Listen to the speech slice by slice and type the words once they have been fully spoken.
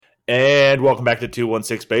And welcome back to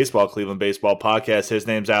 216 Baseball, Cleveland Baseball Podcast. His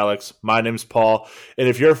name's Alex. My name's Paul. And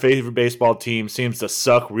if your favorite baseball team seems to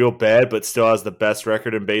suck real bad but still has the best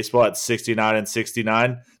record in baseball at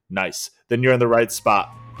 69-69, nice. Then you're in the right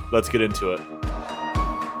spot. Let's get into it.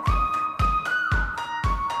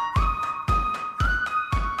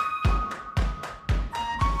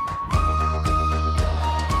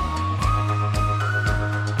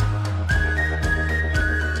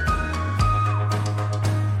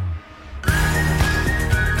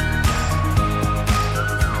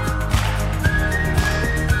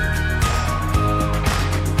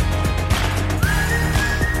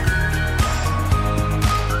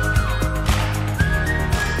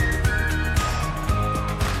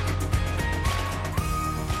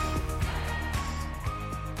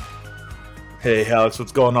 Hey, Alex,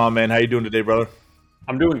 what's going on, man? How you doing today, brother?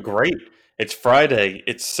 I'm doing great. It's Friday.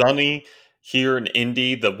 It's sunny here in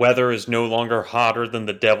Indy. The weather is no longer hotter than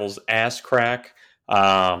the devil's ass crack.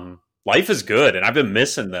 Life is good, and I've been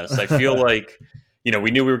missing this. I feel like,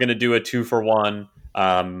 we knew we were going to do a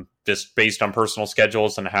 2-for-1 just based on personal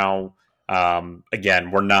schedules and how,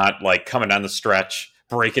 again, we're not like coming down the stretch,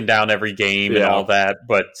 breaking down every game and all that.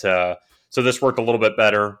 But so this worked a little bit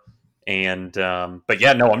better. And but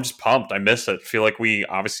yeah, no, I'm just pumped. I miss it. Feel like we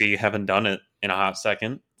obviously haven't done it in a hot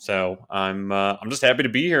second. So I'm just happy to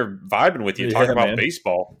be here vibing with you, talking about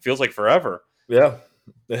baseball. Feels like forever. Yeah,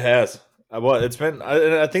 it has. It's been.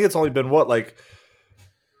 I think it's only been like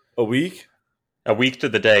a week. A week to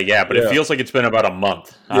the day, yeah. But it feels like it's been about a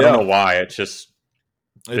month. I don't know why. It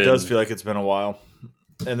does feel like it's been a while.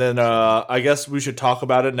 And then I guess we should talk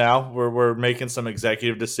about it now. We're making some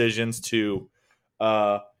executive decisions to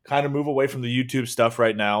kind of move away from the YouTube stuff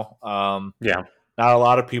right now. Not a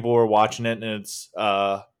lot of people are watching it, and it's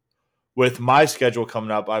with my schedule coming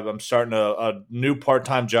up, I'm starting a new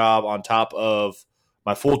part-time job on top of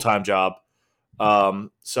my full-time job.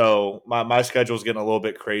 So my schedule is getting a little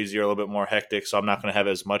bit crazier, a little bit more hectic, so I'm not going to have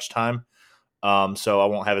as much time. So I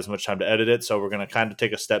won't have as much time to edit it. So we're going to kind of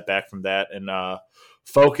take a step back from that and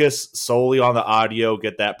focus solely on the audio,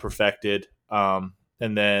 get that perfected,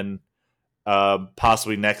 and then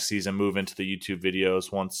possibly next season move into the YouTube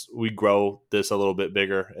videos once we grow this a little bit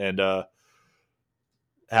bigger and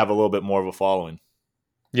have a little bit more of a following.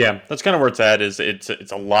 Yeah, that's kind of where it's at. Is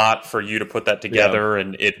it's a lot for you to put that together,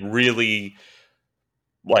 and it really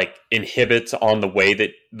inhibits on the way that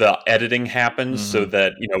the editing happens, so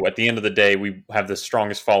that at the end of the day we have the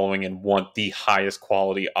strongest following and want the highest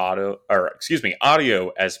quality audio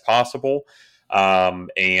as possible.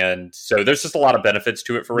 And so there's just a lot of benefits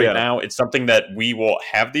to it for right now. It's something that we will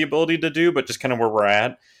have the ability to do, but just kind of where we're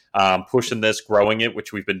at, pushing this, growing it,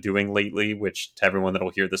 which we've been doing lately, which to everyone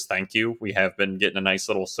that'll hear this, thank you. We have been getting a nice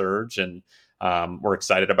little surge, and we're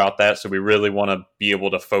excited about that. So we really want to be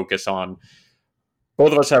able to focus on,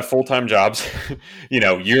 both of us have full-time jobs,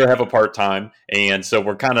 you have a part-time. And so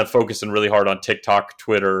we're kind of focusing really hard on TikTok,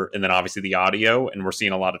 Twitter, and then obviously the audio, and we're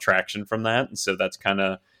seeing a lot of traction from that. And so that's kind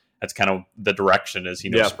of the direction is,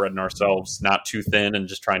 spreading ourselves not too thin and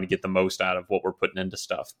just trying to get the most out of what we're putting into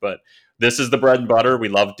stuff. But this is the bread and butter. We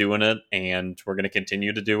love doing it, and we're going to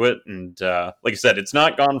continue to do it. And like I said, it's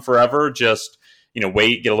not gone forever. Just,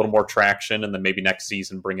 wait, get a little more traction, and then maybe next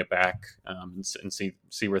season bring it back and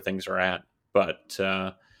see where things are at. But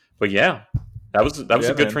yeah, that was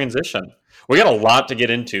a good transition. We got a lot to get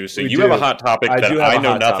into. So you have a hot topic that I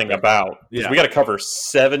know nothing about. We got to cover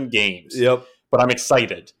 7 games. Yep. But I'm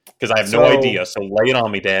excited because I have no idea. So lay it on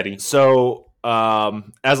me, Daddy. So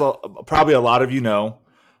probably a lot of you know,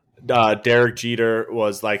 Derek Jeter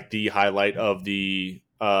was like the highlight of the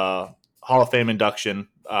Hall of Fame induction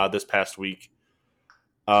this past week.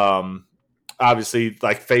 Obviously,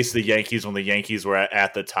 face the Yankees when the Yankees were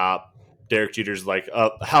at the top. Derek Jeter's like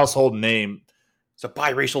a household name. It's a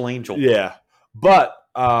biracial angel. Yeah. But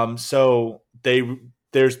so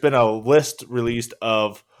there's been a list released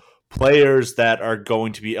of players that are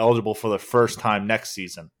going to be eligible for the first time next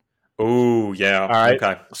season. Oh, yeah. All right.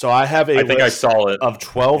 Okay. So I have I saw it. Of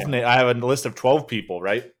 12. Yeah. I have a list of 12 people,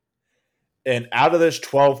 right? And out of this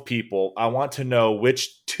 12 people, I want to know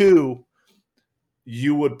which 2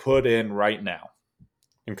 you would put in right now.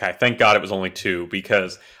 Okay, thank God it was only 2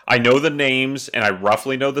 because I know the names and I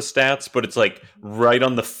roughly know the stats, but it's right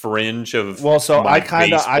on the fringe of. Well, so I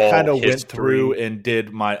kind of went through and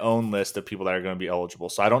did my own list of people that are going to be eligible.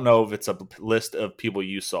 So I don't know if it's a list of people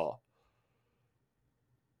you saw.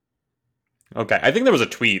 Okay, I think there was a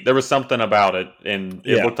tweet. There was something about it, and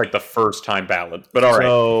it looked like the first time ballot. But all right.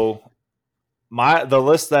 So the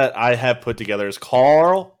list that I have put together is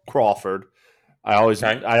Carl Crawford. I always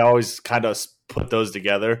kind of put those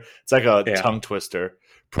together. It's like a tongue twister.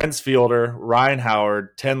 Prince Fielder, Ryan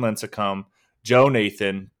Howard, Tim Lincecum, Joe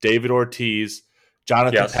Nathan, David Ortiz,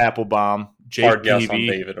 Jonathan Papelbon, Jake Hard guess on Peavy,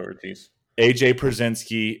 David Ortiz. AJ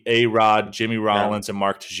Przinsky, A-Rod, Jimmy Rollins, and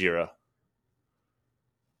Mark Teixeira.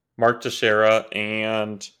 Mark Teixeira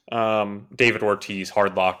and David Ortiz,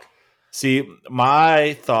 hard lock. See,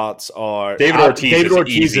 my thoughts are David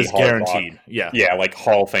Ortiz is guaranteed. Lock. Yeah, like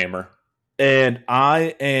Hall of Famer. And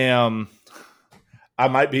I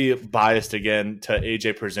might be biased again to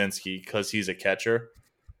AJ Przinsky because he's a catcher,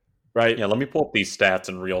 right? Yeah, let me pull up these stats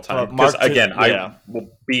in real time. Because I will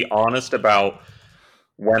be honest about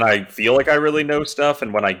when I feel like I really know stuff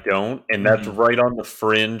and when I don't, and that's right on the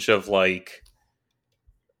fringe of like.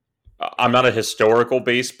 I'm not a historical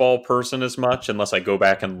baseball person as much unless I go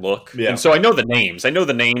back and look. Yeah. And so I know the names.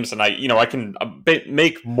 and I can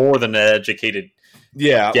make more than an educated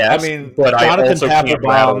guess. I mean, but Jonathan I also can't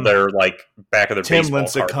rattle their like back of their Tim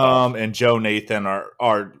baseball Lincecum and Joe Nathan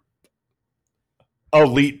are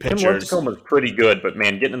elite pitchers. Tim Lincecum was pretty good, but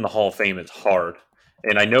man, getting in the Hall of Fame is hard.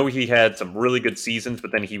 And I know he had some really good seasons,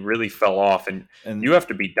 but then he really fell off, and you have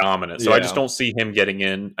to be dominant. So I just don't see him getting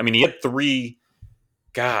in. I mean, he had 3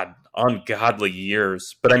 ungodly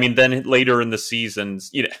years, but I mean, then later in the seasons,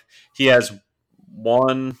 he has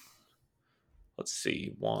one. Let's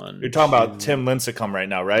see, one. You're talking about Tim Lincecum right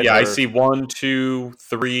now, right? Yeah, I see 1, 2,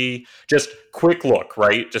 3. Just quick look,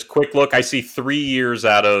 right? Just quick look. I see 3 years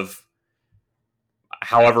out of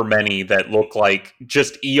however many that look like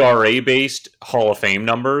just ERA based Hall of Fame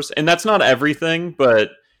numbers, and that's not everything,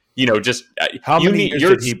 but just how many years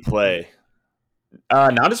did he play?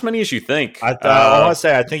 Not as many as you think. I want to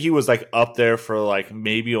say I think he was like up there for like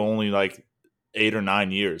maybe only like 8 or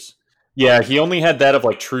 9 years. Yeah, he only had that of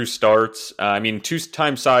like true starts.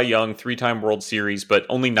 2-time Cy Young, 3-time World Series, but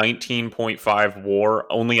only 19.5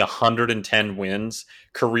 WAR, only 110 wins,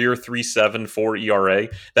 career 3.74 ERA.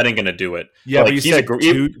 That ain't gonna do it. Yeah, but you said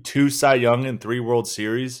two Cy Young and 3 World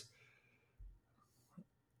Series.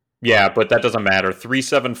 Yeah, but that doesn't matter.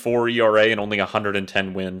 3.74 ERA and only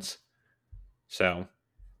 110 wins. So,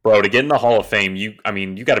 bro, to get in the Hall of Fame, you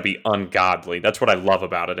got to be ungodly. That's what I love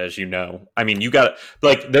about it, as you know. I mean, you got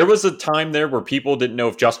there was a time there where people didn't know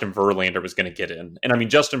if Justin Verlander was going to get in. And I mean,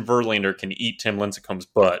 Justin Verlander can eat Tim Lincecum's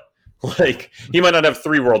butt. Like, he might not have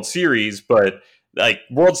 3 World Series, but like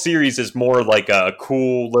World Series is more like a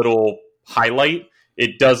cool little highlight.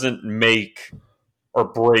 It doesn't make or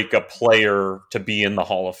break a player to be in the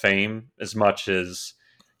Hall of Fame as much as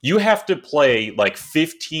you have to play like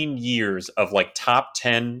 15 years of like top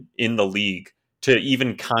 10 in the league to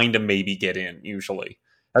even kind of maybe get in, usually.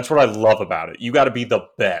 That's what I love about it. You got to be the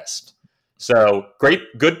best. So,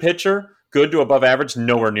 good pitcher, good to above average,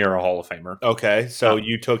 nowhere near a Hall of Famer. Okay, so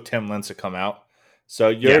you took Tim Lincecum out. So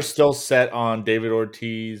you're still set on David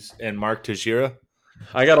Ortiz and Mark Teixeira?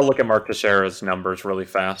 I got to look at Mark Teixeira's numbers really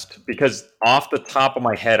fast because off the top of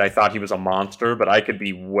my head, I thought he was a monster, but I could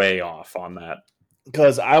be way off on that.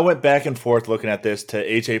 Because I went back and forth looking at this to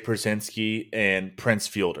AJ Przinsky and Prince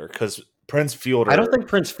Fielder. Because Prince Fielder, I don't think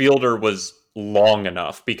Prince Fielder was long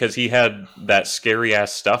enough because he had that scary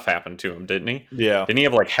ass stuff happen to him, didn't he? Yeah. Didn't he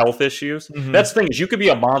have like health issues? Mm-hmm. That's the thing is you could be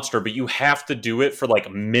a monster, but you have to do it for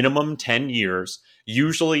like minimum 10 years,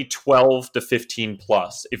 usually 12 to 15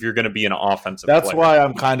 plus if you're going to be an offensive player. That's why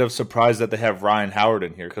I'm kind of surprised that they have Ryan Howard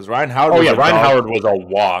in here because Ryan Howard Howard was a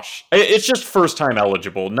wash. It's just first time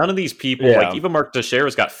eligible. None of these people, like even Mark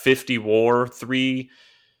Teixeira's got 50 WAR,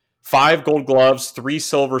 5 Gold Gloves, 3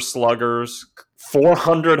 Silver Sluggers,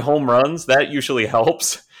 400 home runs. That usually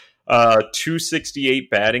helps.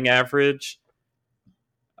 268 batting average.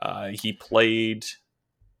 He played.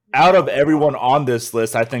 Out of everyone on this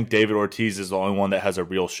list, I think David Ortiz is the only one that has a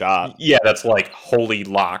real shot. Yeah, that's like holy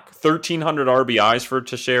lock. 1,300 RBIs for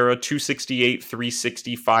Teixeira, 268,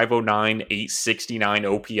 360, 509, 869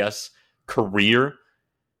 OPS career.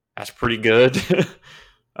 That's pretty good.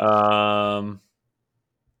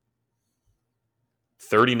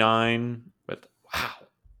 39. But wow.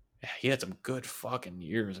 Yeah, he had some good fucking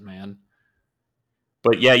years, man.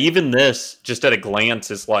 But yeah, even this, just at a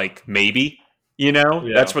glance, is like maybe.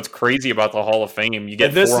 That's what's crazy about the Hall of Fame. You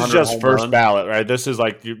get this is just first ballot, right? This is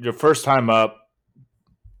like your first time up.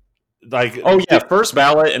 Like, first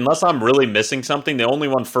ballot. Unless I'm really missing something, the only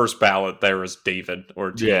one first ballot there is David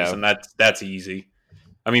Ortiz, and that's easy.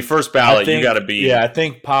 I mean, first ballot, you got to be. Yeah, I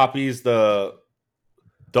think Poppy's the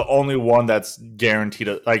only one that's guaranteed.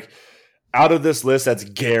 Like, out of this list, that's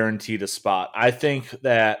guaranteed a spot. I think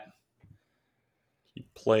that. He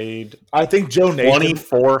played. I think Joe Nathan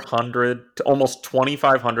 2,400 to almost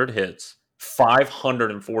 2,500 hits,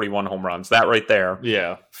 541 home runs. That right there.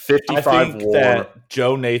 Yeah, 55 I think WAR. that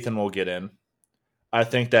Joe Nathan will get in. I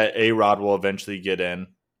think that A-Rod will eventually get in,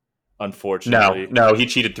 unfortunately. No, he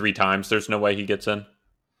cheated 3 times. There's no way he gets in.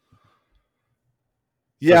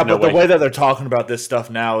 Yeah, but the way that they're talking about this stuff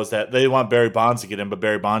now is that they want Barry Bonds to get in, but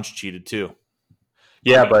Barry Bonds cheated too.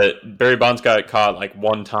 Yeah, but Barry Bonds got caught like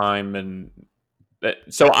 1 time, and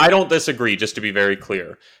so I don't disagree, just to be very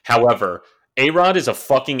clear. However, A-Rod is a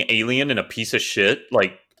fucking alien and a piece of shit.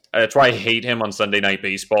 Like, that's why I hate him on Sunday Night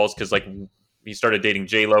Baseballs, because like he started dating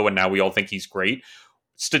J-Lo, and now we all think he's great.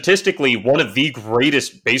 Statistically, one of the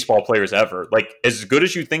greatest baseball players ever. Like, as good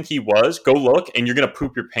as you think he was, go look, and you're gonna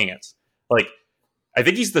poop your pants. Like, I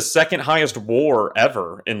think he's the 2nd highest WAR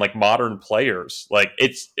ever in like modern players. Like,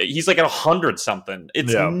 he's like at 100 something.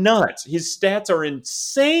 It's nuts. His stats are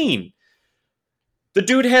insane. The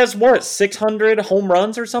dude has, 600 home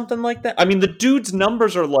runs or something like that? I mean, the dude's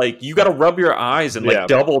numbers are like, you got to rub your eyes and like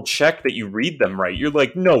double check that you read them right. You're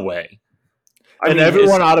like, no way. I mean,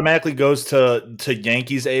 everyone automatically goes to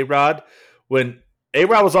Yankees A-Rod. When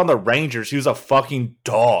A-Rod was on the Rangers, he was a fucking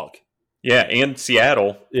dog. Yeah, and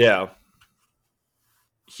Seattle. Yeah.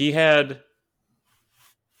 He had...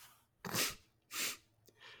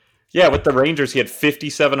 Yeah, with the Rangers, he had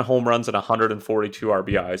 57 home runs and 142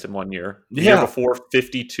 RBIs in 1 year. The year before,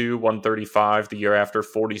 52, 135. The year after,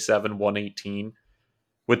 47, 118.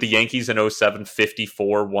 With the Yankees in 07,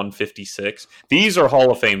 54, 156. These are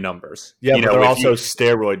Hall of Fame numbers. Yeah, but they're also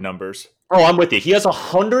steroid numbers. Oh, I'm with you. He has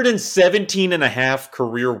 117 and a half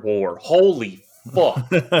career WAR. Holy fuck.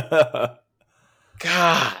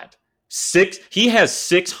 God. He has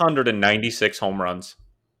 696 home runs.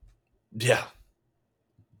 Yeah.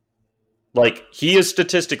 Like, he is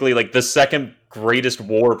statistically like the 2nd greatest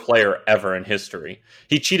WAR player ever in history.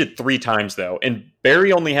 He cheated 3 times, though. And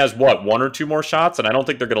Barry only has, 1 or 2 more shots? And I don't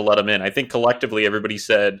think they're going to let him in. I think collectively everybody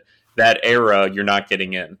said that era, you're not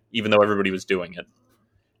getting in, even though everybody was doing it.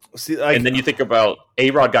 See, and then you think about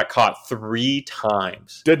A-Rod got caught 3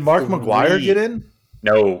 times. Did Mark McGwire get in?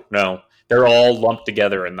 No. They're all lumped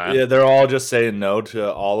together in that. Yeah, they're all just saying no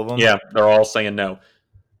to all of them? Yeah, they're all saying no.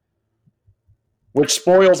 Which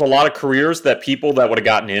spoils a lot of careers that people that would have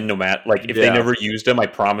gotten in, no matter, like, if they never used them, I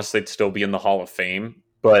promise they'd still be in the Hall of Fame.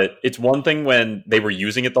 But it's one thing when they were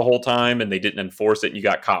using it the whole time and they didn't enforce it and you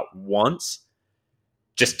got caught once,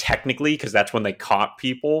 just technically, because that's when they caught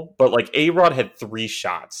people. But, like, A-Rod had 3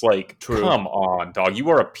 shots. Like, Come on, dog. You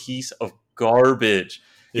are a piece of garbage.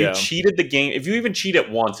 You cheated the game. If you even cheat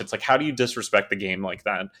it once, it's like, how do you disrespect the game like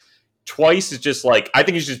that? Twice is just like, I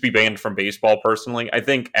think you should just be banned from baseball, personally. I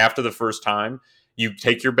think after the first time, you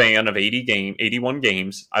take your ban of 81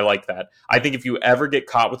 games. I like that. I think if you ever get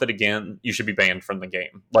caught with it again, you should be banned from the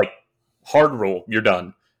game. Like, hard rule, you're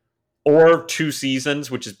done. Or 2 seasons,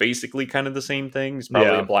 which is basically kind of the same thing. It's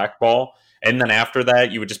probably a blackball. And then after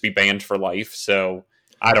that, you would just be banned for life. So,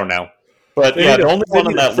 I don't know. But the only one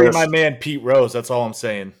on that list... my man Pete Rose, that's all I'm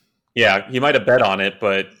saying. Yeah, he might have bet on it,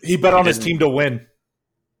 but... He bet on his team to win.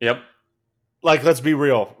 Yep. Like, let's be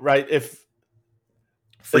real, right?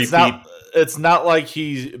 It's not like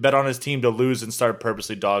he bet on his team to lose and start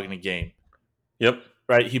purposely dogging a game. Yep.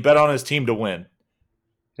 Right? He bet on his team to win.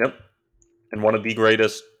 Yep. And one of the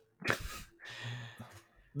greatest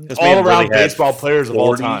all-around baseball players of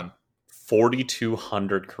all time.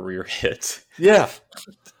 4,200 career hits. Yeah.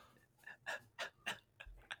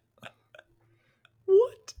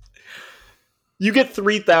 What? You get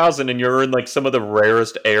 3,000 and you're in like some of the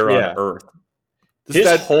rarest air on earth.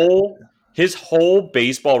 His whole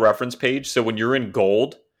baseball reference page. So when you're in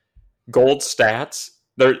gold stats,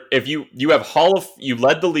 there, if you have you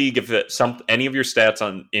led the league if any of your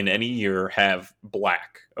stats in any year have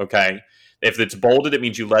black. Okay, if it's bolded, it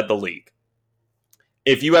means you led the league.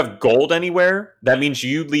 If you have gold anywhere, that means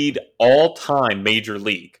you lead all time major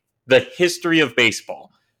league, the history of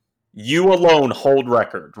baseball. You alone hold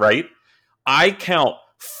record, right? I count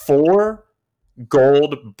 4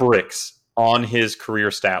 gold bricks on his career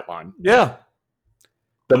stat line. Yeah.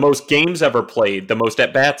 The most games ever played, the most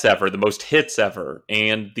at-bats ever, the most hits ever,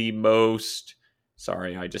 and the most...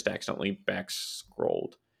 Sorry, I just accidentally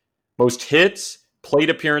back-scrolled. Most hits, plate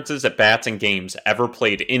appearances, at-bats, and games ever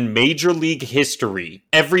played in Major League history.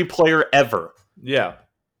 Every player ever. Yeah.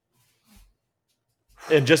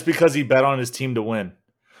 And just because he bet on his team to win.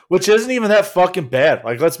 Which isn't even that fucking bad.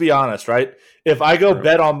 Like, let's be honest, right? If I go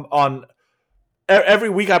bet on every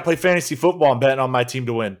week I play fantasy football, I'm betting on my team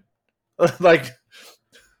to win. Like,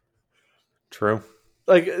 true.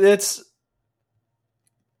 Like, it's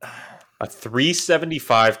a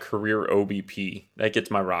 375 career OBP. That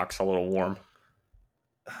gets my rocks a little warm.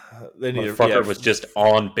 Motherfucker was just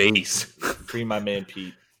on base. Free my man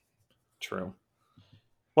Pete. True.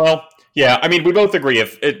 Well, yeah, I mean, we both agree.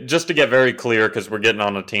 Just to get very clear, because we're getting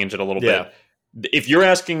on a tangent a little bit. If you're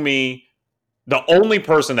asking me, the only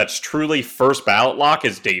person that's truly first ballot lock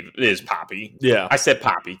is Poppy. Yeah, I said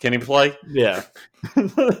Poppy. Can he play? Yeah.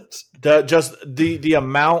 the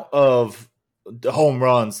amount of home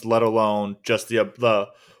runs, let alone just the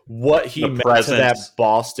what he meant to that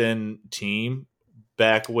Boston team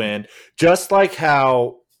back when, just like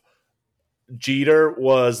how Jeter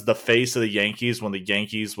was the face of the Yankees when the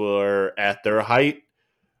Yankees were at their height.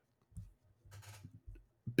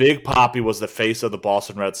 Big Poppy was the face of the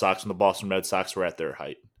Boston Red Sox when the Boston Red Sox were at their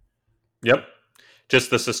height. Yep. Just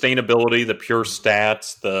the sustainability, the pure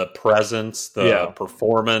stats, the presence, the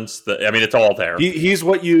performance. It's all there. He's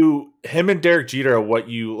what him and Derek Jeter are what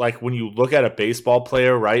you like when you look at a baseball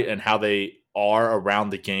player, right? And how they are around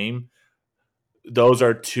the game. Those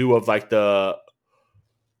are two of like at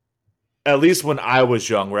least when I was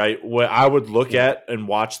young, right? When I would look at and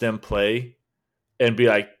watch them play and be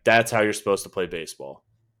like, that's how you're supposed to play baseball.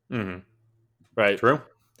 Mm-hmm. Right. True.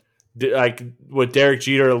 Like with Derek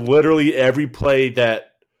Jeter, literally every pitch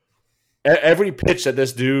that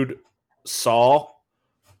this dude saw,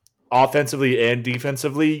 offensively and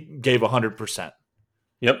defensively, gave 100%.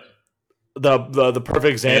 Yep. The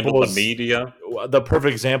perfect example was the media. The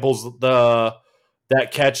perfect examples that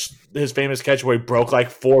catch, his famous catch where he broke like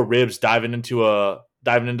 4 ribs diving into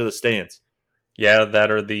the stands. Yeah,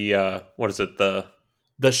 that or the what is it the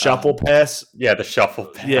shuffle pass. Yeah, the shuffle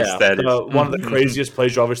pass. Yeah, one of the craziest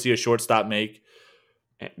plays you'll ever see a shortstop make.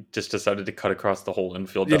 Just decided to cut across the whole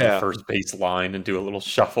infield down the first base line and do a little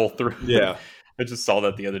shuffle through. Yeah. I just saw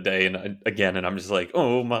that the other day, and I'm just like,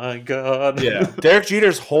 oh my God. Yeah. Derek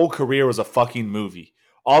Jeter's whole career was a fucking movie.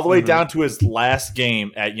 All the way down to his last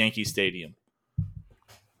game at Yankee Stadium.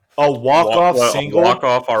 A walk-off single. A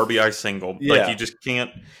walk-off RBI single. Yeah. Like, you just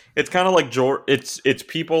can't. It's kind of like it's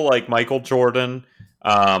people like Michael Jordan,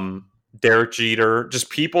 Derek Jeter, just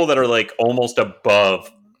people that are like almost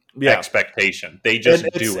above expectation. They just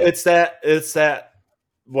do it. It's that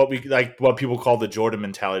what people call the Jordan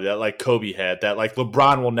mentality that like Kobe had, that like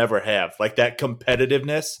LeBron will never have, like that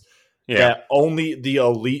competitiveness that only the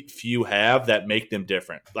elite few have that make them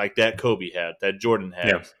different, like that Kobe had, that Jordan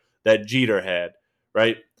had, that Jeter had,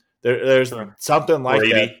 right? There's something like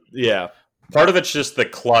Brady. That. Yeah. Part of it's just the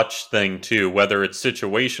clutch thing too, whether it's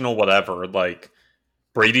situational, whatever. Like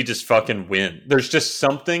Brady just fucking win. There's just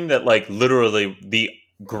something that like literally the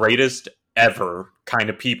greatest ever kind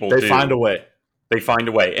of people do. They find a way. They find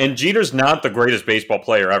a way. And Jeter's not the greatest baseball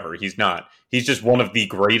player ever. He's not. He's just one of the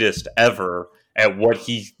greatest ever at what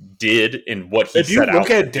he did and what he set out to do. If you look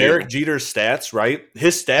at Derek Jeter's stats, right,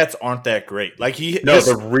 his stats aren't that great. Like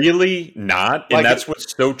they're really not, and like, that's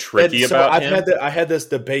what's so tricky about him. I had this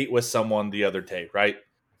debate with someone the other day, right?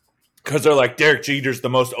 Because they're like, Derek Jeter's the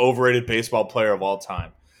most overrated baseball player of all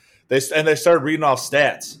time. They started reading off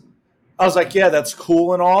stats. I was like, yeah, that's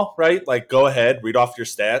cool and all, right? Like, go ahead, read off your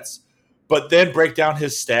stats, but then break down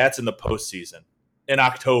his stats in the postseason in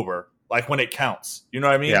October, like when it counts. You know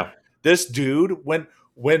what I mean? Yeah. This dude, when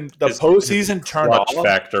the postseason turned off,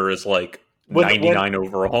 factor is like 99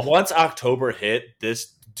 overall. Once October hit, this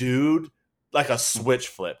dude like a switch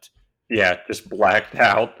flipped. Yeah, just blacked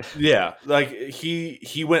out. Yeah, like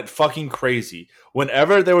he went fucking crazy.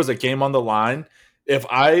 Whenever there was a game on the line,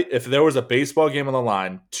 if there was a baseball game on the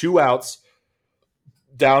line, 2 outs,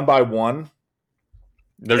 down by 1.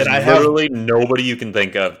 There's literally nobody you can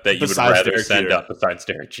think of that you would rather send up besides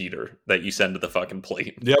Derek Jeter that you send to the fucking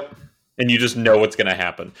plate. Yep. And you just know what's going to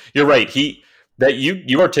happen. You're right.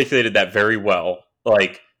 You articulated that very well.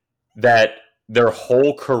 Like that their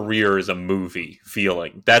whole career is a movie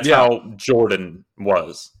feeling. That's how Jordan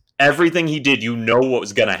was. Everything he did, you know what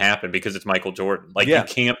was going to happen because it's Michael Jordan. Like you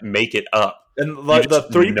can't make it up. And like the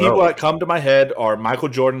 3 people that come to my head are Michael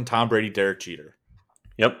Jordan, Tom Brady, Derek Jeter.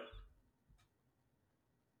 Yep.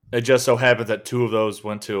 It just so happens that 2 of those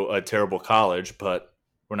went to a terrible college, but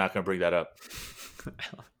we're not going to bring that up.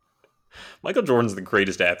 Michael Jordan's the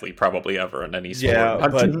greatest athlete probably ever in any sport. Yeah,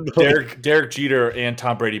 but Derek Jeter and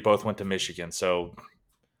Tom Brady both went to Michigan, so...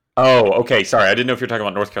 Oh, okay. Sorry, I didn't know if you were talking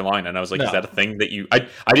about North Carolina, and I was like, is that a thing that you... I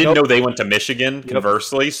didn't know they went to Michigan,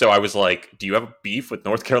 conversely, so I was like, do you have a beef with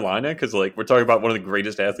North Carolina? Because like we're talking about one of the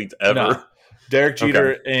greatest athletes ever. No. Derek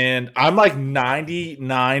Jeter, and I'm like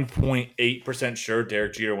 99.8% sure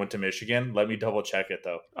Derek Jeter went to Michigan. Let me double check it,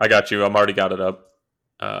 though. I got you. I'm already got it up.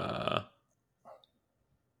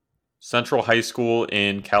 Central High School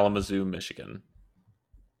in Kalamazoo, Michigan.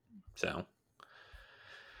 So,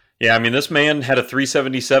 Yeah, I mean, this man had a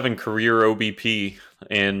 377 career OBP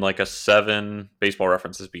and like a 7 Baseball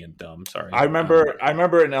Reference is being dumb. Sorry. I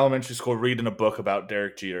remember in elementary school reading a book about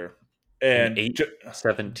Derek Jeter. An And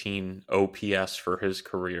 817 OPS for his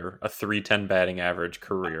career, a 310 batting average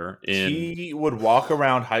career. He would walk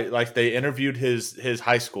around like they interviewed his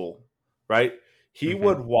high school, right? He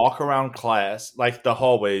would walk around class, like the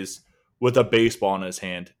hallways, with a baseball in his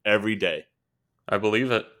hand every day. I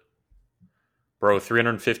believe it. Bro,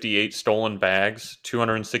 358 stolen bags,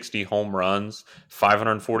 260 home runs,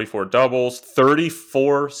 544 doubles,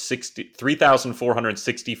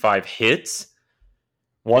 3,465 hits,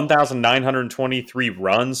 1,923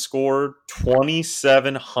 runs scored,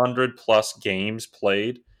 2,700 plus games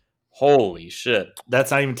played. Holy shit.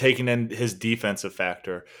 That's not even taking in his defensive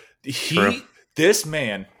factor. True. This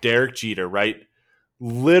man, Derek Jeter, right?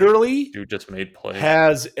 Literally Dude just made plays.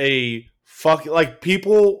 Has a like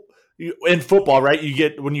people in football, right? You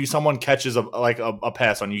get when someone catches a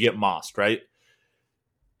pass on, you get mossed, right?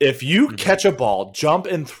 If you catch a ball, jump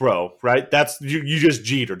and throw, right? That's you just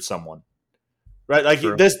Jetered someone. Right? Like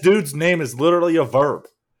True. This dude's name is literally a verb.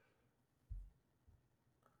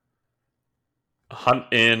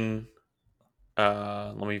 Let me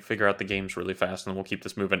figure out the games really fast and then we'll keep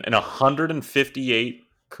this moving. In 158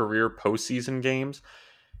 career postseason games,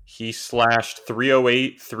 he slashed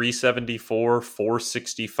 308, 374,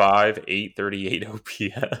 465, 838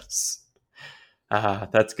 OPS.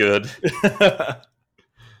 That's good.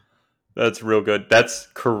 That's real good. That's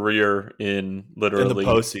career in literally in the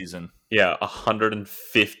postseason. Yeah,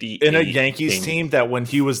 150 in a Yankees team that when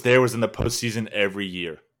he was there was in the postseason every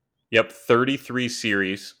year. Yep, 33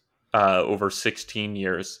 series over 16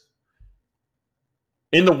 years.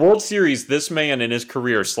 In the World Series, this man in his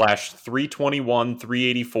career slashed 321,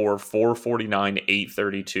 384, 449,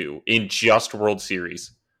 832 in just World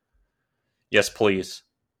Series. Yes, please.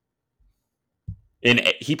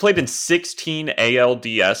 He played in 16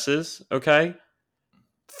 ALDSs, okay?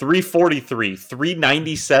 343,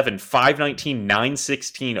 397, 519,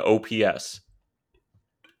 916 OPS.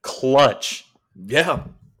 Clutch. Yeah.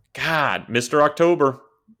 God, Mr. October.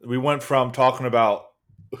 We went from talking about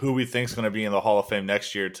who we think is going to be in the Hall of Fame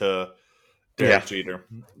next year to Derek Jeter.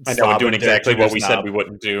 I know we're doing exactly what we said we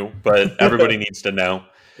wouldn't do, but everybody needs to know.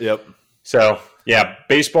 Yep. So, yeah,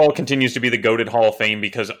 baseball continues to be the GOATed Hall of Fame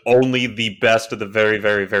because only the best of the very,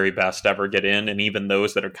 very, very best ever get in, and even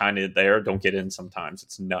those that are kind of there don't get in sometimes.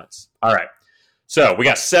 It's nuts. All right. So, we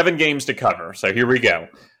got 7 games to cover, so here we go.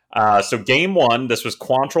 So, game 1, this was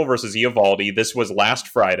Quantrill versus Eovaldi. This was last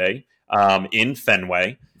Friday in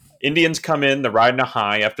Fenway. Indians come in, they're riding a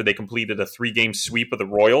high after they completed a 3-game sweep of the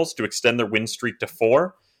Royals to extend their win streak to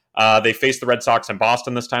 4. They faced the Red Sox in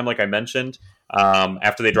Boston this time, like I mentioned,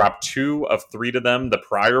 after they dropped 2 of 3 to them the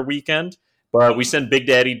prior weekend. But we sent Big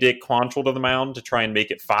Daddy Dick Quantrill to the mound to try and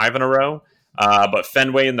make it 5 in a row. But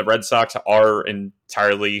Fenway and the Red Sox are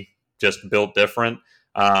entirely just built different.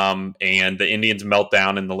 And the Indians melt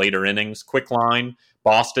down in the later innings. Quick line.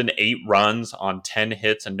 Boston 8 runs on 10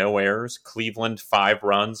 hits and no errors. Cleveland 5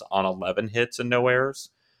 runs on 11 hits and no errors.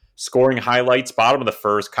 Scoring highlights, bottom of the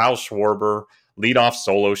first, Kyle Schwarber, leadoff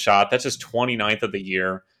solo shot. That's his 29th of the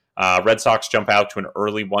year. Red Sox jump out to an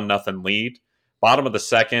early 1-0 lead. Bottom of the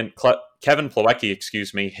second, Kevin Plawecki,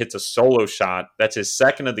 hits a solo shot. That's his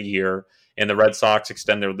 2nd of the year, and the Red Sox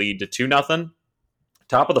extend their lead to 2-0.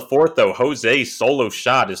 Top of the 4th, though, Jose solo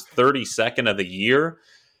shot is 32nd of the year.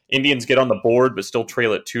 Indians get on the board, but still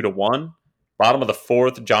trail it 2-1. Bottom of the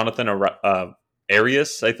 4th, Jonathan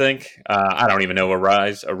Arias, I think. I don't even know.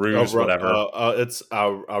 Aruz, whatever. It's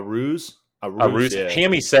Aruz. Aruz. Yeah.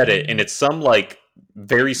 Hammy said it, and it's some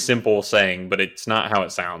very simple saying, but it's not how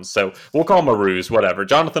it sounds. So we'll call him Aruz, whatever.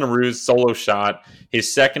 Jonathan Aruz, solo shot,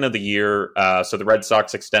 his 2nd of the year. So the Red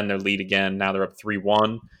Sox extend their lead again. Now they're up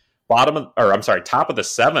 3-1. Top of the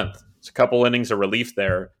 7th. It's a couple innings of relief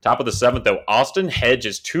there. Top of the 7th, though, Austin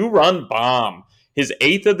Hedges 2-run bomb. His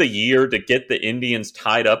 8th of the year to get the Indians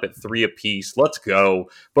tied up at 3 apiece. Let's go.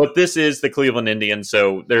 But this is the Cleveland Indians,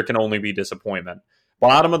 so there can only be disappointment.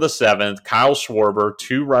 Bottom of the 7th, Kyle Schwarber,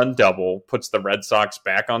 2-run double, puts the Red Sox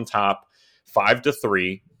back on top,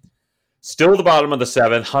 5-3. Still the bottom of the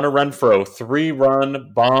 7th, Hunter Renfroe,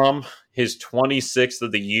 3-run bomb, his 26th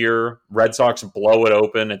of the year. Red Sox blow it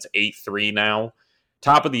open. It's 8-3 now.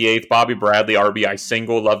 Top of the 8th, Bobby Bradley, RBI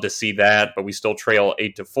single. Love to see that, but we still trail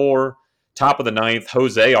 8-4. Top of the 9th,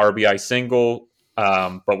 Jose, RBI single,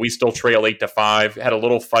 but we still trail 8-5. Had a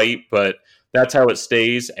little fight, but that's how it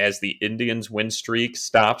stays as the Indians' win streak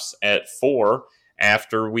stops at 4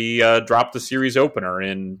 after we drop the series opener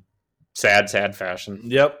in sad fashion.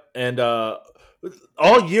 Yep, and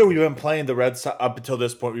all year we've been playing the Red Sox up until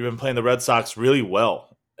this point. We've been playing the Red Sox really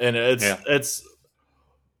well, and it's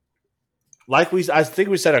like I think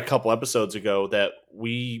we said a couple episodes ago that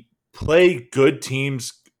we play good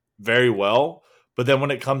teams very well, but then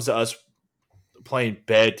when it comes to us playing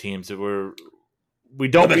bad teams, we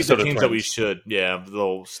don't beat the teams that we should. Yeah, the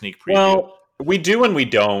little sneak preview. Well, we do and we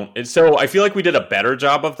don't. And so I feel like we did a better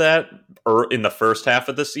job of that in the first half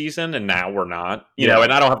of the season, and now we're not. You know,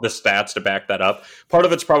 and I don't have the stats to back that up. Part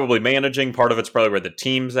of it's probably managing. Part of it's probably where the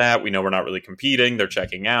team's at. We know we're not really competing. They're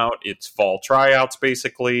checking out. It's fall tryouts,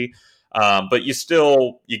 basically. But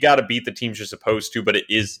you got to beat the teams you're supposed to, but it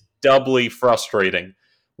is doubly frustrating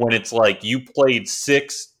when it's like you played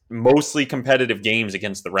 6 mostly competitive games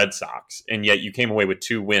against the Red Sox, and yet you came away with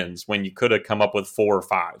 2 wins when you could have come up with 4 or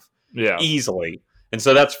 5 easily. And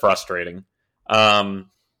so that's frustrating.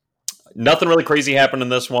 Nothing really crazy happened in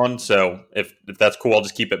this one, so if that's cool, I'll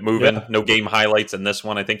just keep it moving. Yeah. No game highlights in this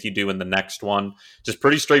one. I think you do in the next one. Just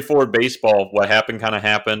pretty straightforward baseball. What happened kind of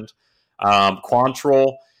happened.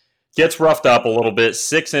 Quantrill gets roughed up a little bit.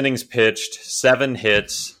 6 innings pitched, 7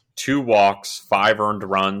 hits, 2 walks, 5 earned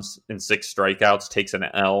runs, and 6 strikeouts. Takes an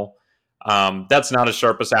L. That's not his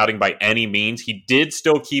sharpest outing by any means. He did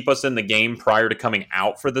still keep us in the game prior to coming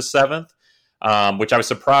out for the 7th, which I was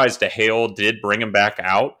surprised DeHale did bring him back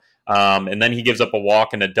out. And then he gives up a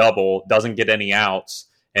walk and a double, doesn't get any outs.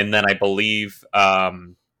 And then I believe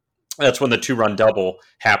that's when the 2-run double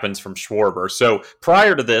happens from Schwarber. So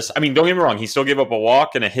prior to this, I mean, don't get me wrong, he still gave up a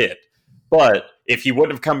walk and a hit. But if he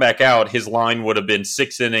wouldn't have come back out, his line would have been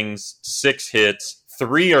 6 innings, 6 hits,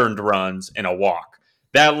 3 earned runs, and a walk.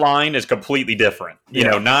 That line is completely different. You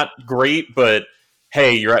know, not great, but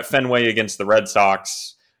hey, you're at Fenway against the Red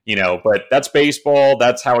Sox, but that's baseball.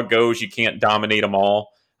 That's how it goes. You can't dominate them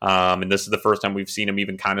all. And this is the first time we've seen him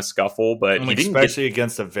even kind of scuffle, but he didn't especially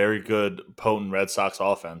against a very good, potent Red Sox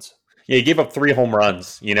offense. Yeah, he gave up 3 home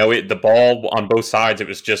runs. The ball on both sides, it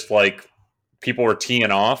was just like people were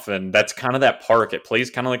teeing off, and that's kind of that park. It plays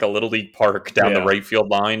kind of like a little league park down the right field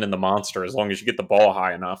line in the Monster. As long as you get the ball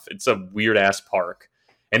high enough, it's a weird ass park,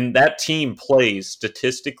 and that team plays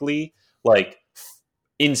statistically like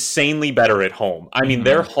insanely better at home. I mean,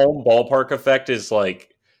 their home ballpark effect is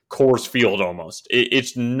like Coors Field almost.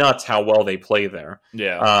 It's nuts how well they play there.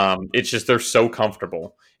 Yeah. It's just they're so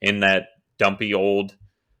comfortable in that dumpy old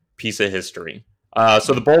piece of history.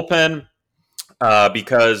 So the bullpen,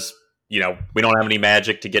 because we don't have any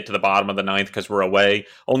magic to get to the bottom of the 9th because we're away,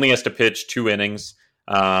 only has to pitch 2 innings.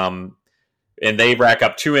 And they rack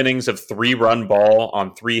up 2 innings of 3-run ball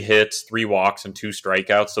on 3 hits, 3 walks, and 2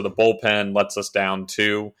 strikeouts. So the bullpen lets us down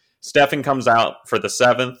 2. Steffen comes out for the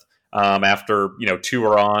 7th. After 2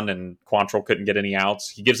 are on and Quantrill couldn't get any outs.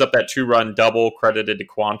 He gives up that 2-run double credited to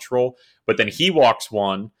Quantrill, but then he walks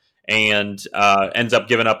 1 and ends up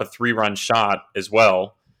giving up a 3-run shot as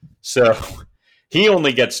well. So he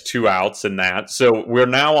only gets 2 outs in that. So we're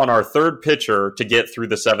now on our 3rd pitcher to get through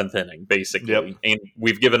the 7th inning, basically. Yep. And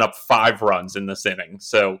we've given up 5 runs in this inning.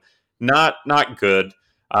 So not good.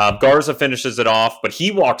 Garza finishes it off, but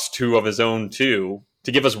he walks 2 of his own too,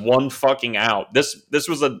 to give us 1 fucking out. This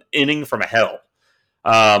was an inning from hell.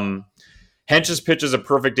 Hench's pitch is a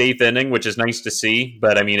perfect 8th inning, which is nice to see,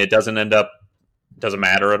 but I mean, it doesn't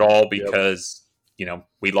matter at all because,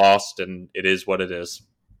 we lost and it is what it is.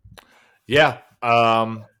 Yeah.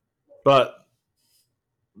 But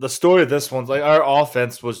the story of this one's like our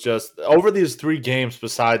offense was just over these 3 games,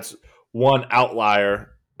 besides one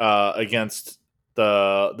outlier against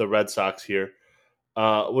the Red Sox here,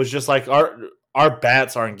 was just like our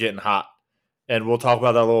bats aren't getting hot. And we'll talk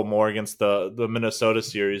about that a little more against the Minnesota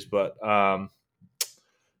series. But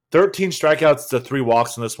 13 strikeouts to 3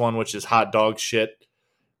 walks in this one, which is hot dog shit.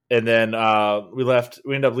 And then we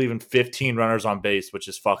ended up leaving 15 runners on base, which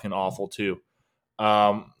is fucking awful too. We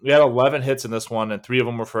had 11 hits in this one, and 3 of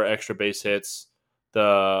them were for extra base hits.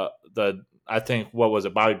 I think, what was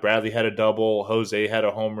it? Bobby Bradley had a double. Jose had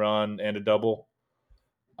a home run and a double.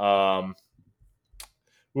 We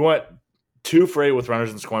went 2 for 8 with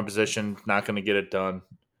runners in scoring position. Not going to get it done.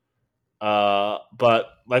 But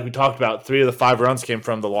like we talked about, 3 of the 5 runs came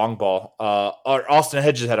from the long ball. Austin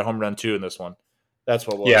Hedges had a home run too in this one. That's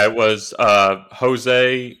what it was. Yeah, it was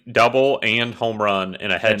Jose double and home run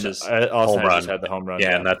and a Hedges home run. Had the home run.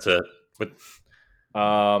 Yeah, and that's it.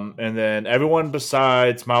 And then everyone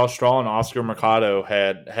besides Miles Straw and Oscar Mercado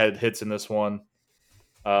had hits in this one.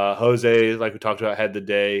 Jose, like we talked about, had the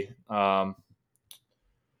day.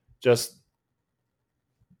 Just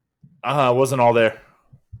wasn't all there.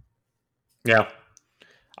 Yeah.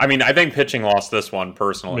 I mean, I think pitching lost this one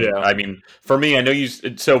personally. Yeah. I mean, for me, I know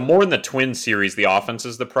so more in the Twins series, the offense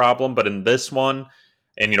is the problem, but in this one,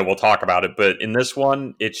 and we'll talk about it, but in this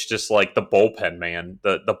one, it's just like the bullpen, man.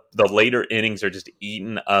 The later innings are just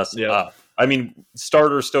eating us up. I mean,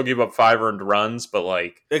 starters still give up 5 earned runs, but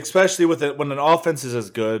like especially with it when an offense is as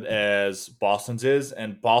good as Boston's is,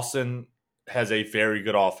 and Boston has a very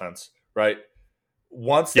good offense, right?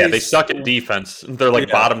 They suck at defense. They're like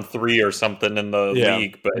bottom 3 or something in the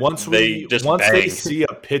league, but once they see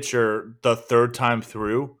a pitcher the third time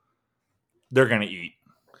through, they're gonna eat.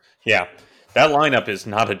 Yeah. That lineup is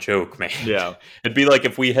not a joke, man. Yeah. It'd be like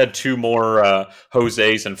if we had 2 more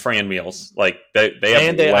Jose's and Franmils. Like they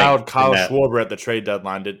added Kyle Schwarber at the trade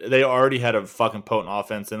deadline. They already had a fucking potent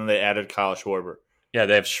offense, and then they added Kyle Schwarber. Yeah,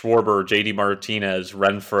 they have Schwarber, JD Martinez,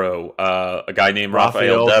 Renfroe, a guy named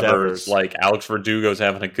Rafael Devers. Like Alex Verdugo's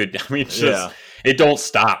having a good. I mean, it don't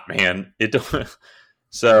stop, man. It don't.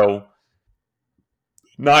 So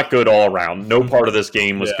not good all around. No part of this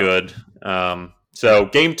game was good. So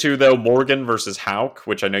game 2, though, Morgan versus Houck,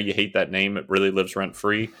 which I know you hate that name. It really lives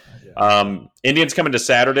rent-free. Yeah. Indians coming to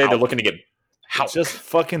Saturday. They're looking to get Houck. It's just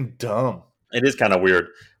fucking dumb. It is kind of weird.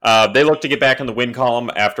 They look to get back in the win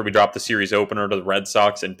column after we drop the series opener to the Red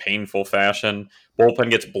Sox in painful fashion.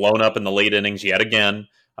 Bullpen gets blown up in the late innings yet again.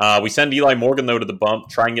 We send Eli Morgan, though, to the bump,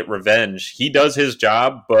 try and get revenge. He does his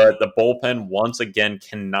job, but the bullpen once again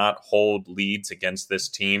cannot hold leads against this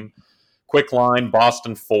team. Quick line,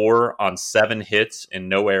 Boston 4 on 7 hits and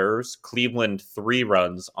no errors. Cleveland 3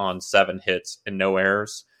 runs on 7 hits and no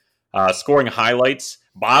errors. Scoring highlights,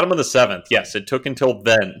 bottom of the 7th. Yes, it took until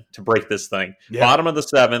then to break this thing. Yeah. Bottom of the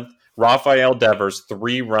 7th, Rafael Devers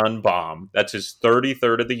 3-run bomb. That's his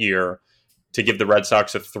 33rd of the year to give the Red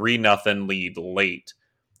Sox a 3-0 lead late.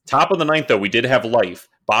 Top of the 9th, though, we did have life.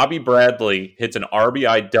 Bobby Bradley hits an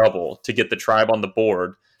RBI double to get the Tribe on the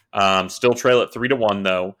board. Still trail at 3-1,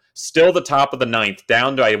 though. Still the top of the 9th,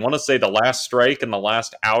 down to, I want to say, the last strike and the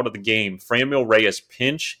last out of the game. Franmil Reyes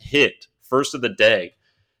pinch hit, first of the day.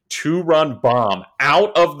 2-run bomb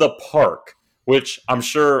out of the park, which I'm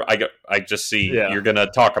sure I just see you're going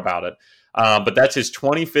to talk about it. But that's his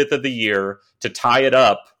 25th of the year to tie it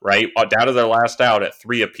up, right, down to their last out at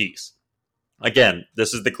 3 apiece. Again,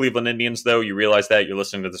 this is the Cleveland Indians, though. You realize that. You're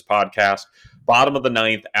listening to this podcast. Bottom of the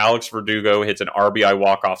 9th, Alex Verdugo hits an RBI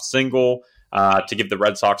walk-off single to give the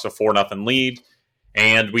Red Sox a 4-0 lead.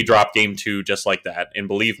 And we drop game 2 just like that. And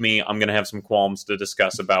believe me, I'm going to have some qualms to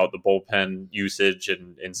discuss about the bullpen usage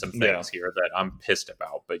and some things here that I'm pissed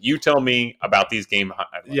about. But you tell me about these game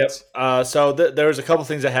highlights. Yep. So there was a couple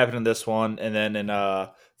things that happened in this one. And then in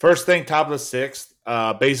first thing, top of the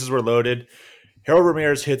 6th, bases were loaded. Harold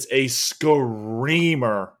Ramirez hits a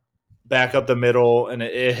screamer back up the middle, and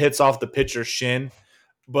it hits off the pitcher's shin.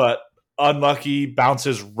 But unlucky,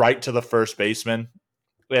 bounces right to the first baseman.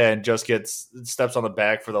 And just steps on the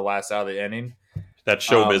back for the last out of the inning. That's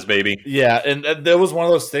showbiz, baby. Yeah, and there was one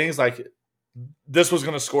of those things like this was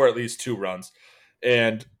going to score at least 2 runs,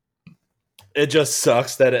 and it just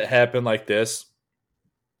sucks that it happened like this.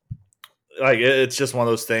 Like it's just one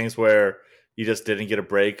of those things where you just didn't get a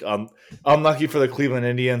break. Unlucky for the Cleveland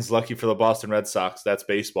Indians, lucky for the Boston Red Sox. That's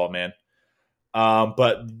baseball, man.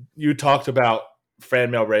 But you talked about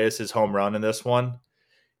Franmil Reyes' home run in this one.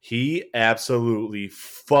 He absolutely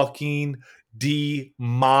fucking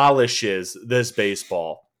demolishes this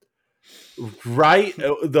baseball. Right,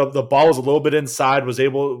 the ball was a little bit inside. Was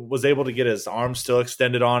able to get his arm still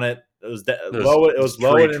extended on it. It was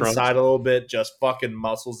low and inside a little bit. Just fucking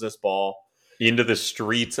muscles this ball into the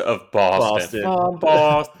streets of Boston.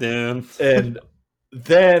 Boston. And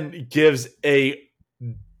then gives a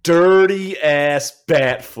dirty ass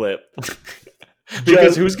bat flip.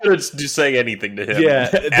 Because who's going to say anything to him? Yeah,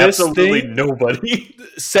 absolutely nobody.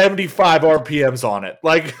 75 RPMs on it.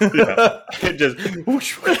 Like, it just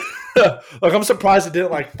whoosh. Like I'm surprised it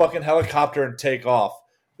didn't like fucking helicopter and take off.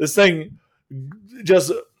 This thing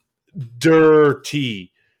just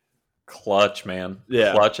dirty. Clutch, man.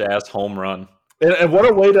 Yeah. Clutch ass home run. And what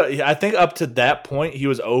a way to, I think up to that point, he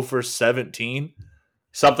was 0 for 17.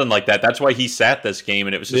 Something like that. That's why he sat this game,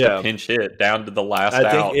 and it was just a pinch hit down to the last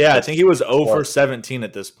out. Yeah, I think he was 0 for 17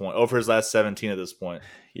 at this point. 0 for his last 17 at this point.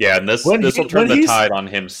 Yeah, and this will turn the tide on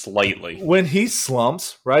him slightly. When he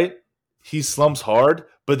slumps, right? He slumps hard,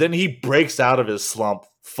 but then he breaks out of his slump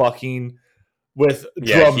fucking with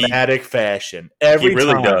dramatic fashion. Every time.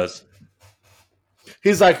 He really does.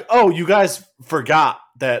 He's like, oh, you guys forgot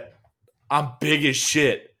that I'm big as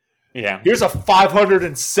shit. Yeah. Here's a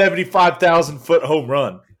 575,000 foot home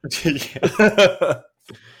run.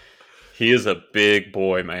 He is a big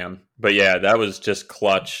boy, man. But yeah, that was just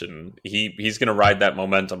clutch, and he's going to ride that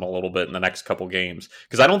momentum a little bit in the next couple games.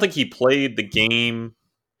 Because I don't think he played the game.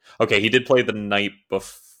 Okay, he did play the night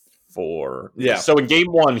before. Yeah. So in game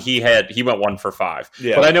 1, he went 1 for 5.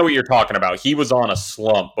 Yeah. But I know what you're talking about. He was on a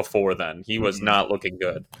slump before then. He was not looking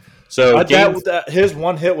good. So his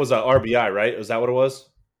one hit was an RBI, right? Was that what it was?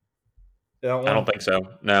 I don't think so.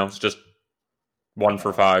 No, it's just 1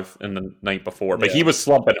 for 5 in the night before. But he was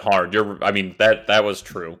slumping hard. That was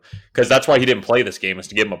true. Because that's why he didn't play this game, is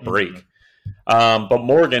to give him a break. But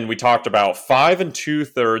Morgan, we talked about 5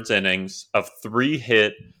 2/3 innings of 3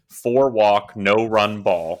 hit, 4 walk, no run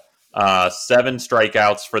ball, 7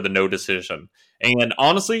 strikeouts for the no decision. And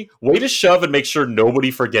honestly, way to shove and make sure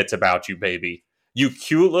nobody forgets about you, baby. You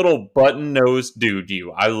cute little button-nosed dude,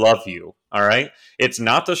 you. I love you, all right? It's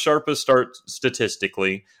not the sharpest start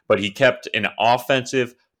statistically, but he kept an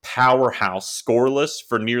offensive powerhouse scoreless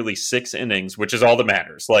for nearly 6 innings, which is all that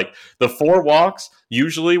matters. Like, the 4 walks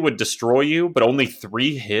usually would destroy you, but only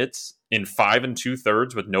 3 hits in 5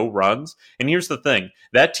 2/3 with no runs. And here's the thing.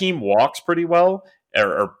 That team walks pretty well,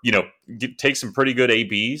 or takes some pretty good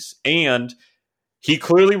ABs, and he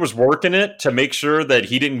clearly was working it to make sure that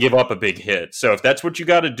he didn't give up a big hit. So if that's what you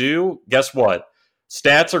got to do, guess what?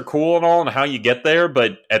 Stats are cool and all and how you get there,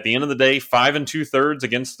 but at the end of the day, 5 2/3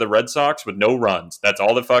 against the Red Sox with no runs. That's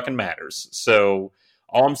all that fucking matters. So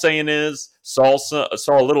all I'm saying is saw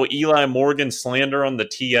a little Eli Morgan slander on the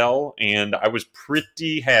TL, and I was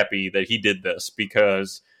pretty happy that he did this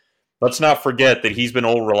because let's not forget that he's been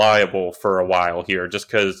old reliable for a while here just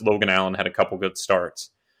because Logan Allen had a couple good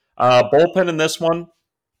starts. Bullpen in this one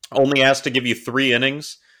only asked to give you 3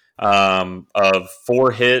 innings of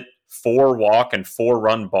 4 hit, 4 walk, and 4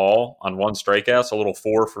 run ball on 1 strikeout. So a little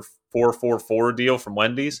 4-4-4 deal from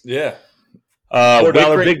Wendy's. Yeah.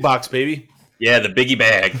 $4 big box, baby. Yeah, the biggie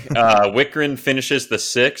bag. Wickren finishes the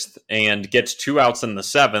 6th and gets 2 outs in the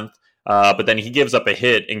 7th, but then he gives up a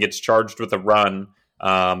hit and gets charged with a run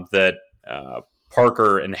that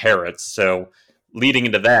Parker inherits. So leading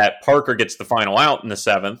into that, Parker gets the final out in the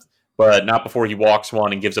 7th, but not before he walks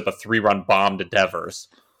one and gives up a 3-run bomb to Devers.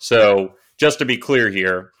 So just to be clear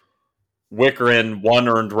here, Wickren 1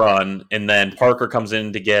 earned run, and then Parker comes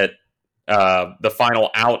in to get the final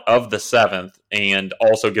out of the 7th and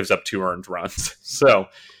also gives up 2 earned runs. So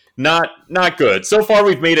not good. So far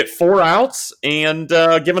we've made it 4 outs and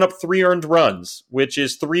given up 3 earned runs, which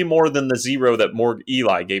is 3 more than the 0 that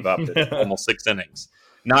Eli gave up at almost 6 innings.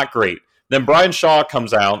 Not great. Then Brian Shaw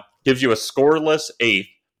comes out, gives you a scoreless 8th,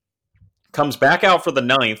 comes back out for the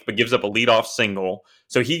 9th, but gives up a leadoff single.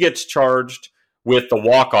 So he gets charged with the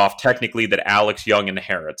walk-off, technically, that Alex Young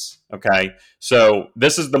inherits. Okay? So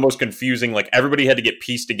this is the most confusing. Like, everybody had to get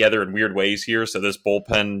pieced together in weird ways here, so this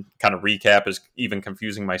bullpen kind of recap is even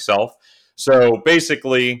confusing myself. So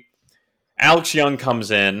basically, Alex Young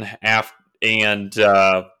comes in and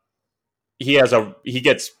he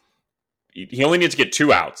only needs to get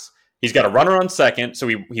 2 outs. He's got a runner on second, so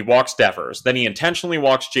he walks Devers. Then he intentionally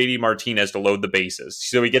walks JD Martinez to load the bases.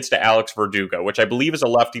 So he gets to Alex Verdugo, which I believe is a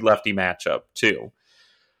lefty-lefty matchup, too.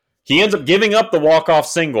 He ends up giving up the walk-off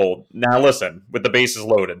single. Now, listen, with the bases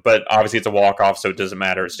loaded, but obviously it's a walk-off, so it doesn't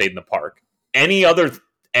matter. It stayed in the park. Any other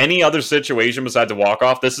situation besides a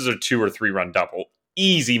walk-off, this is a 2 or 3 run double.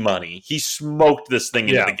 Easy money. He smoked this thing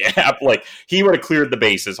into the gap. Like, he would have cleared the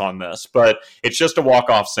bases on this, but it's just a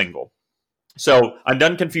walk-off single. So I'm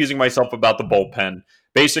done confusing myself about the bullpen.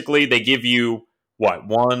 Basically, they give you, 1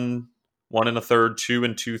 1/3, 2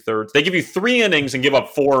 2/3. They give you 3 innings and give up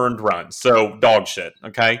 4 earned runs. So dog shit,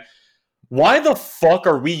 okay? Why the fuck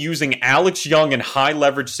are we using Alex Young in high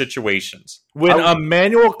leverage situations? When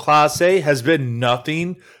Emmanuel Clase has been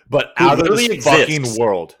nothing but out of this fucking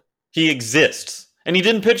world. He exists. And he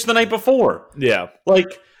didn't pitch the night before. Yeah.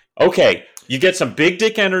 Like, okay, you get some big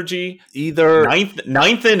dick energy. Either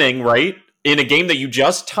ninth inning, right? In a game that you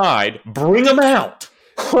just tied, bring them out.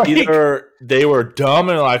 Either they were dumb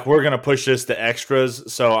and like, we're going to push this to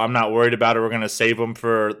extras, so I'm not worried about it. We're going to save them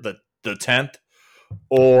for the 10th.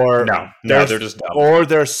 Or no, they're just dumb. Or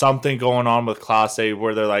there's something going on with Class A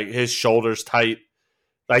where they're like, his shoulder's tight.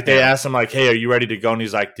 Like, they asked him, like, hey, are you ready to go? And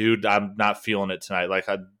he's like, dude, I'm not feeling it tonight. Like,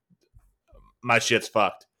 my shit's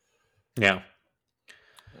fucked. Yeah.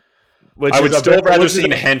 I would still rather see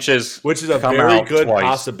Henches, which is a very good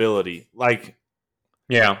possibility. Like,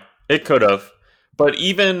 yeah, it could have. But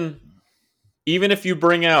even if you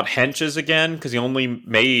bring out Henches again, because he only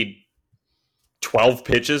made 12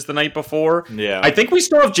 pitches the night before, I think we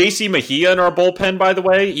still have JC Mejia in our bullpen. By the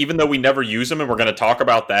way, even though we never use him, and we're going to talk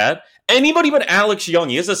about that. Anybody but Alex Young.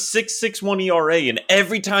 He has a 6.61 ERA, and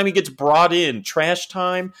every time he gets brought in, trash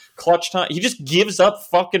time, clutch time, he just gives up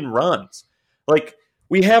fucking runs. Like,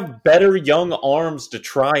 we have better young arms to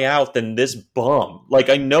try out than this bum. Like,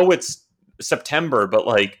 I know it's September, but,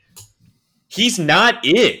 like, he's not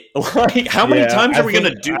it. Like, how many times are we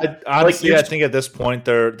going to do? Honestly, I think at this point,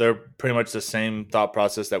 they're pretty much the same thought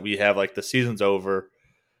process that we have. Like, the season's over.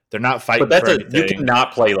 They're not fighting for anything. You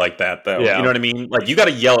cannot play like that, though. Yeah. You know what I mean? Like, you got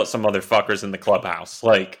to yell at some motherfuckers in the clubhouse.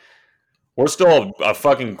 Like, we're still a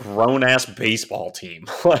fucking grown-ass baseball team.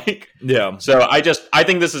 Like, yeah. So I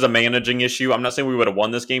think this is a managing issue. I'm not saying we would have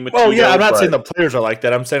won this game with Tito. Yeah, I'm not saying the players are like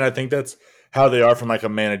that. I'm saying I think that's how they are from, like, a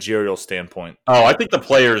managerial standpoint. Oh, I think the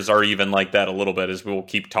players are even like that a little bit as we'll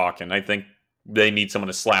keep talking. I think they need someone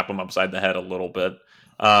to slap them upside the head a little bit.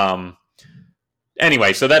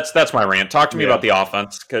 Anyway, so that's my rant. Talk to me about the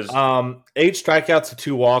offense, because 8 strikeouts to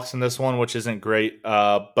 2 walks in this one, which isn't great.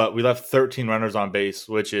 But we left 13 runners on base,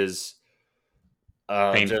 which is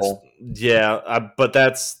painful. But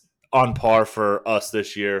that's on par for us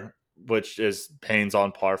this year, which is Payne's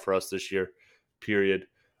on par for us this year. Period.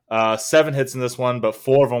 7 hits in this one, but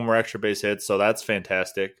 4 of them were extra base hits, so that's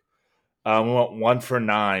fantastic. We went 1 for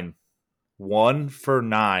 9. 1 for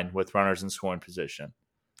 9 with runners in scoring position.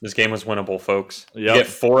 This game was winnable, folks. Yep. You get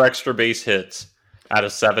 4 extra base hits out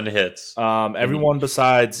of 7 hits. Everyone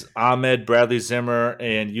besides Ahmed, Bradley Zimmer,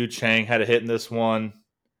 and Yu Chang had a hit in this one.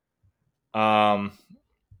 We talked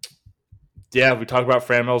about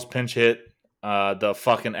Franmel's pinch hit. The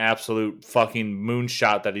fucking absolute fucking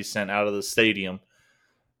moonshot that he sent out of the stadium.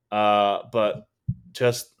 But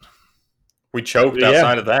just... We choked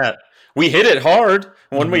outside of that. We hit it hard.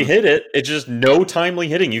 When we hit it, it's just no timely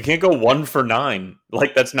hitting. You can't go 1 for 9.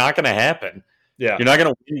 Like, that's not going to happen. Yeah. You're not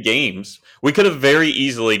going to win games. We could have very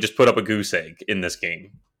easily just put up a goose egg in this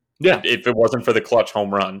game. Yeah. If it wasn't for the clutch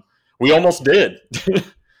home run. We almost did.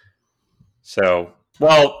 So,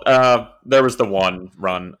 there was the 1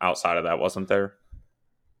 run outside of that, wasn't there?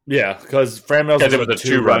 Yeah, because Franmel's was a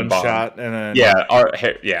 2-run shot. And then...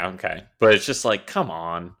 okay. But it's just like, come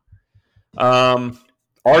on.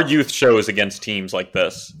 Our youth shows against teams like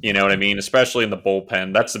this, you know what I mean? Especially in the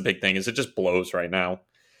bullpen. That's the big thing, is it just blows right now.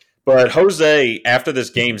 But Jose, after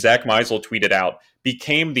this game, Zach Meisel tweeted out,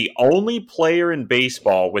 became the only player in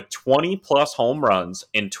baseball with 20-plus home runs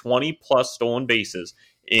and 20-plus stolen bases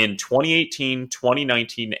in 2018,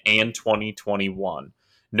 2019, and 2021.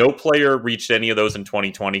 No player reached any of those in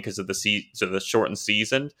 2020 because of the shortened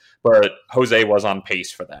season, but Jose was on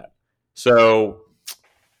pace for that. So...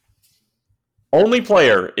 only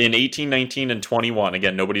player in 18, 19, and 21.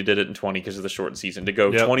 Again, nobody did it in 20 because of the shortened season. To go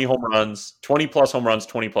 20 home runs, 20-plus home runs,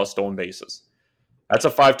 20-plus stolen bases. That's a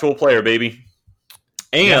 5-tool player, baby.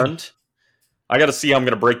 And I got to see how I'm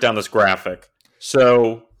going to break down this graphic.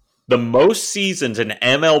 So the most seasons in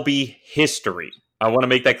MLB history, I want to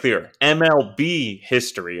make that clear, MLB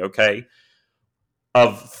history, okay,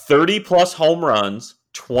 of 30-plus home runs,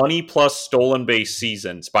 20-plus stolen base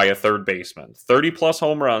seasons by a third baseman. 30-plus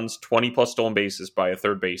home runs, 20-plus stolen bases by a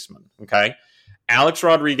third baseman. Okay? Alex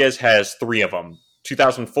Rodriguez has 3 of them.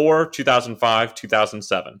 2004, 2005,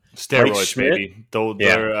 2007. Steroids, baby.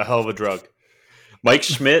 They're a hell of a drug. Mike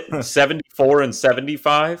Schmidt, 74 and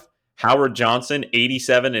 75. Howard Johnson,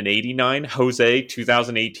 87 and 89. Jose,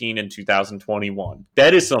 2018 and 2021.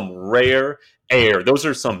 That is some rare air. Those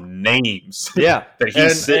are some names. Yeah. that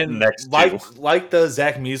he's sitting next to. Like the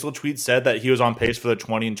Zach Meisel tweet said that he was on pace for the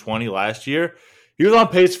 20 and 20 last year. He was on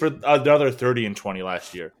pace for another 30 and 20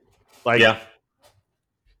 last year.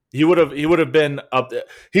 He would have been up there.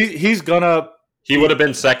 He would have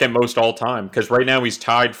been second most all time, because right now he's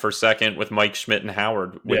tied for second with Mike Schmidt and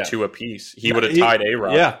Howard with 2 apiece. He would have tied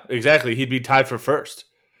A-Rod. Yeah, exactly. He'd be tied for first.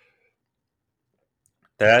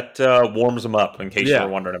 That warms him up, in case you're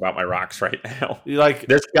wondering about my rocks right now.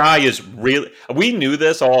 This guy is really... We knew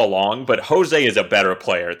this all along, but Jose is a better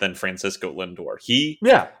player than Francisco Lindor.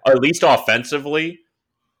 At least offensively,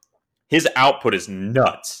 his output is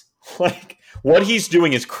nuts. What he's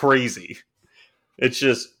doing is crazy. It's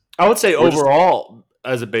just... I would say overall,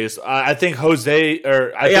 as a base, I think Jose,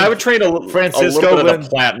 I would trade a little bit of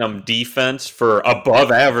platinum defense for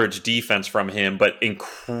above average defense from him, but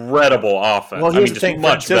incredible offense. Well, here's the thing: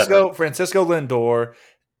 Francisco Lindor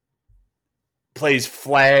plays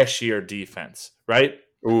flashier defense, right?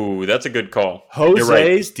 Ooh, that's a good call.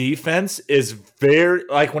 Jose's defense is very,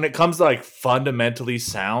 when it comes to fundamentally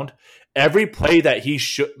sound. Every play that he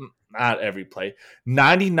should, not every play,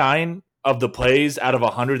 99 of the plays out of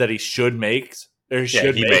 100 that he should make,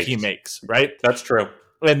 he makes, right? That's true.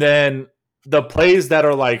 And then the plays that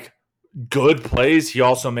are good plays, he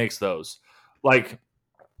also makes those.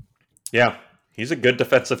 Yeah, he's a good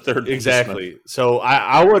defensive third baseman. Exactly. So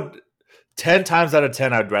I would 10 times out of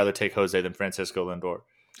 10, I'd rather take Jose than Francisco Lindor.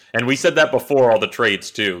 And we said that before all the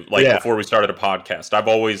trades too, before we started a podcast. I've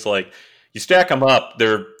always you stack them up,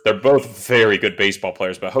 they're both very good baseball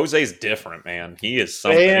players, but Jose's different, man. He is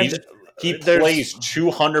something. He plays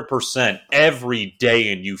 200% every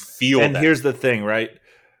day, and you feel and that. Here's the thing, right?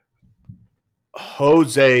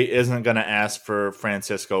 Jose isn't going to ask for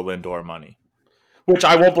Francisco Lindor money. Which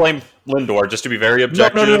I won't blame Lindor, just to be very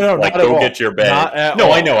objective. No, go get your bag.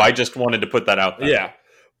 No, I know. I just wanted to put that out there. Yeah.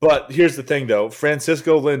 But here's the thing, though.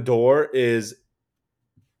 Francisco Lindor is,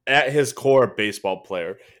 at his core, a baseball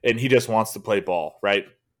player, and he just wants to play ball, right?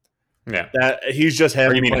 Yeah. He's just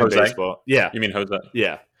happy you mean playing Jose? baseball. Yeah. You mean Jose?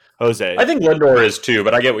 Yeah. Jose. I think Lindor is, too,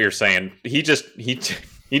 but I get what you're saying. He just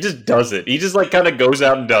does it. He just, kind of goes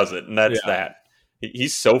out and does it, and that's that.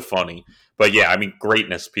 He's so funny. But, yeah, I mean,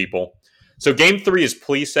 greatness, people. So Game 3 is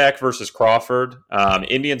Plesac versus Crawford.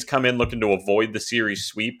 Indians come in looking to avoid the series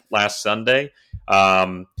sweep last Sunday,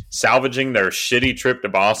 salvaging their shitty trip to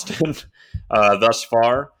Boston thus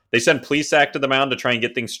far. They send Plesac to the mound to try and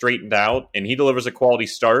get things straightened out, and he delivers a quality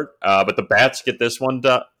start. But the Bats get this one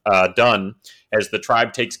done as the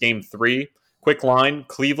Tribe takes Game 3. Quick line,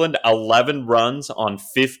 Cleveland 11 runs on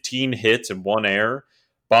 15 hits and 1 error.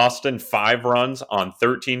 Boston 5 runs on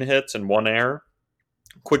 13 hits and 1 error.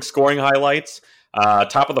 Quick scoring highlights.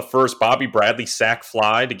 Top of the first, Bobby Bradley sack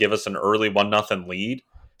fly to give us an early 1-0 lead.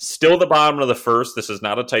 Still the bottom of the first, this is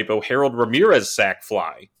not a typo, Harold Ramirez sack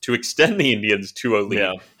fly to extend the Indians to a lead.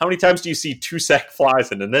 Yeah. How many times do you see 2 sack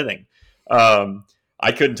flies in an inning?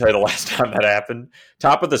 I couldn't tell you the last time that happened.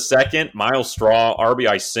 Top of the second, Miles Straw,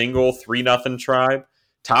 RBI single, 3-0 Tribe.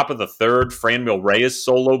 Top of the third, Franmil Reyes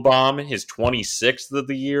solo bomb, his 26th of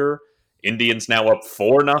the year. Indians now up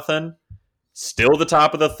 4-0. Still the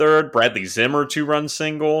top of the third, Bradley Zimmer 2-run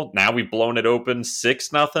single. Now we've blown it open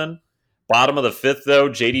 6-0. Bottom of the fifth, though,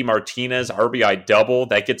 JD Martinez RBI double.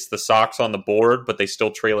 That gets the Sox on the board, but they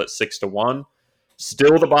still trail it 6-1.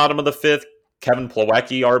 Still the bottom of the fifth, Kevin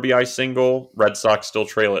Plawecki RBI single. Red Sox still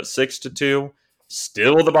trail it 6-2.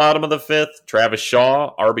 Still the bottom of the fifth, Travis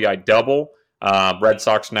Shaw RBI double. Red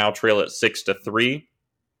Sox now trail it 6-3.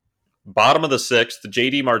 Bottom of the sixth,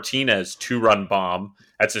 JD Martinez 2-run bomb.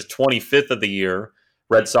 That's his 25th of the year.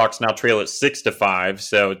 Red Sox now trail it 6-5,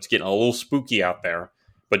 so it's getting a little spooky out there.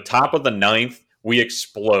 But top of the ninth, we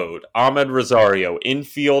explode. Ahmed Rosario,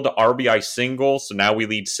 infield RBI single, so now we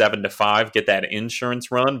lead 7-5, get that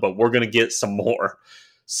insurance run, but we're going to get some more.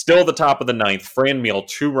 Still the top of the ninth, Franmil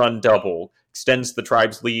 2-run double, extends the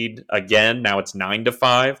Tribe's lead again, now it's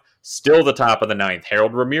 9-5. Still the top of the ninth,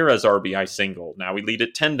 Harold Ramirez RBI single, now we lead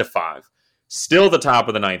at 10-5. Still the top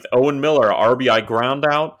of the ninth, Owen Miller RBI ground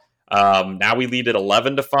out, now we lead at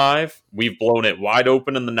 11-5. We've blown it wide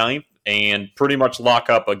open in the ninth and pretty much lock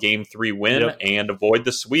up a Game 3 win and avoid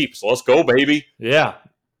the sweep. So let's go, baby. Yeah.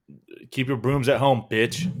 Keep your brooms at home,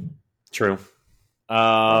 bitch. True.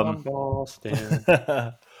 Boston.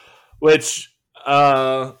 Which,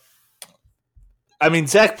 I mean,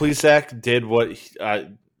 Zach Plesac did what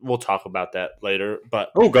we'll talk about that later. But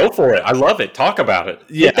go for it. I love it. Talk about it.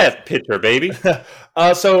 Get that pitcher, baby.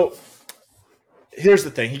 So here's the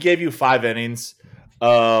thing. He gave you 5 innings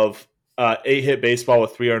of 8-hit baseball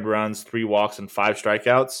with 3 earned runs, 3 walks, and 5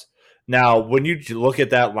 strikeouts. Now, when you look at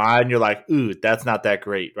that line, you're like, ooh, that's not that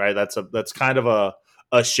great, right? That's kind of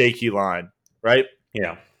a shaky line, right?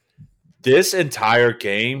 Yeah. This entire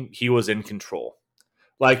game, he was in control.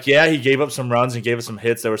 He gave up some runs and gave us some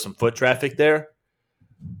hits. There was some foot traffic there.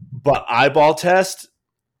 But eyeball test,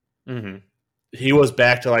 he was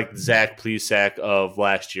back to Zach Plesac of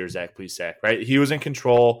last year, Zach Plesac, right? He was in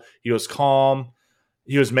control. He was calm.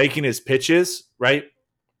 He was making his pitches, right?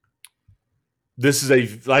 This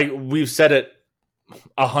is we've said it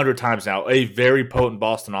 100 times now, a very potent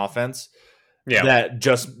Boston offense. Yeah. That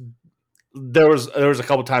just there was a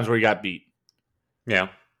couple times where he got beat. Yeah.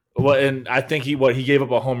 Well, and I think he gave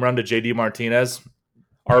up a home run to JD Martinez.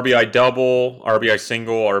 RBI double, RBI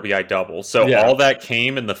single, RBI double. So all that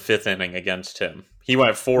came in the 5th inning against him. He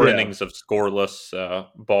went 4 innings of scoreless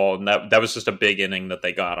ball, and that was just a big inning that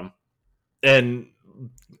they got him. And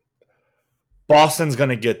Boston's going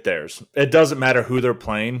to get theirs. It doesn't matter who they're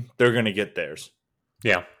playing. They're going to get theirs.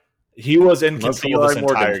 Yeah. He was in control this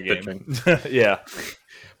entire game. Yeah.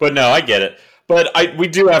 But no, I get it. But we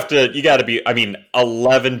do have to, you got to be,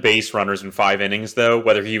 11 base runners in 5 innings, though,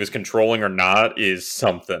 whether he was controlling or not, is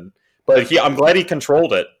something. But I'm glad he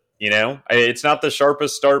controlled it, It's not the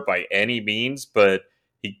sharpest start by any means, but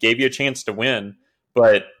he gave you a chance to win.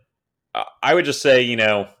 But I would just say,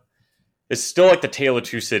 it's still like the tale of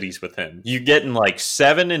two cities with him. You getting like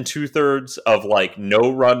 7 2/3 of like no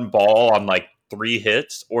run ball on like 3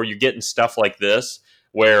 hits, or you getting stuff like this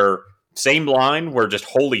where same line where just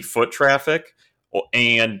holy foot traffic,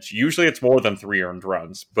 and usually it's more than 3 earned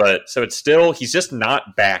runs. But so it's still, he's just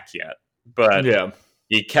not back yet. But yeah,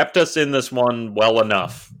 he kept us in this one well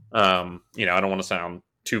enough. I don't want to sound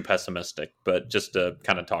too pessimistic, but just to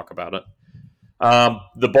kind of talk about it.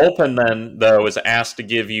 The bullpen then, though, is asked to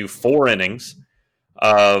give you 4 innings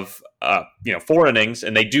of, 4 innings,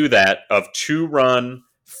 and they do that of 2-run,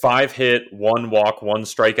 5-hit, 1 walk, 1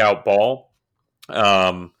 strikeout ball.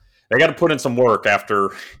 They got to put in some work after,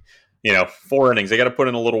 4 innings. They got to put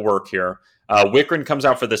in a little work here. Wickren comes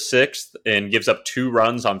out for the 6th and gives up 2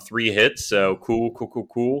 runs on 3 hits. So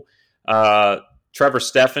cool. Trevor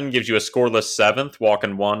Stephan gives you a scoreless 7th,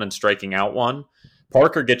 walking 1 and striking out 1.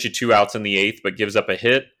 Parker gets you 2 outs in the 8th, but gives up a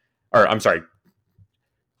hit.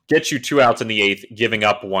 Gets you 2 outs in the 8th, giving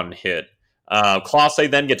up 1 hit.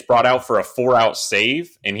 Clase then gets brought out for a 4-out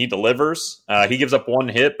save, and he delivers. He gives up 1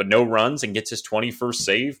 hit, but no runs, and gets his 21st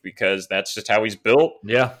save because that's just how he's built.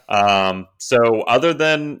 Yeah. So other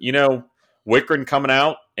than, Wickren coming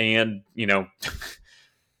out and,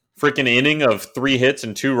 freaking inning of 3 hits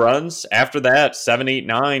and 2 runs, after that, 7, 8,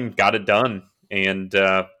 9 got it done, and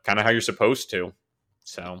kind of how you're supposed to.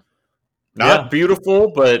 So not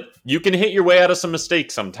beautiful, but you can hit your way out of some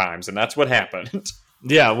mistakes sometimes, and that's what happened.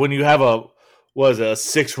 Yeah, when you have a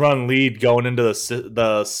 6-run lead going into the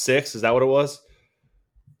 6th, is that what it was?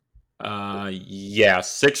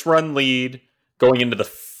 6-run lead going into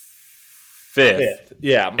the 5th.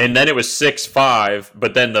 Yeah. And then it was 6-5,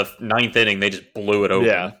 but then the 9th inning, they just blew it open.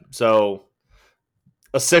 Yeah, so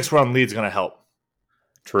a 6-run lead is going to help.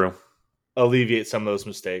 True. Alleviate some of those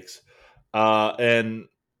mistakes. And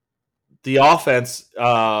the offense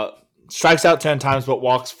strikes out 10 times but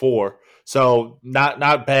walks 4. So not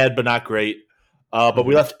bad, but not great. But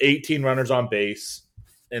we left 18 runners on base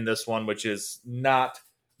in this one, which is not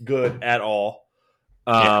good at all.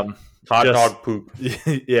 Hot dog poop.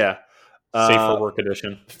 Yeah. Safe for work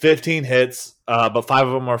edition. 15 hits, but 5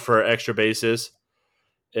 of them are for extra bases.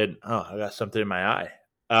 And I got something in my eye.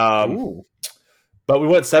 But we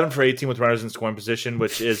went 7 for 18 with runners in scoring position,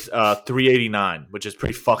 which is 389, which is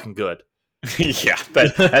pretty fucking good. Yeah,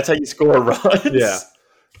 that's how you score runs. Yeah.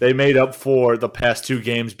 They made up for the past 2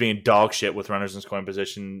 games being dog shit with runners in scoring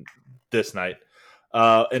position this night.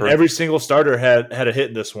 And every single starter had a hit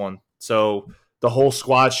in this one. So the whole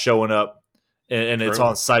squad's showing up, and it's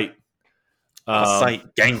on site.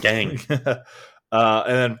 Gang. And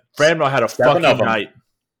then Franmil had a fucking night.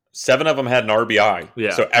 7 of them had an RBI. Yeah.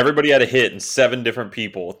 So everybody had a hit and 7 different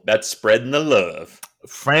people. That's spreading the love.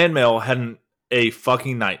 Franmil had a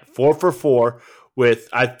fucking night. 4 for 4 with,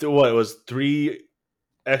 it was 3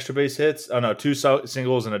 extra base hits? Oh, no, 2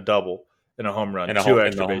 singles and a double and a home run. And 2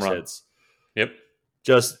 extra base hits. Yep.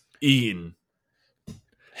 Just eating.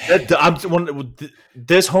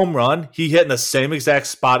 This home run, he hit in the same exact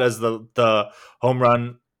spot as the home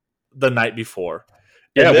run the night before.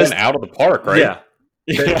 Yeah, it went out of the park, right? Yeah.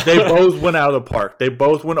 They both went out of the park. They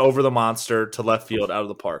both went over the monster to left field out of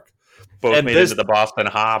the park. Both made into the Boston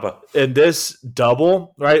Harbor. And this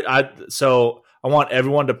double, right? So I want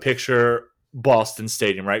everyone to picture Boston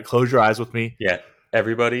Stadium, right? Close your eyes with me. Yeah.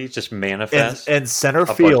 Everybody just manifest. And center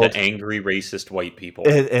field. Bunch of angry, racist white people.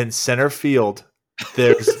 And center field,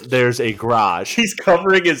 there's a garage. He's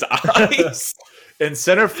covering his eyes. In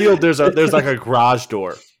center field, there's like a garage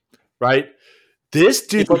door, right? This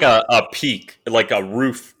dude, it's like a peak, like a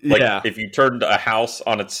roof. Like if you turned a house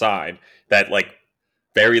on its side, that like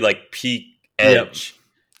very like peak edge.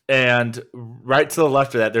 Yep. And right to the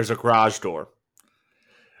left of that, there's a garage door.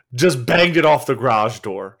 Just banged it off the garage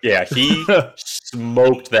door. Yeah, he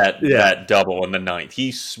smoked that double in the 9th.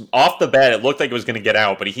 He off the bat, it looked like it was going to get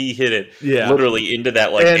out, but he hit it literally into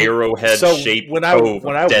that like arrowhead shaped cove.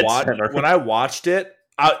 When I watched it,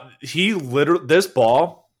 this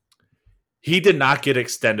ball. He did not get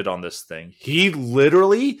extended on this thing. He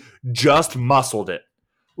literally just muscled it.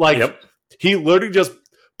 He literally just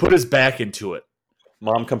put his back into it.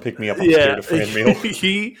 Mom, come pick me up. I'm scared of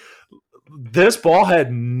Franmil. This ball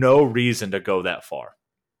had no reason to go that far.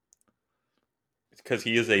 It's because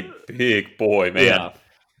he is a big boy, man. Yeah.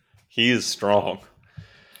 He is strong.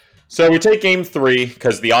 So we take game 3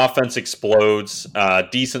 because the offense explodes.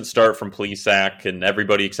 Decent start from Plesac, and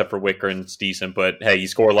everybody except for Wickren's decent. But hey, you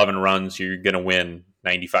score 11 runs, you're going to win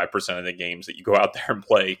 95% of the games that you go out there and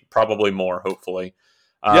play. Probably more, hopefully.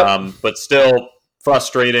 But still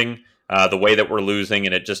frustrating the way that we're losing.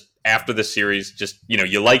 And it just, after the series, just,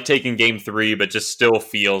 you like taking game 3, but just still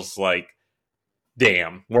feels like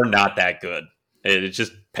damn, we're not that good. It's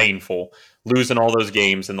just painful losing all those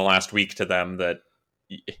games in the last week to them. That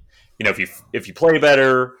if you play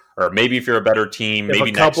better, or maybe if you're a better team, maybe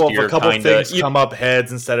a couple next year, things come up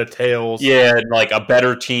heads instead of tails. Yeah, like a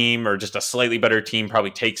better team or just a slightly better team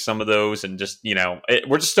probably takes some of those, and just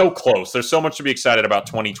we're just so close. There's so much to be excited about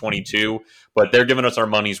 2022, but they're giving us our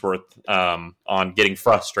money's worth on getting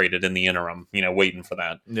frustrated in the interim. Waiting for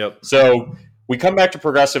that. Yep. So we come back to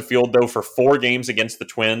Progressive Field though for 4 games against the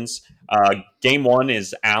Twins. Game 1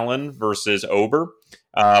 is Allen versus Ober.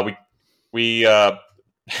 We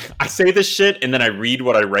I say this shit and then I read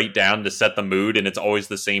what I write down to set the mood, and it's always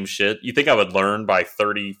the same shit. You think I would learn by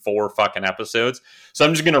 34 fucking episodes? So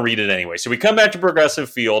I'm just going to read it anyway. So we come back to Progressive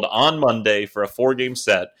Field on Monday for a 4-game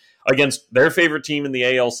set against their favorite team in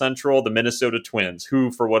the AL Central, the Minnesota Twins,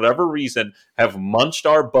 who, for whatever reason, have munched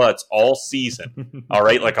our butts all season. All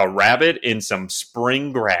right? Like a rabbit in some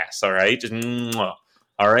spring grass. All right? Just,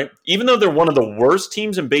 all right? Even though they're one of the worst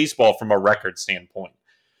teams in baseball from a record standpoint.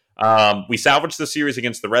 We salvaged the series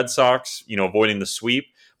against the Red Sox, avoiding the sweep,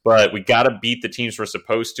 but we got to beat the teams we're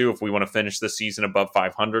supposed to if we want to finish the season above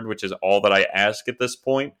 500, which is all that I ask at this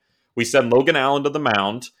point. We send Logan Allen to the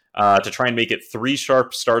mound to try and make it 3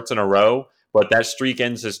 sharp starts in a row, but that streak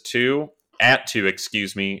ends as 2, as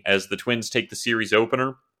the Twins take the series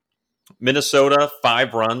opener. Minnesota,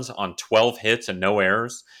 5 runs on 12 hits and no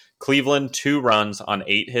errors. Cleveland, 2 runs on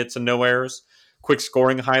 8 hits and no errors. Quick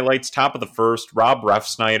scoring highlights. Top of the first, Rob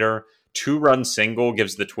Refsnyder, 2-run single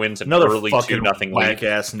gives the Twins an Another early 2-0 lead.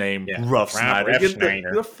 Ass name, Refsnyder. Get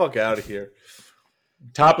the fuck out of here.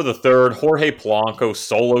 Top of the third, Jorge Polanco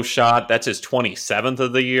solo shot. That's his 27th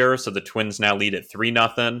of the year, so the Twins now lead at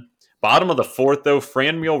 3-0. Bottom of the fourth, though,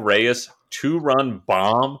 Franmil Reyes, 2-run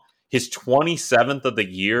bomb, his 27th of the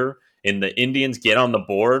year, and the Indians get on the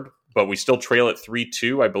board. But we still trail at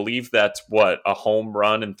 3-2. I believe that's a home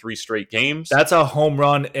run in 3 straight games. That's a home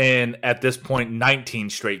run in, at this point, 19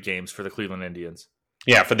 straight games for the Cleveland Indians.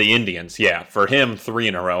 Yeah, for the Indians. Yeah, for him, 3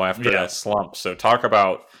 in a row after that slump. So talk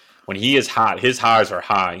about when he is hot. His highs are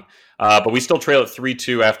high. But we still trail at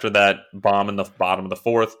 3-2 after that bomb in the bottom of the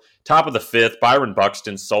fourth. Top of the fifth, Byron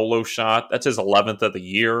Buxton solo shot. That's his 11th of the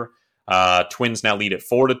year. Twins now lead at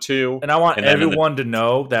 4-2. And I want everyone to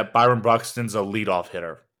know that Byron Buxton's a leadoff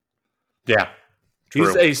hitter. Yeah. True.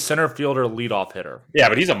 He's a center fielder leadoff hitter. Yeah,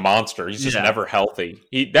 but he's a monster. He's just never healthy.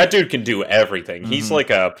 That dude can do everything. Mm-hmm. He's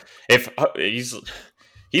like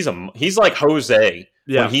he's like Jose.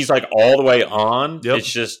 Yeah. When he's like all the way on,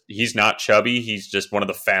 It's just he's not chubby. He's just one of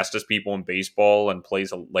the fastest people in baseball and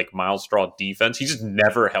plays like Miles Straw defense. He's just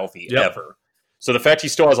never healthy ever. So the fact he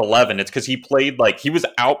still has 11, it's because he played he was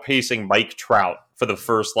outpacing Mike Trout for the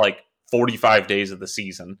first 45 days of the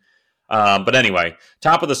season. But anyway,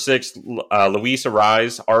 top of the sixth, Luis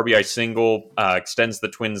Arraez, RBI single, extends the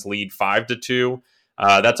Twins' lead 5-2.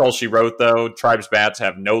 That's all she wrote, though. Tribe's bats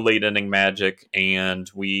have no late inning magic,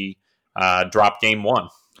 and we drop game 1.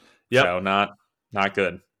 Yep. So not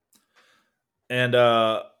good. And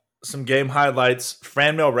some game highlights.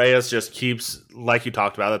 Franmil Reyes just keeps, like you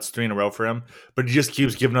talked about, that's 3 in a row for him, but he just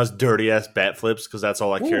keeps giving us dirty-ass bat flips because that's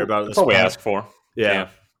all I care about. That's all we ask for. Yeah.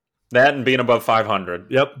 That and being above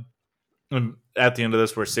 500. Yep. And at the end of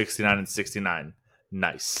this, we're 69-69.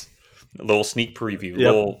 Nice. A little sneak preview.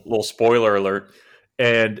 Little spoiler alert.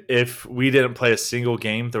 And if we didn't play a single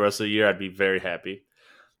game the rest of the year, I'd be very happy.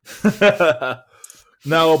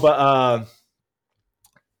 No, but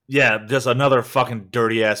just another fucking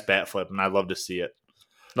dirty ass bat flip, and I'd love to see it.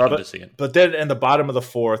 Love to see it. But then in the bottom of the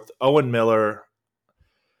fourth, Owen Miller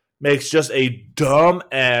makes just a dumb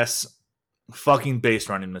ass fucking base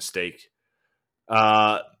running mistake.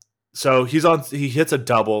 So he hits a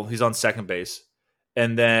double. He's on second base.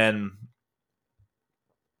 And then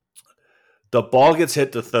the ball gets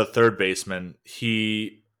hit to the third baseman.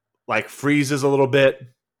 He freezes a little bit.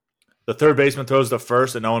 The third baseman throws the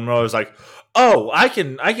first, and Owen Miller is like, "Oh, I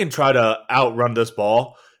can try to outrun this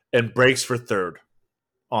ball," and breaks for third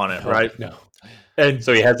on it, right? No. And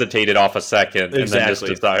so he hesitated off a second, and then just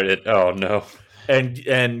decided, "Oh no,"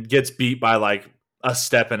 and gets beat by a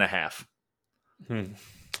step and a half.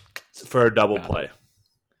 For a double play.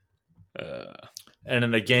 And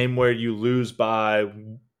in a game where you lose by,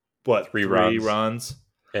 3 runs?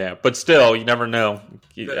 Yeah, but still, you never know.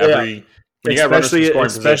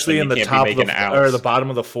 Especially in the top of the bottom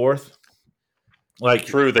of the fourth.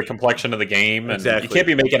 True, the complexion of the game. And you can't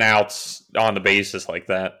be making outs on the bases like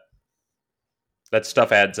that. That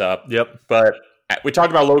stuff adds up. Yep. But we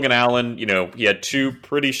talked about Logan Allen. He had 2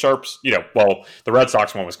 pretty sharp. The Red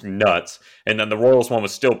Sox one was nuts, and then the Royals one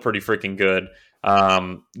was still pretty freaking good.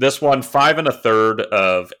 This one, 5 1/3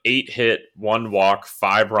 of 8 hit, 1 walk,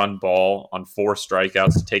 5 run ball on 4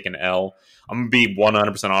 strikeouts to take an L. I'm going to be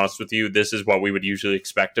 100% honest with you. This is what we would usually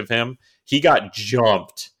expect of him. He got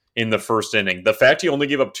jumped in the first inning. The fact he only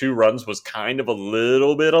gave up 2 runs was kind of a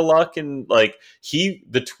little bit of luck. And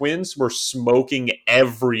the Twins were smoking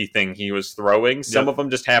everything he was throwing. Some of them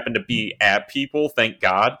just happened to be at people. Thank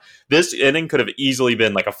God. This inning could have easily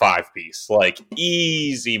been like a 5-piece, like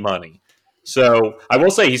easy money. So I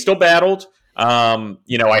will say he still battled.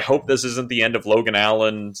 I hope this isn't the end of Logan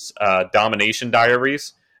Allen's domination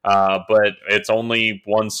diaries, but it's only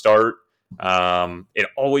one start. It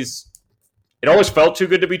always felt too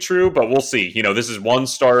good to be true, but we'll see. This is one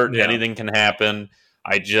start. Yeah. Anything can happen.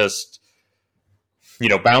 I just,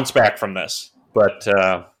 bounce back from this. But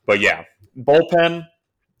yeah, bullpen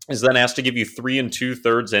is then asked to give you 3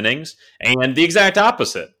 2/3 innings, and the exact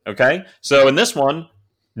opposite. Okay, so in this one,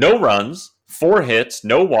 no runs, 4 hits,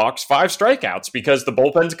 no walks, 5 strikeouts because the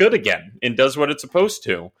bullpen's good again and does what it's supposed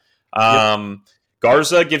to.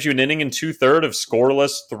 Garza gives you an inning and 2/3 of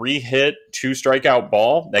scoreless, 3 hit, 2 strikeout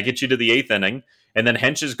ball. That gets you to the 8th inning. And then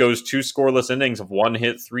Henches goes 2 scoreless innings of 1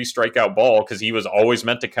 hit, 3 strikeout ball because he was always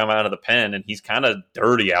meant to come out of the pen, and he's kind of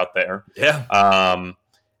dirty out there. Yeah.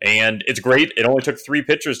 And it's great. It only took 3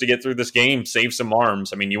 pitchers to get through this game, save some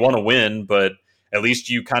arms. I mean, you want to win, but at least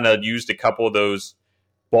you kind of used a couple of those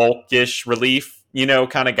bulkish relief,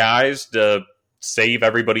 kind of guys to save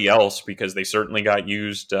everybody else because they certainly got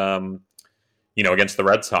used, against the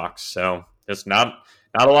Red Sox. So it's not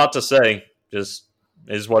a lot to say. Just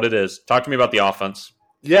is what it is. Talk to me about the offense.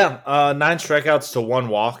 Yeah, 9 strikeouts to 1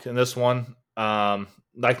 walk in this one. 9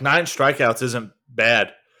 strikeouts isn't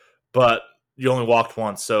bad, but you only walked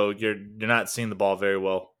once, so you're not seeing the ball very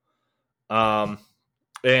well. And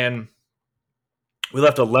we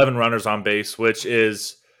left 11 runners on base, which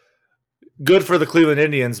is good for the Cleveland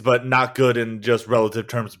Indians, but not good in just relative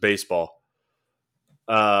terms of baseball.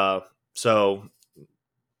 So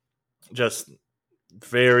just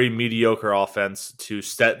very mediocre offense to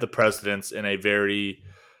set the precedence in a very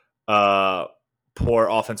poor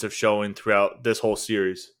offensive showing throughout this whole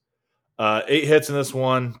series. 8 hits in this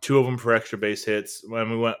one, 2 of them for extra base hits. When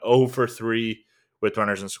we went 0 for 3 with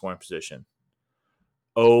runners in scoring position.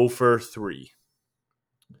 0 for 3.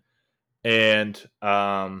 And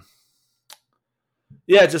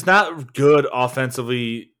just not good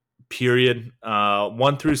offensively, period.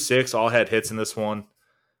 1 through 6 all had hits in this one.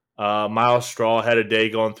 Miles Straw had a day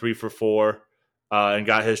going 3 for 4 and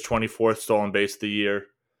got his 24th stolen base of the year.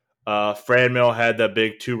 Franmil had that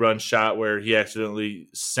big 2-run shot where he accidentally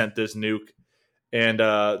sent this nuke. And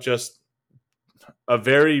just a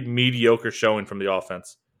very mediocre showing from the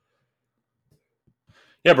offense.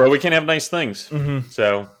 Yeah, bro, we can't have nice things. Mm-hmm.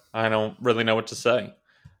 So I don't really know what to say.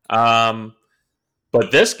 But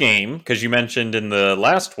this game, because you mentioned in the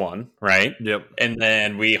last one, right? Yep. And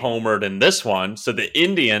then we homered in this one. So the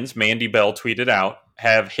Indians, Mandy Bell tweeted out,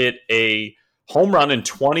 have hit a home run in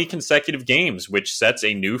 20 consecutive games, which sets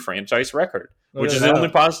a new franchise record, which is the only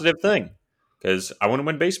positive thing because I want to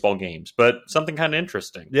win baseball games, but something kind of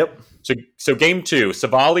interesting. Yep. So game 2,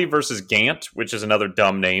 Savali versus Gant, which is another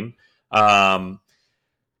dumb name.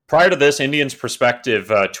 Prior to this, Indians Perspective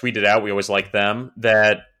tweeted out, we always like them,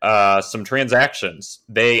 that some transactions.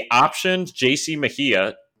 They optioned J.C.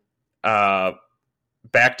 Mejia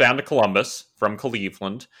back down to Columbus from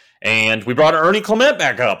Cleveland, and we brought Ernie Clement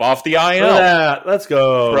back up off the IL. Yeah, let's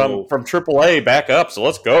go. From AAA back up, so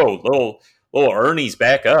let's go. Little Ernie's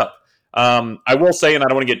back up. I will say, and I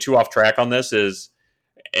don't want to get too off track on this,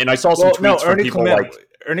 and I saw some tweets from people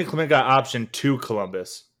Ernie Clement got optioned to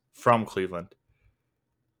Columbus from Cleveland.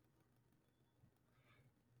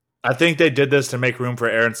 I think they did this to make room for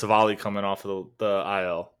Aaron Savali coming off of the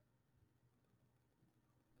IL.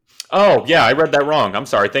 Oh, yeah, I read that wrong. I'm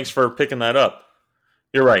sorry. Thanks for picking that up.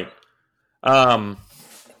 You're right.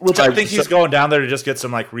 Which I think he's going down there to just get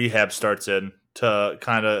some rehab starts in to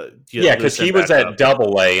kind of because he was at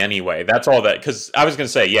Double-A anyway. That's all that. Because I was going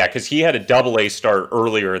to say because he had a Double-A start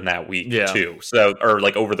earlier in that week too. So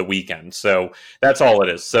over the weekend. So that's all it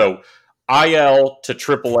is. So IL to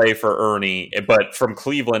AAA for Ernie, but from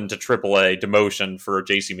Cleveland to AAA demotion for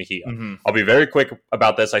JC Mejia. Mm-hmm. I'll be very quick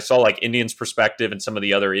about this. I saw Indians Perspective and some of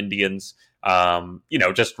the other Indians,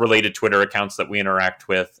 just related Twitter accounts that we interact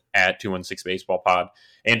with at 216 Baseball Pod.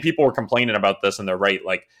 And people were complaining about this, and they're right.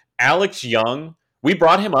 Alex Young, we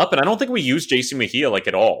brought him up, and I don't think we used JC Mejia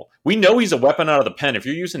at all. We know he's a weapon out of the pen. If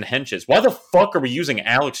you're using Henches, why the fuck are we using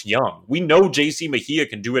Alex Young? We know JC Mejia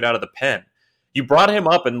can do it out of the pen. You brought him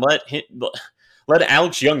up and let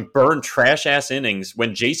Alex Young burn trash-ass innings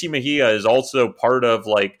when JC Mejia is also part of,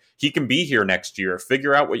 he can be here next year.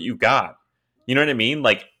 Figure out what you got. You know what I mean?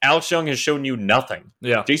 Like, Alex Young has shown you nothing.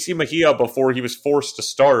 Yeah. JC Mejia, before he was forced to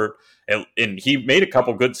start, and he made a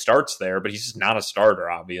couple good starts there, but he's just not a starter,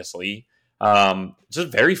 obviously. Just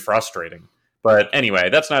very frustrating. But anyway,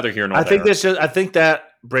 that's neither here nor there. I think that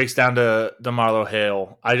breaks down to DeMarlo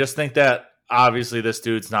Hale. I just think that obviously this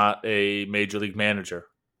dude's not a major league manager,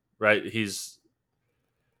 right?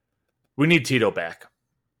 We need Tito back.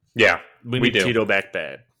 Yeah, we need Tito back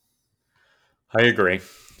bad. I agree.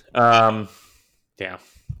 Yeah,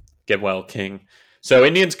 get well, King. So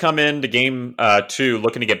Indians come into game 2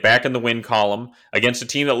 looking to get back in the win column against a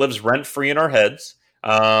team that lives rent-free in our heads,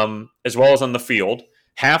 as well as on the field.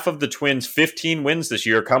 Half of the Twins' 15 wins this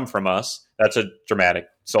year come from us. That's a dramatic,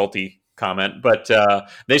 salty comment. But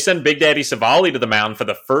they send Big Daddy Savali to the mound for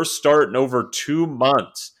the first start in over 2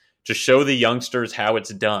 months to show the youngsters how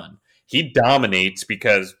it's done. He dominates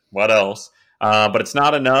because what else? But it's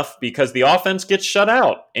not enough because the offense gets shut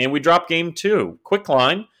out, and we drop game 2. Quick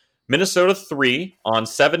line, Minnesota 3 on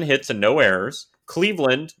 7 hits and no errors.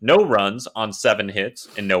 Cleveland, no runs on 7 hits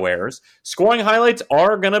and no errors. Scoring highlights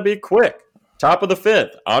are going to be quick. Top of the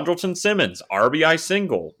 5th, Andrelton Simmons, RBI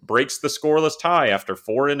single, breaks the scoreless tie after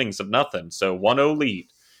 4 innings of nothing, so 1-0 lead.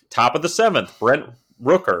 Top of the 7th, Brent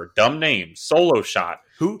Rooker, dumb name, solo shot,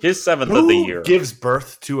 his 7th of the year. Who gives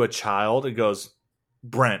birth to a child and goes,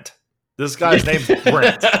 Brent? This guy's name's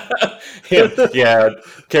Brent. yeah,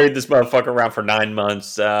 carried this motherfucker around for 9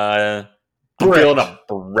 months. I'm feeling a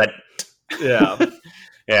Brent. Yeah.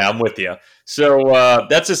 Yeah, I'm with you. So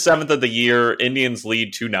that's his 7th of the year. Indians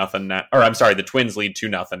lead 2-0 now. Or I'm sorry, the Twins lead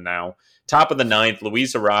 2-0 now. Top of the 9th,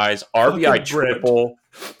 Luis Arraez, RBI triple.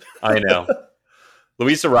 I know.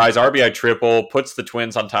 Luis Arraez, RBI triple, puts the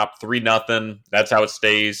Twins on top 3-0. That's how it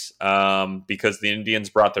stays because the Indians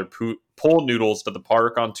brought their pool noodles to the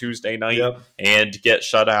park on Tuesday night and get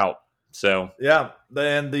shut out. So yeah,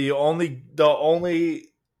 and the only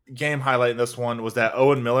game highlight in this one was that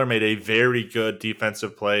Owen Miller made a very good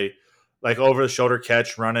defensive play, like over the shoulder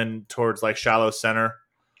catch running towards like shallow center.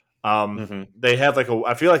 They had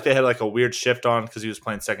I feel like they had like a weird shift on because he was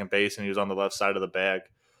playing second base and he was on the left side of the bag,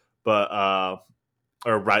 but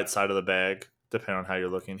or right side of the bag, depending on how you're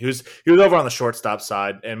looking. He was over on the shortstop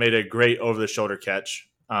side and made a great over the shoulder catch.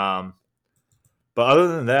 But other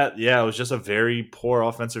than that, yeah, it was just a very poor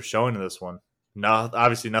offensive showing in this one. No,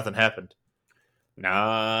 obviously nothing happened.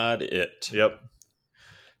 Not it. Yep.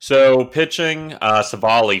 So pitching,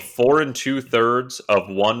 Savali, 4 2/3 of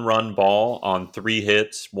 1-run ball on 3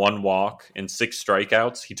 hits, 1 walk, and 6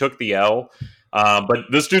 strikeouts. He took the L, but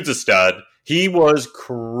this dude's a stud. He was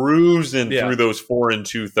cruising through those 4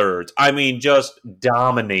 2/3. I mean, just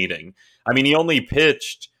dominating. I mean, he only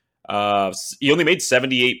pitched. He only made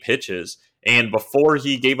 78 pitches. And before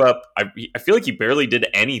he gave up, I feel like he barely did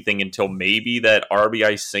anything until maybe that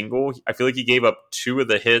RBI single. I feel like he gave up 2 of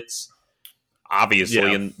the hits,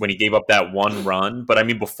 obviously, and when he gave up that 1 run. But I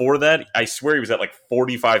mean, before that, I swear he was at like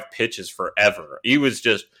 45 pitches forever. He was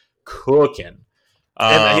just cooking.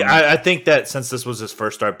 And I think that since this was his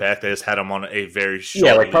first start back, they just had him on a very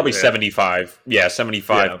short, like probably 75. Yeah,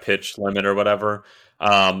 75 pitch limit or whatever.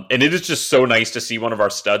 And it is just so nice to see one of our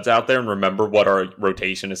studs out there and remember what our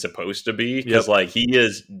rotation is supposed to be because like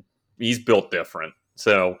he's built different.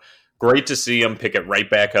 So great to see him pick it right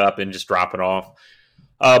back up and just drop it off.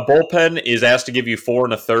 Bullpen is asked to give you 4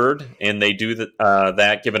 1/3, and they do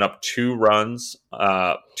that, giving up 2 runs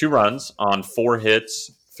on 4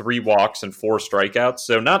 hits, 3 walks, and 4 strikeouts.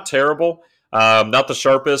 So not terrible, not the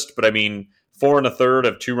sharpest, but I mean 4 1/3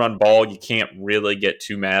 of 2-run ball, you can't really get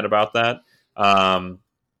too mad about that.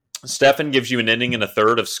 Stephan gives you an inning and a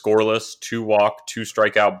third of scoreless 2-walk,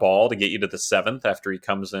 2-strikeout ball to get you to the 7th after he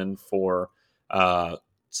comes in for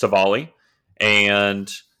Savali.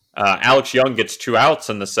 And Alex Young gets 2 outs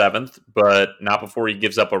in the 7th, but not before he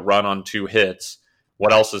gives up a run on 2 hits.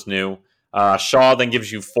 What else is new? Shaw then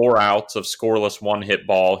gives you 4 outs of scoreless 1-hit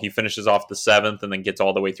ball. He finishes off the 7th and then gets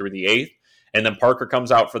all the way through the 8th. And then Parker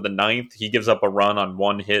comes out for the 9th. He gives up a run on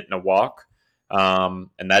 1 hit and a walk.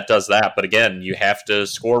 And that does that. But again, you have to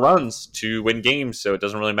score runs to win games, so it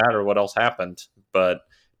doesn't really matter what else happened. But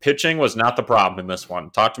pitching was not the problem in this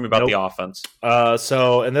one. Talk to me about the offense.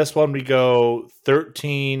 So in this one, we go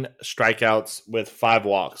 13 strikeouts with 5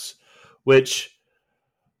 walks, which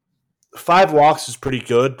 5 walks is pretty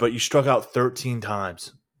good, but you struck out 13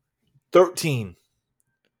 times. 13.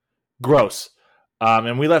 Gross.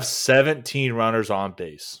 And we left 17 runners on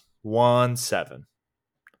base. 1-7.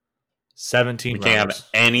 17 we can't have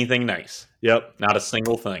anything nice. Yep. Not a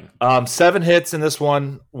single thing. 7 hits in this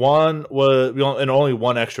one. One was and only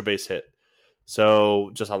 1 extra base hit.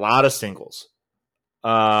 So just a lot of singles.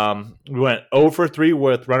 We went 0 for 3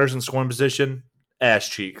 with runners in scoring position. Ass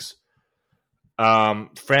cheeks.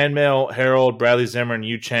 Franmil, Harold, Bradley Zimmer, and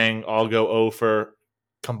Yu Chang all go 0 for,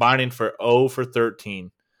 combining for 0 for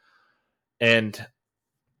 13. And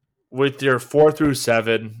with your 4 through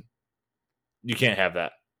 7, you can't have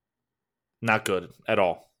that. Not good at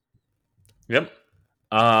all. Yep.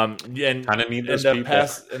 And kind of need those people.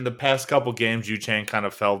 In the past couple games, Yu Chang kind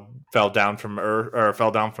of fell down from earth, or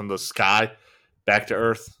fell down from the sky back to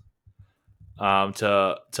earth.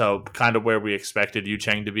 To kind of where we expected Yu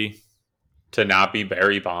Chang to be. To not be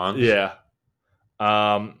Barry Bonds. Yeah.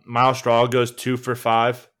 Miles Straw goes 2 for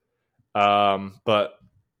 5. But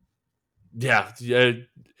yeah.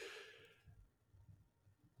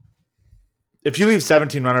 If you leave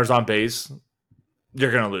 17 runners on base,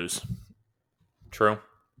 you're going to lose. True.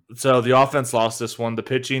 So the offense lost this one. The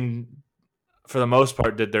pitching, for the most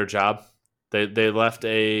part, did their job. They left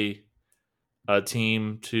a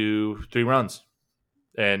team to 3 runs,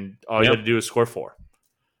 and all you had to do is score 4.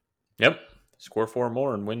 Yep. Score 4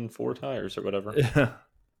 more and win 4 tires or whatever.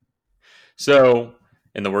 So,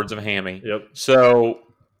 in the words of Hammy. Yep. So,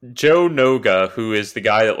 Joe Noga, who is the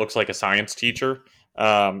guy that looks like a science teacher,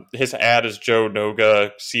 his ad is Joe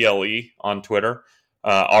Noga CLE on Twitter.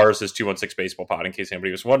 Ours is 216 Baseball Pod, in case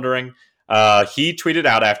anybody was wondering. He tweeted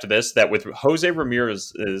out after this that with Jose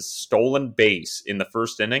Ramirez's stolen base in the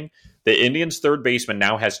first inning, the Indians' third baseman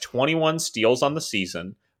now has 21 steals on the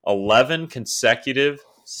season, 11 consecutive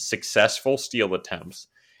successful steal attempts,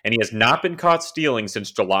 and he has not been caught stealing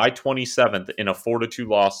since July 27th in a 4-2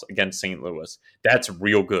 loss against St. Louis. That's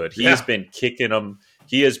real good. He has been kicking them.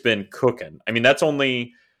 He has been cooking. I mean, that's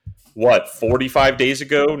only, 45 days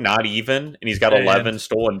ago? Not even. And he's got 11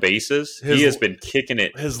 stolen bases. He has been kicking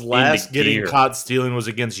it. His last getting caught stealing was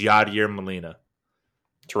against Yadier Molina.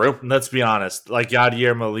 True. And let's be honest. Like,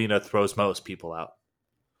 Yadier Molina throws most people out.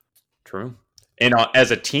 True. And as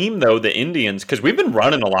a team, though, the Indians, because we've been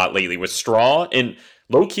running a lot lately with Straw and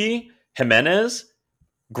low-key, Jimenez,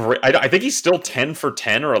 great. I think he's still 10 for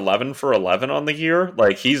 10 or 11 for 11 on the year.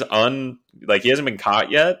 Like, he hasn't been caught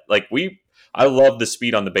yet. Like, I love the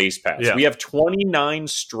speed on the base pass. Yeah. We have 29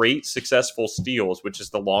 straight successful steals, which is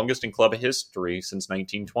the longest in club history since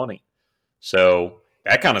 1920. So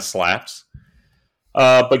that kind of slaps.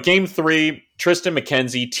 But game 3, Tristan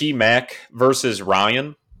McKenzie, T-Mac versus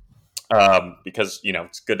Ryan. Because,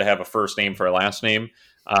 it's good to have a first name for a last name.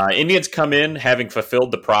 Indians come in having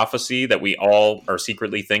fulfilled the prophecy that we all are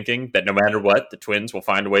secretly thinking, that no matter what, the Twins will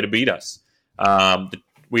find a way to beat us.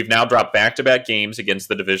 We've now dropped back-to-back games against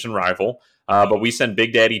the division rival, but we send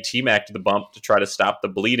Big Daddy T-Mac to the bump to try to stop the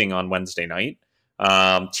bleeding on Wednesday night.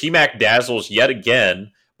 T-Mac dazzles yet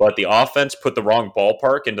again, but the offense put the wrong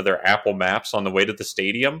ballpark into their Apple Maps on the way to the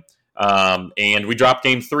stadium. And we dropped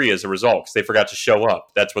game 3 as a result because they forgot to show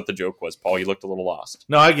up. That's what the joke was, Paul. You looked a little lost.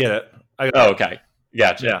 No, I get it. Okay.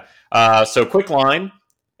 Gotcha. Yeah. So quick line,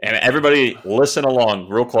 and everybody listen along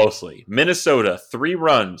real closely. Minnesota, 3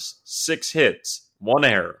 runs, 6 hits, 1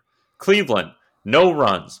 error. Cleveland, no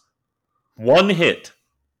runs, 1 hit,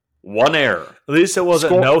 1 error. At least it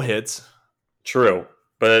wasn't no hits. True,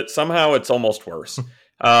 but somehow it's almost worse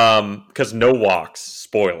because no walks.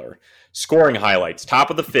 Spoiler. Scoring highlights. Top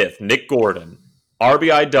of the 5th, Nick Gordon.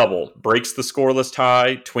 RBI double. Breaks the scoreless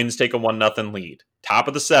tie. Twins take a 1-0 lead. Top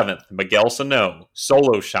of the 7th, Miguel Sano.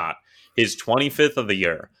 Solo shot. His 25th of the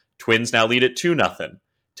year. Twins now lead at 2-0.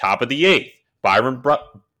 Top of the 8th, Byron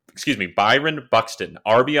Buxton.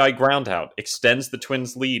 RBI groundout. Extends the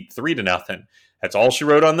Twins lead 3-0. That's all she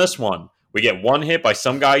wrote on this one. We get 1 hit by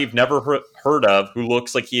some guy you've never heard of who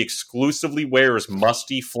looks like he exclusively wears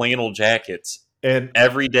musty flannel jackets. And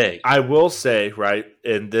every day. I will say, right,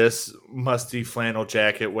 in this musty flannel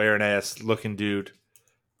jacket wearing ass looking dude,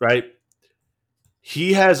 right?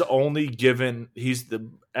 He has only given he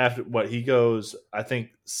goes, I think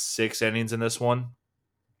 6 innings in this one.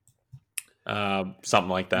 Something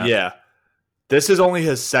like that. Yeah. This is only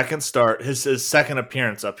his second start, his second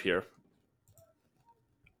appearance up here.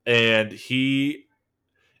 And he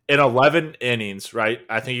in 11 innings, right?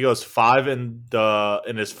 I think he goes 5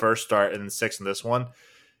 in his first start and then 6 in this one.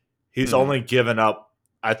 He's only given up,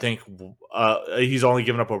 I think, he's only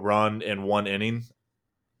given up a run in 1 inning.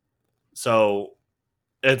 So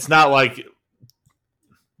it's not like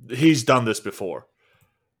he's done this before.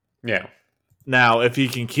 Yeah. Now, if he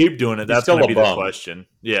can keep doing it, that's going to be the question.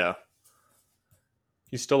 Yeah.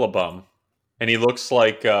 He's still a bum. And he looks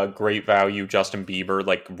like great value Justin Bieber,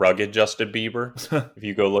 like rugged Justin Bieber. If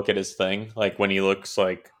you go look at his thing, like when he looks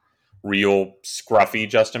like real scruffy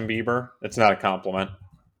Justin Bieber, it's not a compliment.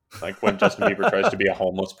 Like when Justin Bieber tries to be a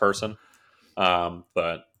homeless person.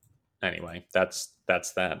 But anyway, that's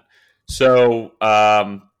that. So,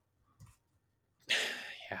 yeah,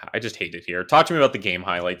 I just hate it here. Talk to me about the game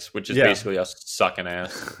highlights, which is basically us sucking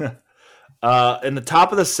ass. In the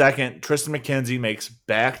top of the second, Tristan McKenzie makes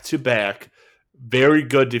back-to-back very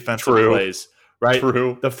good defensive plays. Right?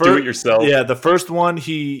 True. Do it yourself. Yeah, the first one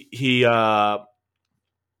he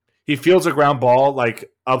fields a ground ball like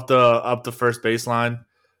up the first baseline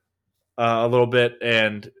a little bit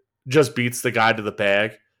and just beats the guy to the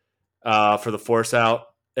bag for the force out.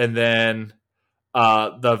 And then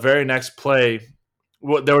the very next play,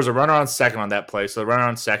 there was a runner on second on that play, so the runner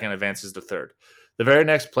on second advances to third. The very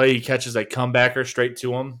next play, he catches a comebacker straight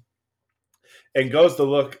to him and goes to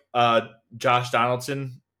look Josh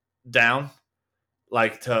Donaldson down,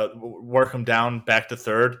 like to work him down back to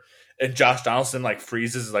third. And Josh Donaldson like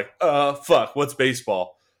freezes, like, fuck, what's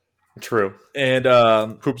baseball? True. And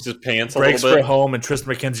poops his pants breaks a little bit. for home, and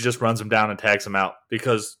Tristan McKenzie just runs him down and tags him out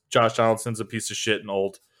because Josh Donaldson's a piece of shit and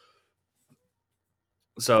old.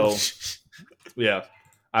 So, yeah,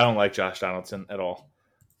 I don't like Josh Donaldson at all.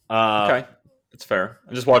 Okay, it's fair.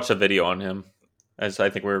 I just watched a video on him, as I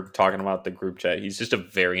think we were talking about the group chat. He's just a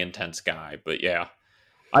very intense guy, but yeah.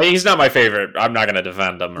 He's not my favorite. I'm not going to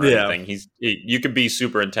defend him or anything. You can be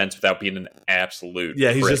super intense without being an absolute.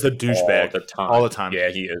 Yeah, he's just a douchebag all the time.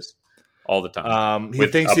 Yeah, he is all the time. He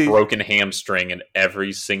with thinks a broken hamstring and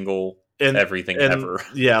every single everything ever.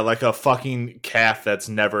 Yeah, like a fucking calf that's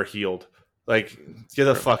never healed. Like, get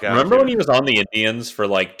the fuck out. Remember when he was on the Indians for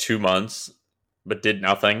like 2 months, but did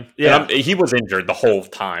nothing? Yeah, he was injured the whole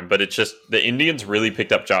time. But it's just the Indians really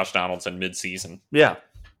picked up Josh Donaldson mid-season. Yeah,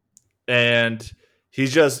 and he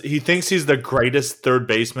thinks he's the greatest third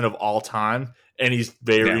baseman of all time, and he's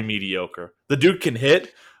very mediocre. The dude can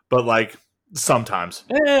hit, but like sometimes.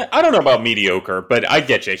 I don't know about mediocre, but I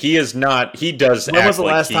get you. He is not. He does. When was the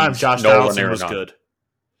last time Josh Donaldson was good?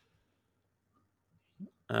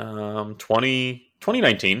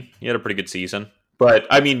 2019. He had a pretty good season. But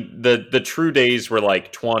I mean, the true days were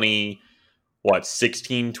like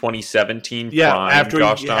 2017, 2017. Yeah, prime after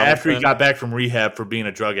he got back from rehab for being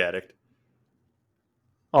a drug addict.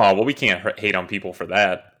 Oh, well, we can't hate on people for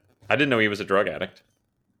that. I didn't know he was a drug addict.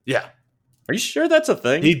 Yeah. Are you sure that's a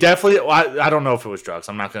thing? He definitely. I don't know if it was drugs.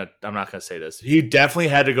 I'm not gonna say this. He definitely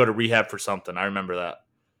had to go to rehab for something. I remember that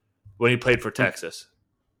when he played for Texas.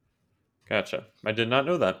 Gotcha. I did not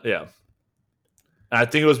know that. Yeah. And I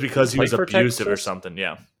think it was because he was abusive or something.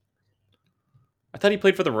 Yeah. I thought he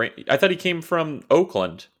played for the. I thought he came from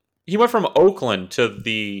Oakland. He went from Oakland to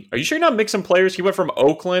the... Are you sure you're not mixing players? He went from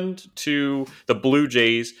Oakland to the Blue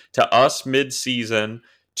Jays to us mid-season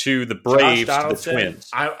to the Braves to the Twins.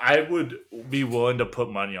 I would be willing to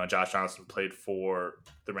put money on Josh Donaldson played for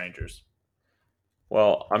the Rangers.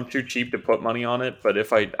 Well, I'm too cheap to put money on it, but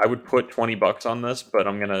if I would put $20 on this, but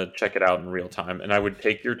I'm going to check it out in real time. And I would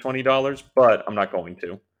take your $20, but I'm not going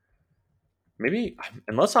to. Maybe,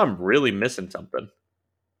 unless I'm really missing something.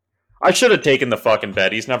 I should have taken the fucking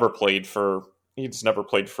bet. He's never played for Who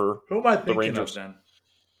am I thinking Rangers. of then?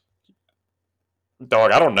 Dog,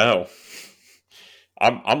 I don't know.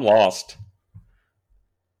 I'm lost.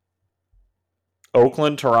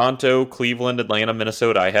 Oakland, Toronto, Cleveland, Atlanta,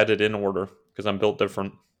 Minnesota. I had it in order because I'm built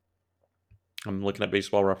different. I'm looking at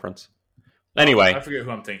Baseball Reference. Anyway. I forget who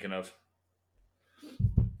I'm thinking of.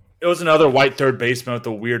 It was another white third baseman with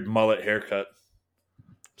a weird mullet haircut.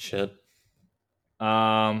 Shit.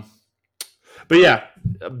 But yeah,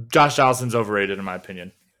 Josh Donaldson's overrated in my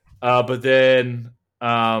opinion. But then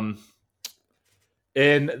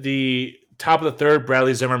in the top of the third,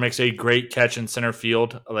 Bradley Zimmer makes a great catch in center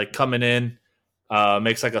field, like coming in,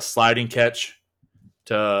 makes like a sliding catch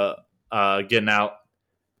to getting out.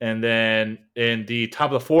 And then in the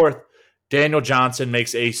top of the fourth, Daniel Johnson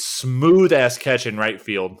makes a smooth ass catch in right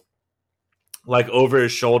field. Like over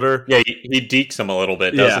his shoulder. Yeah, he dekes him a little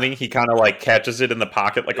bit, doesn't he? He kind of like catches it in the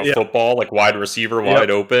pocket like a football, like wide receiver,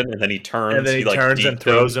 wide open, and then he turns. And then he turns and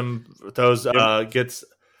throws gets...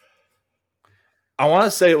 I want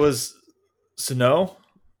to say it was Sano,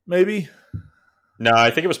 maybe? No,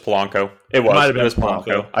 I think it was Polanco. It might have been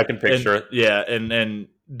Polanco. I can picture it. Yeah, and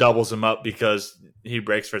doubles him up because he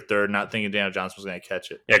breaks for third, not thinking Daniel Johnson was going to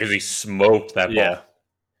catch it. Yeah, because he smoked that ball.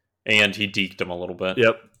 And he deked him a little bit.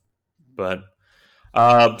 Yep. But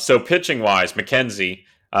so pitching wise, McKenzie,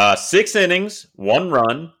 6 innings, 1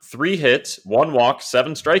 run, 3 hits, 1 walk,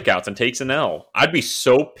 7 strikeouts, and takes an L. I'd be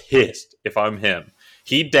so pissed if I'm him.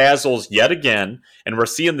 He dazzles yet again, and we're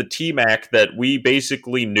seeing the T-Mac that we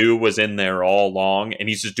basically knew was in there all along, and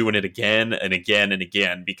he's just doing it again and again and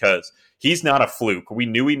again because he's not a fluke. We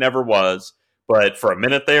knew he never was, but for a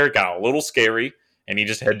minute there, it got a little scary. and he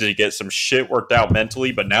just had to get some shit worked out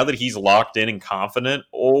mentally. But now that he's locked in and confident,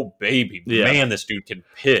 oh, baby, man, this dude can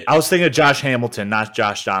pitch. I was thinking of Josh Hamilton, not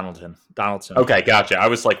Josh Donaldson. Okay, gotcha. I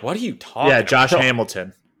was like, what are you talking about? Josh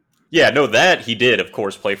Hamilton. Yeah, no, that he did, of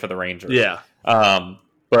course, play for the Rangers. Yeah.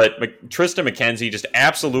 But Tristan McKenzie just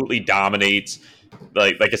absolutely dominates.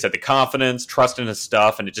 Like I said, the confidence, trust in his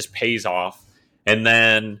stuff, and it just pays off. And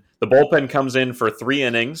then the bullpen comes in for 3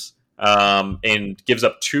 innings and gives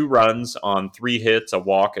up 2 runs on 3 hits, a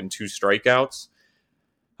walk, and 2 strikeouts.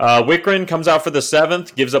 Wickren comes out for the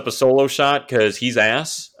 7th, gives up a solo shot because he's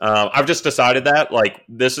ass. I've just decided that. Like,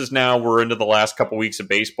 this is now, we're into the last couple weeks of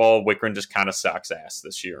baseball. Wickren just kind of sucks ass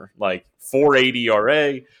this year. Like, 4.80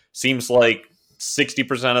 ERA, seems like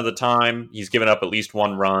 60% of the time he's given up at least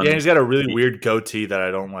 1 run. Yeah, he's got a really weird goatee that I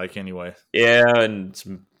don't like anyway. Yeah, and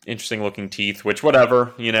some interesting looking teeth, which whatever,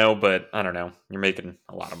 but I don't know. You're making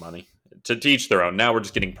a lot of money. To each their own. Now we're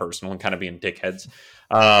just getting personal and kind of being dickheads.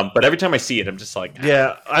 But every time I see it, I'm just like...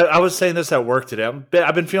 Yeah, I was saying this at work today.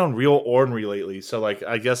 I've been feeling real ornery lately, so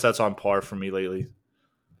I guess that's on par for me lately.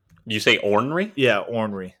 You say ornery? Yeah,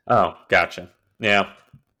 ornery. Oh, gotcha. Yeah.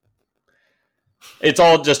 It's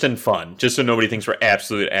all just in fun, just so nobody thinks we're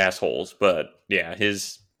absolute assholes. But yeah,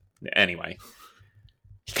 anyway.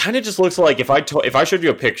 He kind of just looks like if I showed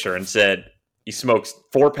you a picture and said he smokes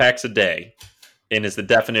 4 packs a day and is the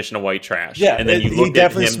definition of white trash. Yeah, and then you look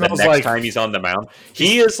at him the next time he's on the mound.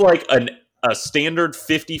 He is like a standard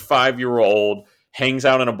 55-year-old, hangs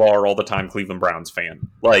out in a bar all the time Cleveland Browns fan.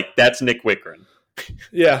 Like, that's Nick Wickren.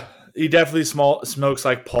 Yeah, he definitely smokes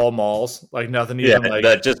like Paul Malls, like nothing even like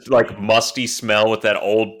that just like musty smell with that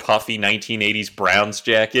old puffy 1980s Browns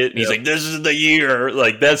jacket. And he's like, "This is the year."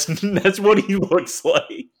 Like that's what he looks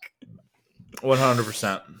like.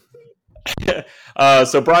 100%.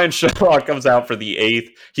 So Brian Shaw comes out for the 8th.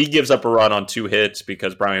 He gives up a run on 2 hits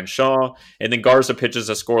because Brian Shaw. And then Garza pitches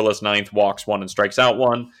a scoreless 9th, walks 1 and strikes out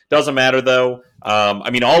 1. Doesn't matter, though.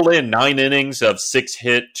 All in 9 innings of 6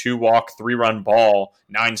 hit, 2 walk, 3 run ball,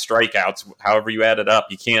 9 strikeouts. However you add it up,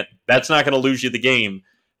 you can't. That's not going to lose you the game.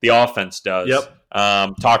 The offense does. Yep.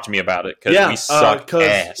 Talk to me about it because we suck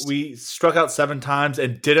ass. We struck out 7 times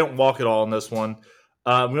and didn't walk at all in this one.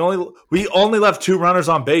 We only left 2 runners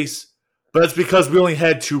on base. But it's because we only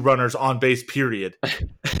had 2 runners on base, period.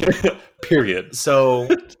 Period. So,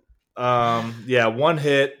 1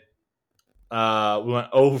 hit. We went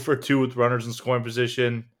 0 for 2 with runners in scoring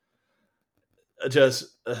position. At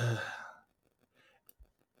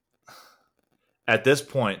this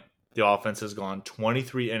point, the offense has gone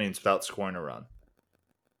 23 innings without scoring a run.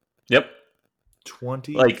 Yep.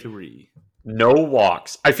 23. No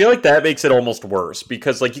walks. I feel like that makes it almost worse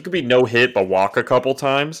because you could be no hit but walk a couple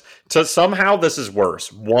times. So somehow this is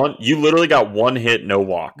worse. You literally got 1 hit, no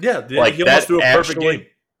walk. Yeah, you almost do a perfect game.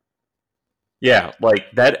 Yeah,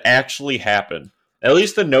 that actually happened. At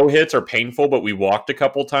least the no hits are painful, but we walked a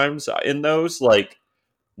couple times in those.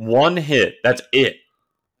 1 hit, that's it.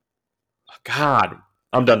 God,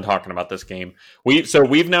 I'm done talking about this game.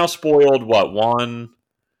 We've now spoiled 1,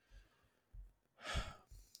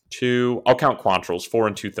 2. I'll count Quantrill's 4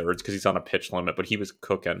 2/3 because he's on a pitch limit, but he was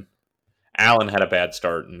cooking. Allen had a bad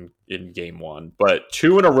start in game 1, but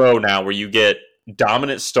 2 in a row now where you get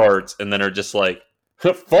dominant starts and then are just like,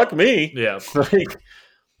 fuck me. Yeah.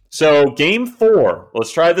 So game 4,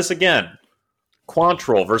 let's try this again.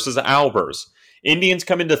 Quantrill versus Albers. Indians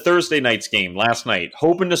come into Thursday night's game last night,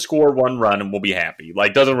 hoping to score 1 run and we'll be happy.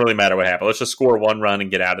 Doesn't really matter what happened. Let's just score 1 run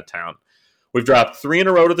and get out of town. We've dropped 3 in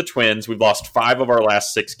a row to the Twins. We've lost 5 of our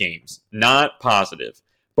last 6 games. Not positive.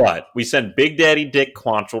 But we send Big Daddy Dick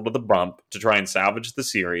Quantrill to the bump to try and salvage the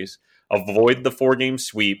series, avoid the 4-game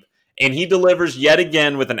sweep, and he delivers yet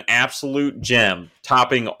again with an absolute gem,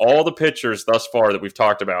 topping all the pitchers thus far that we've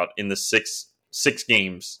talked about in the 6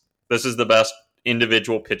 games. This is the best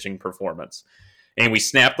individual pitching performance. And we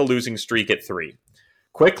snap the losing streak at 3.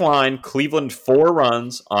 Quick line, Cleveland 4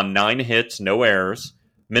 runs on 9 hits, no errors.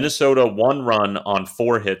 Minnesota 1 run on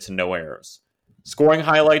 4 hits and no errors. Scoring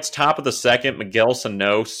highlights, top of the 2nd, Miguel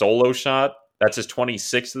Sano solo shot. That's his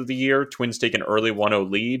 26th of the year. Twins take an early 1-0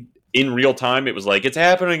 lead. In real time, it was it's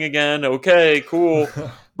happening again. Okay, cool.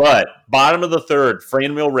 But bottom of the 3rd,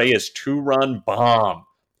 Franmil Reyes 2-run bomb.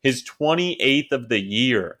 His 28th of the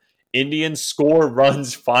year. Indians score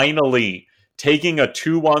runs finally, taking a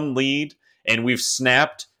 2-1 lead, and we've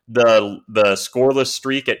snapped the scoreless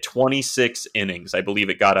streak at 26 innings. I believe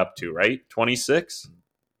it got up to, right? 26?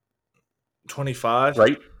 25?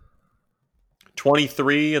 Right?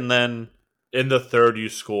 23 and then... In the 3rd you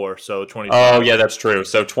score, so 25. Oh, yeah, that's true.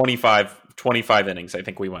 So 25 innings I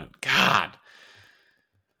think we went. God.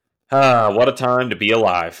 What a time to be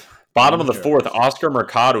alive. Bottom of the fourth, Oscar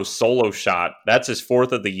Mercado solo shot. That's his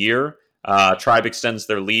fourth of the year. Tribe extends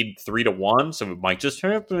their lead 3-1, so it might just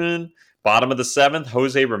happen. Bottom of the seventh,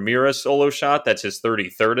 Jose Ramirez solo shot. That's his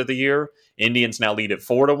 33rd of the year. Indians now lead at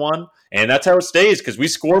 4-1, and that's how it stays because we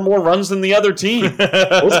score more runs than the other team.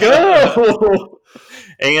 Let's go!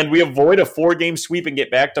 And we avoid a 4-game sweep and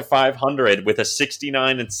get back to 500 with a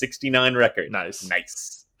 69-69 record. Nice.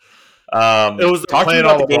 It was their plan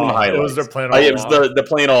all along. It was their plan all along. It was the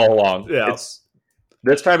plan all along. Yeah.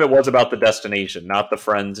 This time it was about the destination, not the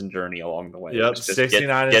friends and journey along the way. Yep,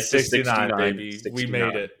 69, baby. 69. We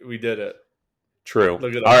made it. We did it. True.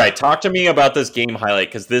 All right, talk to me about this game highlight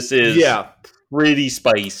because this is pretty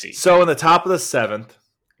spicy. So in the top of the seventh,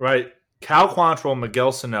 right, Cal Quantrill and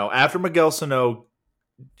Miguel Sano, after Miguel Sano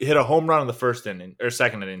hit a home run in the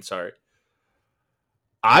second inning, sorry.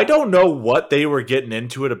 I don't know what they were getting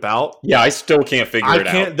into it about. Yeah, I still can't figure it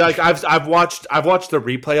out. Like I've watched the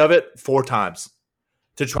replay of it 4 times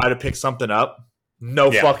to try to pick something up.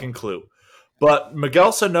 No fucking clue. But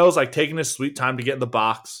Miguel Sano's like taking his sweet time to get in the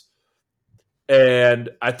box.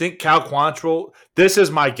 And I think Cal Quantrill, this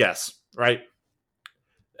is my guess, right?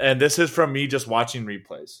 And this is from me just watching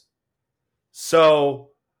replays. So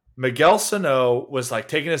Miguel Sano was like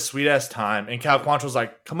taking his sweet ass time, and Cal Quantrill's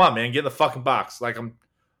like, "Come on, man, get in the fucking box. Like I'm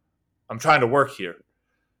trying to work here."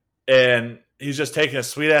 And he's just taking a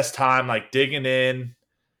sweet ass time, like digging in,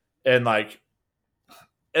 and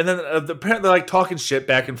then apparently like talking shit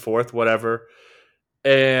back and forth, whatever.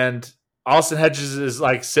 And Austin Hedges is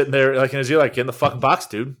like sitting there, like in his ear, like, "Get in the fucking box,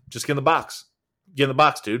 dude. Just get in the box. Get in the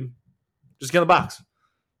box, dude. Just get in the box.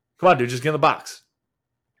 Come on, dude. Just get in the box."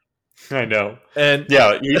 I know. And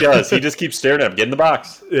yeah, he does. He just keeps staring at him. Get in the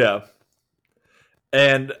box. Yeah.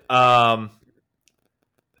 And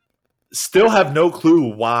still have no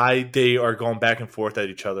clue why they are going back and forth at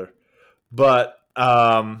each other. But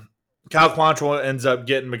Cal Quantrill ends up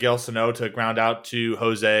getting Miguel Sano to ground out to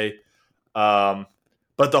Jose. But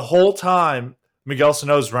the whole time Miguel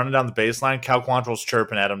Sano's running down the baseline, Cal Quantrill's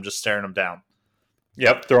chirping at him, just staring him down.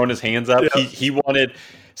 Yep, throwing his hands up. Yep. He wanted...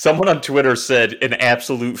 Someone on Twitter said an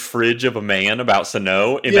absolute fridge of a man about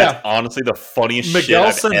Sano, and that's honestly the funniest shit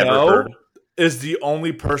I've ever heard. Is the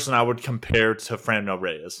only person I would compare to Franmil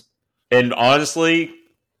Reyes. And honestly,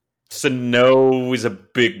 Sano is a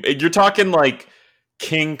big... You're talking like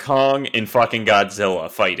King Kong and fucking Godzilla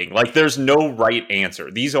fighting. Like, there's no right answer.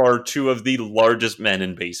 These are two of the largest men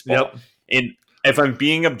in baseball. Yep. And if I'm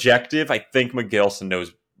being objective, I think Miguel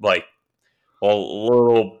Sano's like a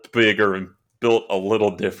little bigger and built a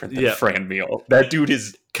little different than Franmil. That dude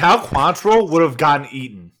is... Cal Quantrill would have gotten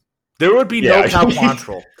eaten. There would be no Cal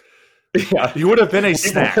Quantrill. He would have been a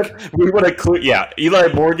snack. We would have...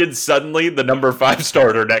 Eli Morgan suddenly the number 5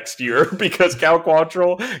 starter next year because Cal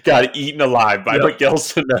Quantrill got eaten alive by Miguel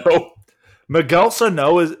Sano. Miguel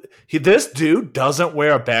Sano is... This dude doesn't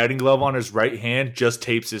wear a batting glove on his right hand, just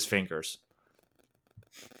tapes his fingers.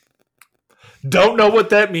 Don't know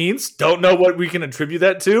what that means. Don't know what we can attribute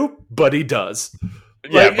that to, but he does.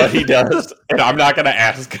 Yeah, but he does. And I'm not going to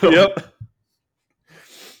ask him. Yep.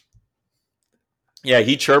 Yeah,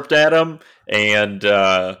 he chirped at him, and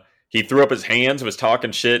he threw up his hands, was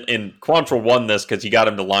talking shit, and Quantrill won this because he got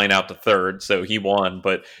him to line out to third, so he won.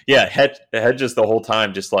 But yeah, Hedges the whole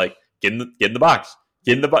time just like, get in the box.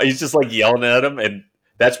 Get in the box. He's just like yelling at him, and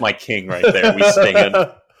that's my king right there.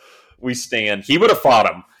 We stand. He would have fought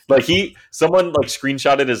him. Like someone like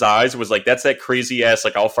screenshotted his eyes, was like, "That's that crazy ass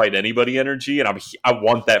like I'll fight anybody energy," and I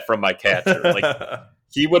want that from my catcher. Like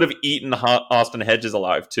he would have eaten Austin Hedges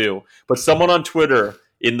alive too. But someone on Twitter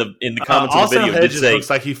in the comments of the video Hedges did say, looks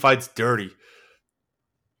like he fights dirty.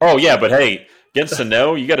 Oh yeah, but hey, against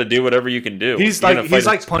Sano, you got to do whatever you can do. He's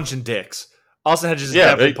like punching dicks. Austin Hedges is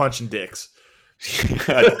definitely punching dicks.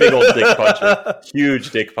 Big old dick puncher, huge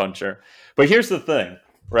dick puncher. But here's the thing.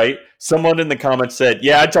 Right? Someone in the comments said,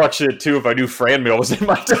 "Yeah, I'd talk shit too if I knew Franmil was in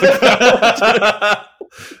my dugout."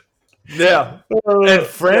 Yeah. And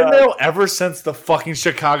Franmil, ever since the fucking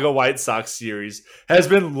Chicago White Sox series, has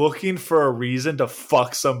been looking for a reason to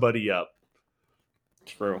fuck somebody up.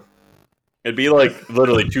 True. It'd be like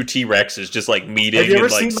literally 2 T-Rexes just like meeting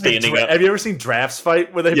and like standing up. Have you ever seen Drafts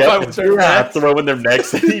fight where they fight with their necks? Throwing their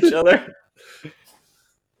necks at each other?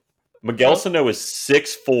 Miguel Sano is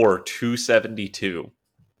 6'4", 272.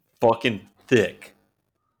 Fucking thick.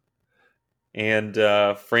 And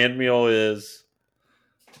Franmil is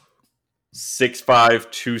 6'5",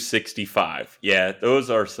 265. Yeah,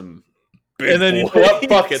 those are some big And then boys. You know what?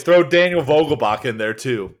 Fuck it. Throw Daniel Vogelbach in there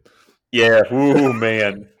too. Yeah. Ooh,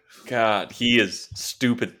 man. God, he is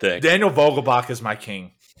stupid thick. Daniel Vogelbach is my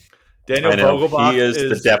king. Daniel I know. Vogelbach He is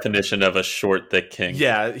the definition of a short, thick king.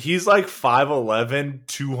 Yeah, he's like 5'11",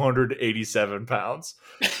 287 pounds.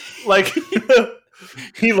 Like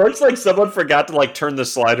he looks like someone forgot to like turn the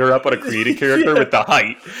slider up on a creative character with the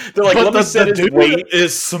height. They're like, let me set his weight.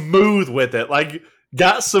 Is smooth with it. Like,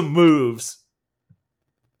 got some moves.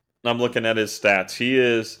 I'm looking at his stats. He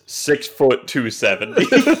is 6'270".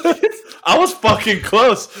 I was fucking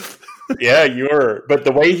close. Yeah, you were. But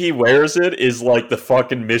the way he wears it is like the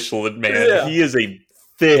fucking Michelin Man. Yeah. He is a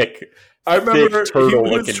thick. I remember he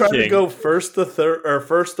was trying to go first to third or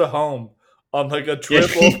first to home on like a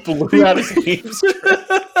triple. He blew out his hamstring.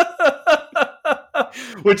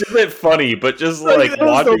 Which isn't funny, but just like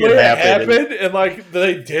watching it happen. And like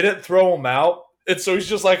they didn't throw him out. And so he's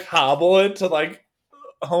just like hobbling to like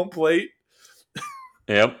home plate.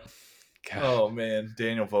 Yep. God. Oh man,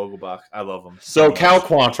 Daniel Vogelbach, I love him. So Cal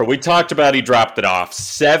Quantrill, we talked about he dropped it off.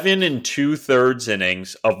 7 2/3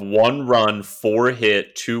 innings of 1 run, 4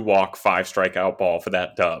 hit, 2 walk, 5 strikeout ball for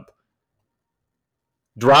that dub.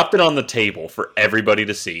 Dropped it on the table for everybody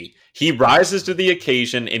to see. He rises to the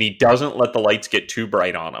occasion and he doesn't let the lights get too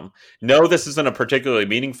bright on him. No, this isn't a particularly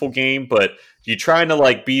meaningful game, but you trying to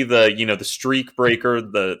like be the the streak breaker,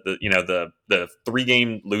 the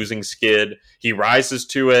 3-game losing skid. He rises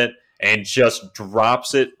to it and just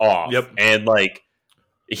drops it off. Yep. And like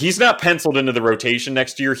he's not penciled into the rotation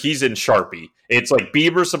next year. He's in Sharpie. It's like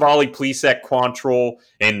Bieber, Savali, Plesac, Quantrill,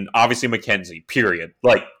 and obviously McKenzie. Period.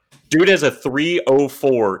 Like dude has a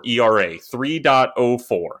 3.04 ERA,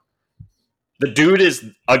 3.04. The dude is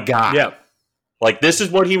a guy. Yeah. Like, this is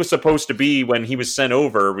what he was supposed to be when he was sent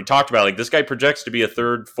over. We talked about, like, this guy projects to be a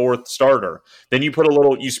 3rd, 4th starter. Then you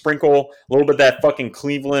you sprinkle a little bit of that fucking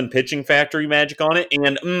Cleveland pitching factory magic on it,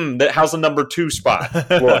 and how's the number 2 spot?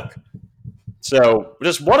 Look. So,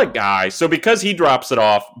 just what a guy. So, because he drops it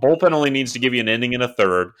off, bullpen only needs to give you an inning and a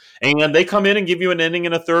third, and they come in and give you an inning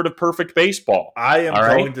and a third of perfect baseball. I am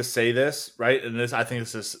going to say this, right? And I think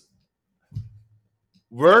this is...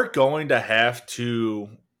 We're going to have to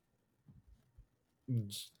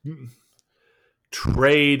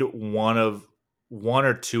trade one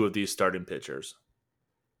or two of these starting pitchers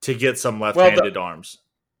to get some left-handed arms.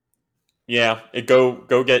 Yeah,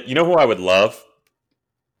 go get... You know who I would love?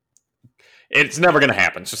 It's never going to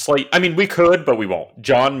happen. It's just like, I mean, we could, but we won't.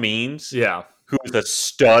 John Means, yeah, who is a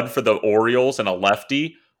stud for the Orioles and a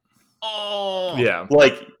lefty. Oh, yeah.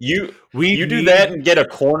 Like you do that and get a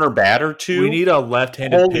corner bat or two. We need a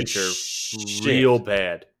left-handed pitcher real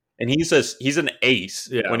bad, and he's an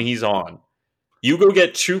ace when he's on. You go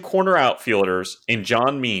get 2 corner outfielders in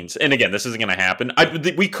John Means, and again, this isn't going to happen.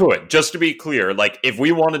 We could, just to be clear, like if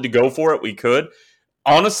we wanted to go for it, we could.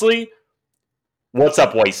 Honestly, what's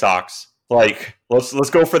up, White Sox? Like, let's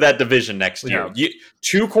go for that division next year.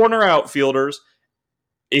 2 corner outfielders,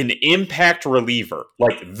 an impact reliever,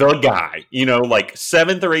 like the guy. Like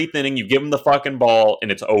 7th or 8th inning, you give him the fucking ball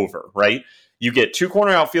and it's over, right? You get 2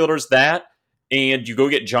 corner outfielders, and you go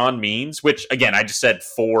get John Means, which, again, I just said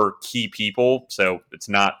 4 key people, so it's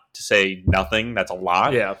not to say nothing. That's a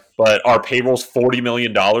lot. Yeah. But our payroll's $40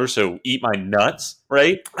 million, so eat my nuts,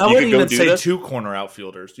 right? I wouldn't even say 2 corner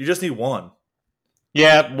outfielders. You just need 1.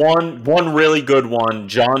 Yeah, one really good one,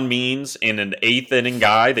 John Means, in an 8th inning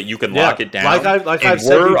guy that you can lock it down. Like I've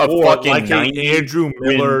said before, like Andrew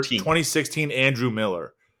Miller, 2016 Andrew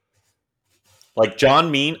Miller. Like John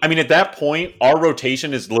Means. I mean, at that point, our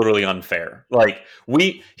rotation is literally unfair. Like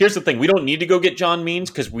here's the thing: we don't need to go get John Means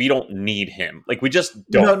because we don't need him. Like we just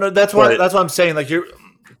don't. No, that's what I'm saying. Like you're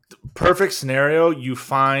perfect scenario. You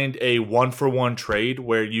find a 1-for-1 trade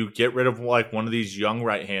where you get rid of like one of these young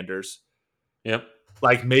right-handers. Yep.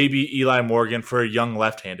 Like maybe Eli Morgan for a young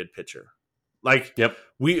left-handed pitcher. Like, yep.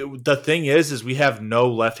 The thing is we have no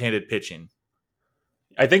left-handed pitching.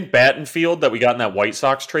 I think Battenfield that we got in that White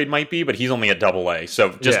Sox trade might be, but he's only at AA. So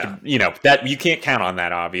just that you can't count on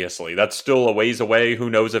that. Obviously, that's still a ways away. Who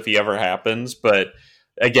knows if he ever happens? But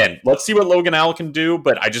again, let's see what Logan Allen can do.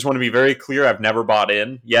 But I just want to be very clear: I've never bought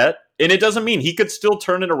in yet, and it doesn't mean he could still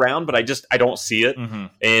turn it around. But I don't see it,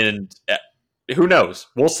 and who knows?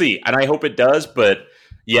 We'll see, and I hope it does. But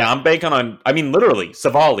yeah, I'm banking on. I mean, literally,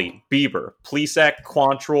 Savali, Bieber, Plesac,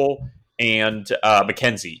 Quantrill, and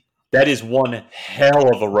McKenzie. That is one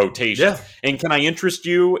hell of a rotation. Yeah. And can I interest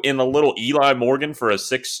you in a little Eli Morgan for a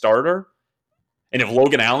 6th starter? And if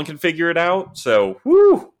Logan Allen can figure it out, so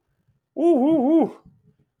woo.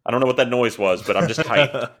 I don't know what that noise was, but I'm just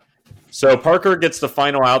hyped. So Parker gets the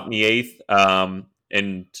final out in the 8th,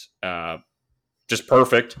 and just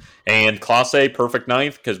perfect. And Clase, perfect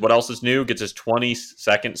 9th, because what else is new? Gets his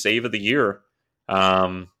 22nd save of the year.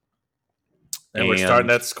 And we're starting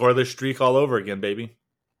that scoreless streak all over again, baby.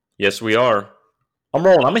 Yes, we are. I'm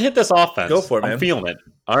rolling. I'm going to hit this offense. Go for it, man. I'm feeling it.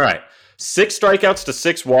 All right. 6 strikeouts to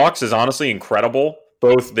 6 walks is honestly incredible.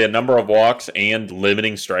 Both the number of walks and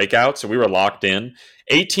limiting strikeouts. So we were locked in.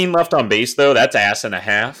 18 left on base, though. That's ass and a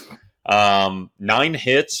half. 9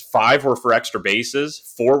 hits. 5 were for extra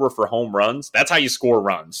bases. 4 were for home runs. That's how you score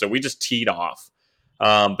runs. So we just teed off.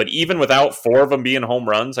 But even without 4 of them being home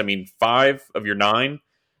runs, I mean, 5 of your 9,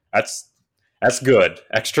 that's good.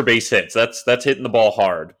 Extra base hits. That's hitting the ball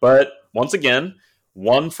hard. But once again,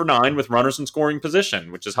 1 for 9 with runners in scoring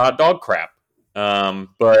position, which is hot dog crap.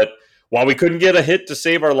 But while we couldn't get a hit to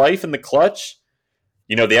save our life in the clutch,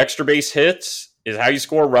 the extra base hits is how you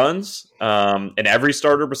score runs. And every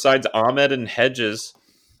starter besides Ahmed and Hedges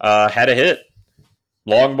had a hit.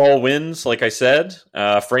 Long ball wins, like I said.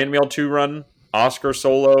 Franmil 2-run, Oscar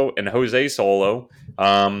solo, and Jose solo.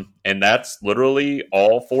 And that's literally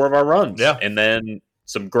all 4 of our runs. Yeah. And then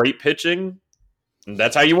some great pitching. And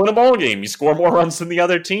that's how you win a ball game. You score more runs than the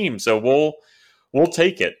other team. So we'll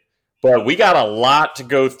take it. But we got a lot to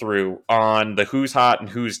go through on the who's hot and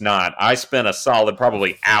who's not. I spent a solid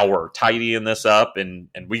probably hour tidying this up, and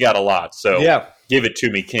we got a lot. So give it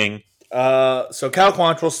to me, King. So Cal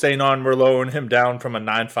Quantrill staying on. We're lowering him down from a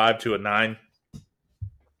 9.5 to a 9.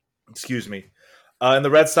 Excuse me. In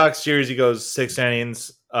the Red Sox series, he goes 6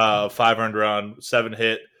 innings, 5 earned run, 7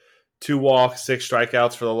 hit, 2 walks, 6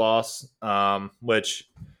 strikeouts for the loss, which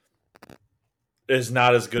is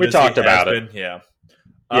not as good as talked he about has it. been. Yeah.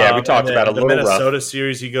 Yeah, we talked about it a little rough. The Minnesota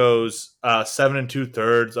series, he goes 7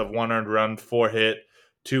 2/3 of 1 earned run, 4 hit,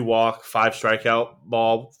 2 walk, 5 strikeout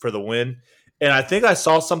ball for the win. And I think I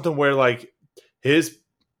saw something where like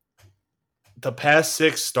the past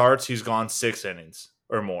 6 starts, he's gone 6 innings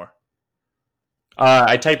or more.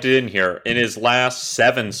 I typed it in here. In his last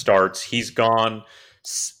 7 starts, he's gone,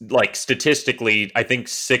 like, statistically, I think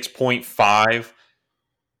 6.5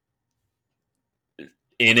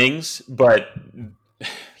 innings, but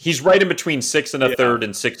he's right in between 6 1/3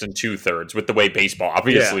 and 6 2/3 with the way baseball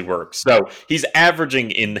obviously works. So he's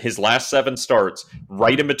averaging in his last 7 starts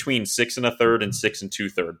right in between 6 1/3 and 6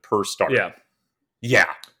 2/3 per start.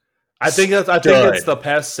 Yeah. I think it's the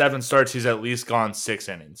past 7 starts. He's at least gone 6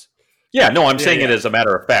 innings. Yeah, no, I'm saying it as a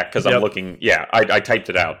matter of fact because I'm looking. Yeah, I typed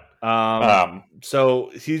it out.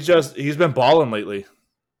 So he's been balling lately.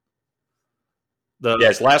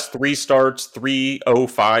 His last 3 starts,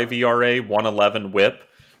 3.05 ERA, 1.11 WHIP.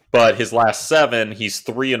 But his last 7, he's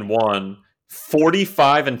 3-1,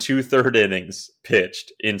 45 2/3 innings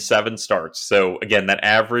pitched in 7 starts. So again, that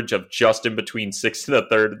average of just in between 6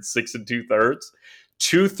 1/3 and 6 2/3.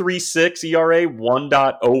 2.36 ERA,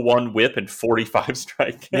 1.01 WHIP, and 45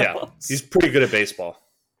 strikeouts. Yeah, he's pretty good at baseball.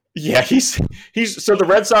 Yeah, he's so the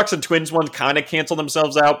Red Sox and Twins ones kind of cancel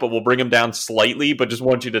themselves out, but we'll bring him down slightly. But just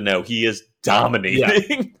want you to know he is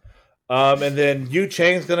dominating. Yeah. And then Yu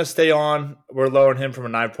Chang's going to stay on. We're lowering him from a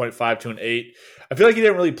 9.5 to an 8. I feel like he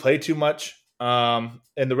didn't really play too much in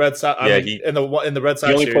the Red Sox. In the Red Sox,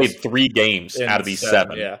 he only series, played 3 games out of these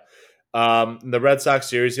 7. Yeah. In the Red Sox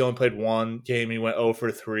series, he only played 1 game. He went 0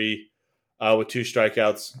 for 3 with 2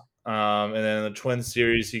 strikeouts. And then in the Twins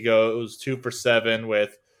series, he goes 2 for 7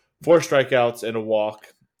 with 4 strikeouts and a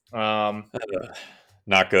walk.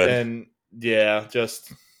 Not good. And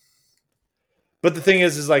just. But the thing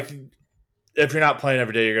is like, if you're not playing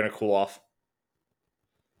every day, you're going to cool off.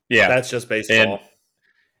 Yeah, that's just baseball.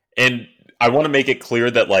 And I want to make it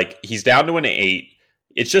clear that like he's down to an 8.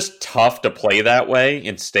 It's just tough to play that way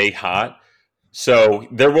and stay hot. So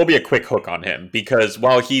there will be a quick hook on him because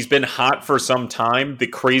while he's been hot for some time, the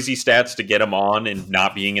crazy stats to get him on and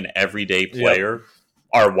not being an everyday player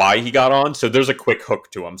are why he got on. So there's a quick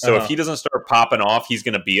hook to him. So if he doesn't start popping off, he's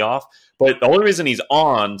going to be off. But the only reason he's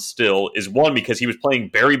on still is 1, because he was playing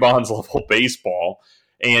Barry Bonds level baseball.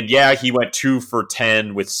 And he went 2 for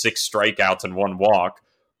 10 with 6 strikeouts and 1 walk.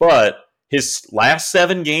 But his last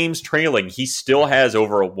 7 games trailing, he still has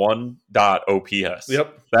over a 1 OPS.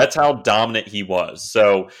 Yep. That's how dominant he was.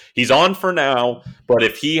 So he's on for now, but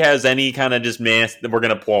if he has any kind of just mess, then we're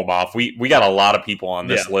going to pull him off. We got a lot of people on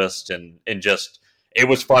this list, and just it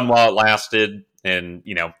was fun while it lasted, and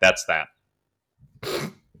that's that.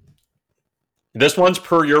 This one's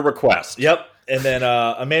per your request. Yep. And then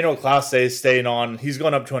Emmanuel Clase is staying on. He's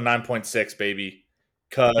going up to a 9.6, baby.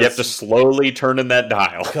 You have to slowly turn in that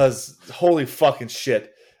dial. Because holy fucking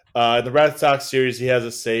shit. In the Red Sox series, he has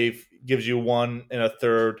a save. Gives you 1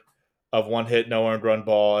 1/3 of 1 hit, no earned run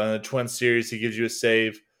ball. And in the Twins series, he gives you a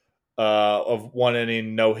save of 1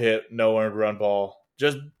 inning, no hit, no earned run ball.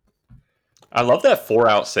 I love that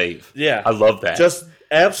 4-out save. Yeah. I love that. Just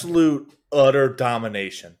absolute, utter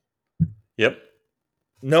domination. Yep.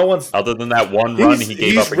 No one's other than that one run he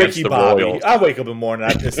gave up against Ricky the Bobby. Royals. I wake up in the morning,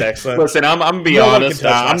 I piss excellent. Listen, I'm gonna be honest.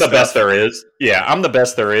 I'm the best there is. Yeah, I'm the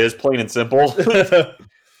best there is. Plain and simple.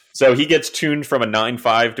 So he gets tuned from a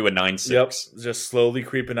 9.5 to a 9.6. Yep, just slowly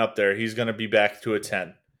creeping up there. He's going to be back to a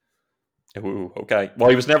 10. Ooh, okay. Well,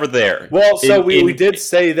 he was never there. Well, so we did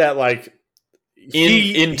say that, like,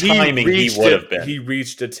 in timing, he would have been. He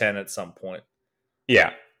reached a 10 at some point.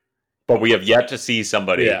 Yeah. But we have yet to see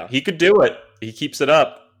somebody. Yeah. He could do it. He keeps it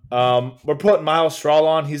up. We're putting Miles Straw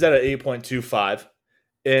on. He's at an 8.25.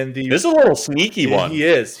 And this is a little sneaky one. He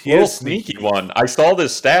is. He is sneaky one. I saw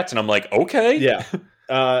this stats, and I'm like, okay. Yeah.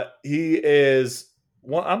 He is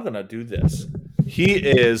I'm going to do this. He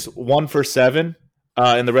is 1 for 7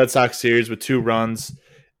 in the Red Sox series with 2 runs,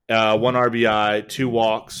 1 RBI, 2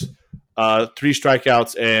 walks, 3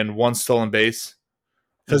 strikeouts, and 1 stolen base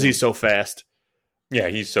because he's so fast. Yeah,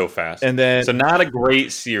 he's so fast. And then, so not a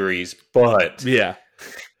great series, but yeah.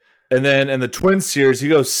 And then in the Twins series, he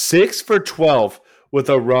goes 6 for 12 with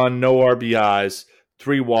a run, no RBIs,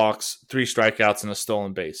 3 walks, 3 strikeouts, and a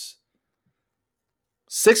stolen base.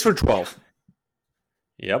 6 for 12.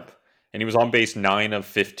 Yep. And he was on base 9 of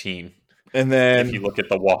 15. And then if you look at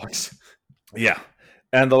the walks. Yeah.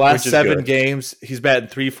 And the last 7 games, he's batting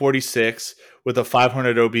 .346 with a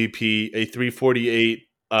 .500 OBP, a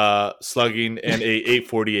 .348 slugging, and a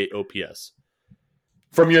 .848 OPS.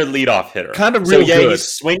 From your leadoff hitter. Kind of real good.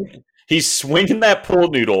 He's swinging that pool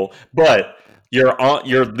noodle, but your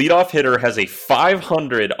leadoff hitter has a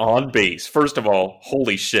 .500 on base. First of all,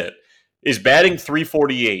 holy shit. Is batting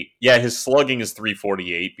 .348. Yeah, his slugging is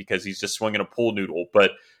 .348 because he's just swinging a pool noodle,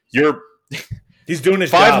 but he's doing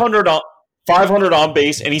his 500 job. 500 on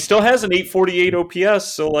base, and he still has an .848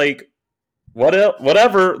 OPS, so, like,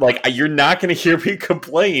 whatever. Like, you're not going to hear me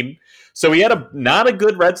complain. So he had not a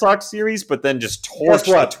good Red Sox series, but then just torched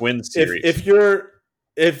the Twins series. If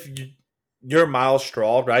you're Miles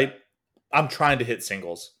Straw, right? I'm trying to hit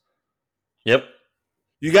singles. Yep.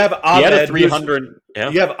 You have Ahmed. He had a 300.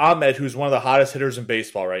 You have Ahmed, who's one of the hottest hitters in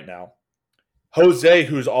baseball right now. Jose,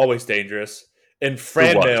 who's always dangerous, and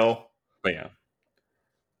Franmil,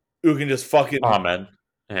 who can just fucking Ahmed.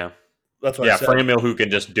 Yeah. That's what I said. Franmil, who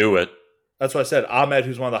can just do it. That's what I said. Ahmed,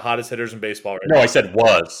 who's one of the hottest hitters in baseball right now. No, I said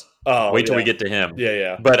was. Oh, wait till we get to him.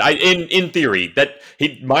 Yeah. But in theory, that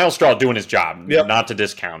Miles Straw doing his job, not to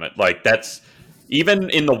discount it. Like, that's even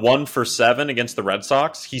in the 1 for 7 against the Red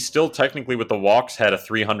Sox, he still technically with the walks had a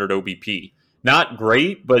 .300 OBP. Not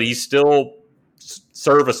great, but he's still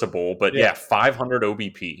serviceable. But 500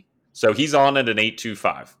 OBP. So he's on at an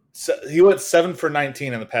 8.25. So he went 7 for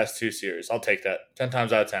 19 in the past 2 series. I'll take that. 10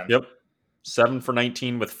 times out of 10. Yep. 7 for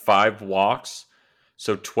 19 with 5 walks.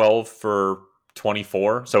 So 12 for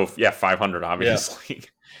 24. So, 500, obviously. Yeah.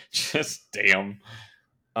 Just damn.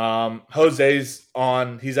 Jose's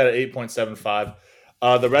on. He's at an 8.75.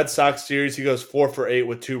 The Red Sox series, he goes 4 for 8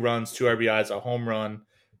 with 2 runs, 2 RBIs, a home run,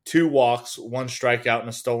 2 walks, 1 strikeout, and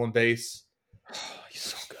a stolen base. He's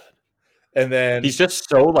so good. And then he's just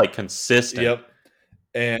so, like, consistent. Yep.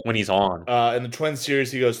 And when he's on. In the Twins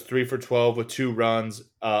series, he goes 3 for 12 with 2 runs,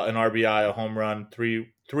 an RBI, a home run, 3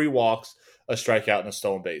 walks, a strikeout, and a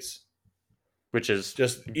stolen base. Which is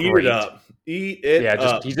just great. Eat it up. Eat it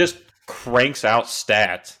up. He just cranks out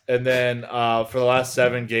stats. And then for the last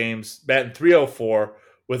 7 games, batting .304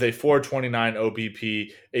 with a .429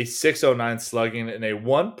 OBP, a .609 slugging, and a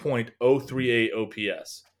 1.038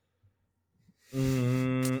 OPS.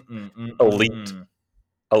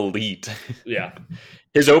 Elite. Yeah.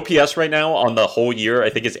 His OPS right now on the whole year, I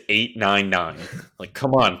think, is 899. Like,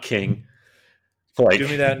 come on, King. Like, give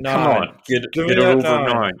me that 9. Come on, get it over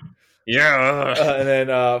 9. Yeah. And then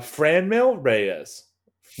Franmil Reyes.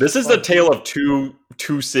 This is the tale of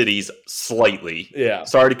two cities slightly. Yeah.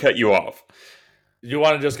 Sorry to cut you off. You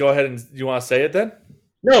want to just go ahead and you want to say it then?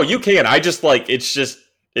 No, you can. I just like it's just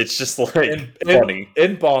like funny.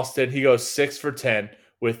 In Boston, he goes 6 for 10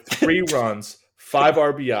 with 3 runs, 5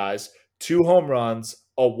 RBIs, 2 home runs,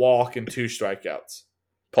 a walk, and 2 strikeouts.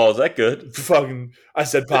 Paul, is that good? Fucking, I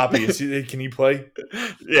said, Poppy, can he play?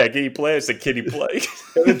 Yeah, can he play? I said, can he play?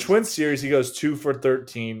 In the Twins series, he goes 2 for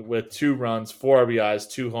 13 with 2 runs, 4 RBIs,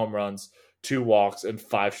 2 home runs, 2 walks, and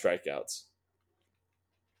 5 strikeouts.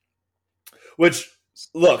 Which,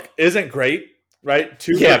 look, isn't great, right?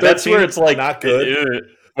 2 for 13, that's where it's like not good.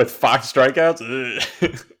 With 5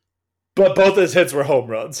 strikeouts. But both his hits were home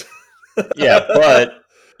runs. Yeah, but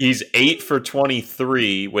he's 8 for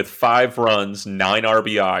 23 with 5 runs, 9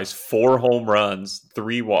 RBIs, 4 home runs,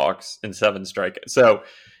 3 walks, and 7 strikeouts. So,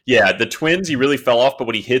 yeah, the Twins, he really fell off, but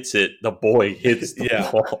when he hits it, the boy hits the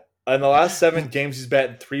ball. In the last 7 games, he's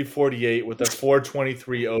batting .348 with a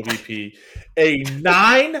 .423 OBP, a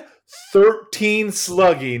 .913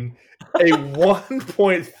 slugging, a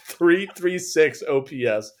 1.336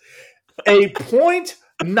 OPS, a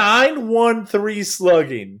 .913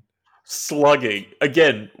 slugging. Slugging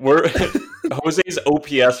again. We're Jose's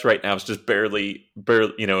OPS right now is just barely,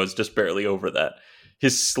 is just barely over that.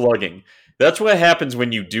 His slugging. That's what happens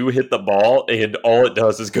when you do hit the ball, and all it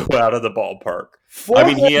does is go out of the ballpark.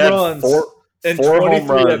 He had four home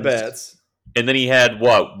runs at bats, and then he had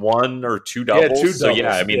what, 1 or 2 doubles? So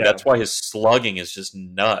yeah, that's why his slugging is just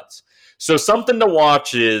nuts. So something to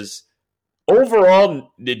watch is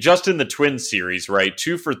overall, just in the Twins series, right?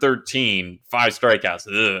 2 for 13, 5 strikeouts.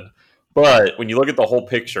 Ugh. But when you look at the whole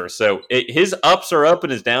picture, so his ups are up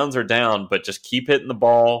and his downs are down, but just keep hitting the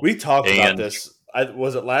ball. We talked about this.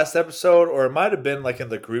 Was it last episode, or it might have been like in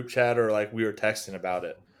the group chat, or like we were texting about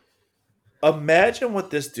it. Imagine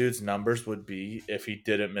what this dude's numbers would be if he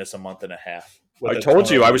didn't miss a month and a half. I told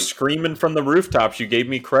you, I was screaming from the rooftops. You gave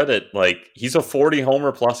me credit. Like, he's a 40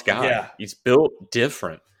 homer plus guy. Yeah. He's built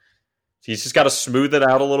different. He's just got to smooth it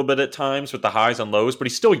out a little bit at times with the highs and lows, but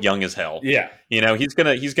he's still young as hell. Yeah. He's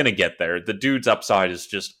gonna get there. The dude's upside is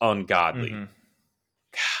just ungodly. Mm-hmm.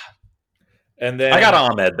 And then I got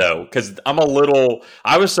Ahmed, though, because I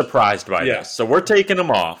was surprised by this. So we're taking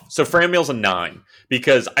him off. So Franmil's a 9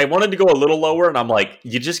 because I wanted to go a little lower, and I'm like,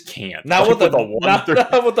 you just can't. Not with the 1-3.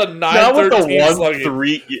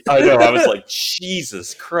 I know. I was like,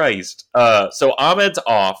 Jesus Christ. So Ahmed's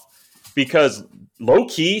off because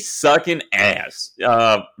low-key sucking ass.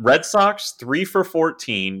 Red Sox, 3 for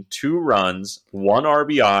 14, 2 runs, 1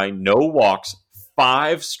 RBI, no walks,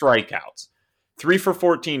 5 strikeouts. 3 for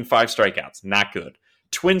 14, 5 strikeouts. Not good.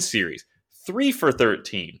 Twin series, 3 for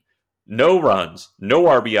 13. No runs, no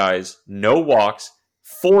RBIs, no walks,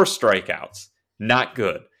 4 strikeouts. Not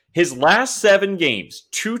good. His last 7 games,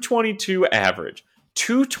 222 average,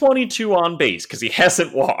 222 on base because he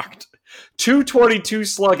hasn't walked, 222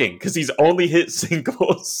 slugging because he's only hit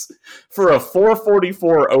singles for a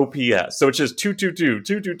 444 OPS. So it's just 222,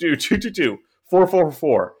 222, 222,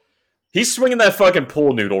 444. He's swinging that fucking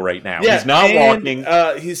pool noodle right now. Yeah, he's not walking.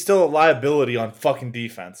 He's still a liability on fucking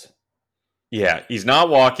defense. Yeah, he's not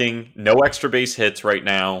walking. No extra base hits right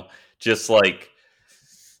now. Just like,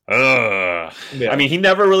 ugh. Yeah. I mean, he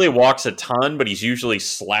never really walks a ton, but he's usually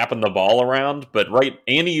slapping the ball around.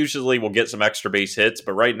 And he usually will get some extra base hits.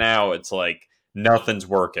 But right now, it's like nothing's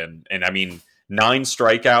working. And I mean, 9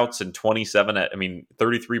 strikeouts and 33%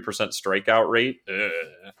 strikeout rate.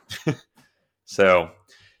 So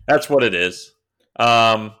that's what it is.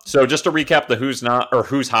 So just to recap the who's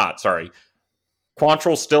hot, sorry.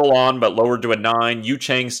 Quantrill's still on, but lowered to a 9. Yu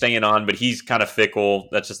Chang staying on, but he's kind of fickle.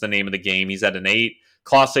 That's just the name of the game. He's at an 8.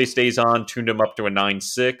 Clase stays on, tuned him up to a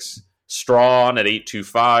 9.6. Straw on at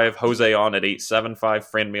 8.25. Jose on at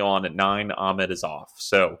 8.75. Franmil on at 9. Ahmed is off.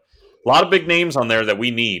 So a lot of big names on there that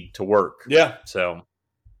we need to work. Yeah. So,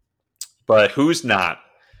 but who's not?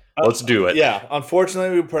 Let's do it. Yeah.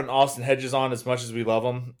 Unfortunately, we put Austin Hedges on as much as we love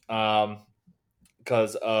him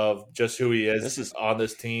because of just who he is on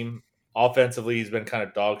this team. Offensively, he's been kind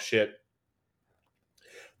of dog shit.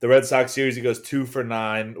 The Red Sox series, he goes 2 for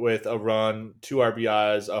 9 with a run, 2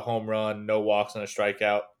 RBIs, a home run, no walks, and a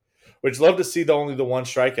strikeout. Which love to see only the 1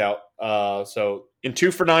 strikeout. So in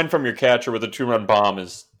 2 for 9 from your catcher with a 2-run bomb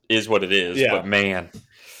is what it is. Yeah. But man.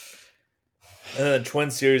 And then the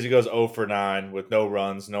Twin series, he goes 0 for 9 with no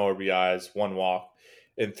runs, no RBIs, 1 walk,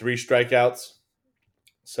 and 3 strikeouts.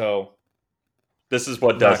 So this is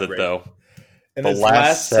what does it, though. In his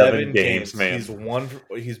last 7 games, man,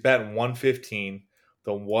 he's batting 115,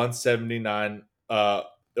 the 179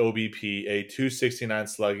 OBP, a 269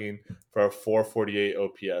 slugging for a 448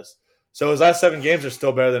 OPS. So his last 7 games are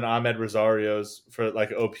still better than Ahmed Rosario's for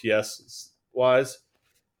like OPS wise.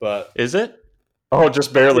 But is it? Oh,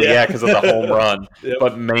 just barely, yeah, because of the home run. Yep.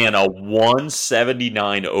 But man, a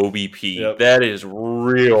 179 OBP, that is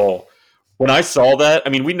real. When I saw that, I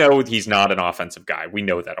mean, we know he's not an offensive guy. We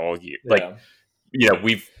know that all year. Like,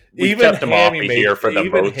 we've kept him off here for the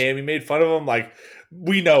most. Hammy made fun of him. Like,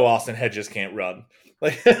 we know Austin Hedges can't run.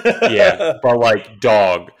 Like, yeah, but like,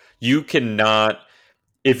 dog, you cannot.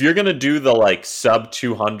 If you're gonna do the like sub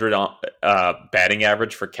 200 batting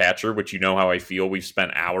average for catcher, which you know how I feel, we've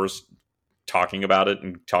spent hours talking about it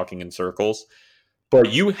and talking in circles.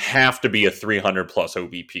 But you have to be a 300 plus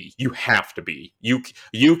OBP. You have to be.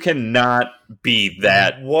 You cannot be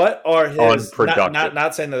that. What are his unproductive?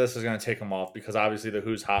 Not saying that this is going to take him off because obviously the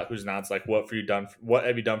who's hot, who's not's like what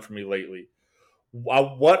have you done for me lately?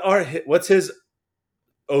 What's his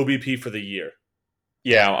OBP for the year?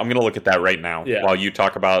 Yeah, I'm going to look at that right now Yeah. while you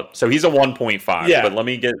talk about. So he's a 1.5, Yeah. but let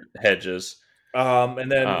me get Hedges.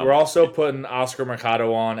 And then we're also putting Oscar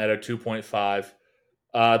Mercado on at a 2.5.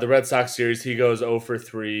 The Red Sox series, he goes 0 for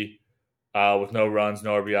 3 with no runs,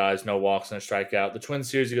 no RBIs, no walks, and a strikeout. The Twins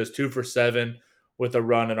series, he goes 2 for 7 with a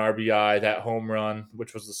run and RBI, that home run,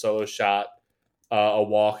 which was the solo shot, a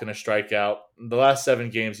walk, and a strikeout. The last 7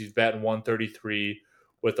 games, he's batting 133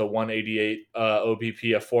 with a 188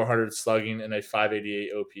 OBP, a 400 slugging, and a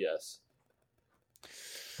 588 OPS.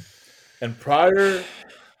 And prior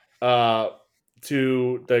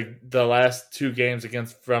to the last 2 games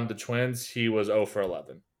from the Twins, he was 0 for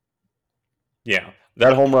 11. Yeah,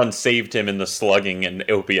 that home run saved him in the slugging and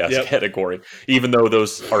OPS category, even though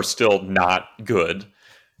those are still not good.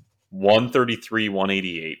 133,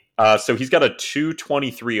 188. So he's got a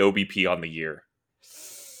 223 OBP on the year.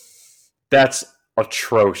 That's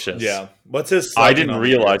atrocious. Yeah. What's his I didn't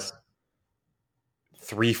realize.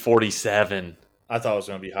 347. I thought it was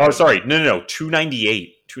going to be higher. Oh, sorry. No.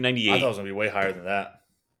 298. 298. I thought it was going to be way higher than that.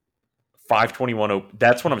 521.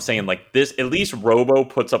 That's what I'm saying. Like this, at least Robo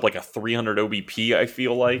puts up like a 300 OBP, I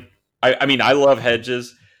feel like. I mean, I love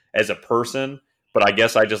Hedges as a person, but I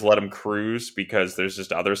guess I just let him cruise because there's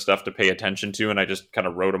just other stuff to pay attention to, and I just kind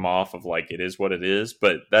of wrote him off of like, it is what it is,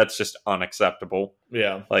 but that's just unacceptable.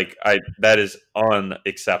 Yeah. Like, that is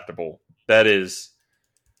unacceptable. That is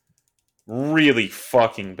really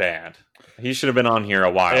fucking bad. He should have been on here a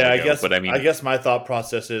while ago. I guess my thought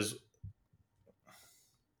process is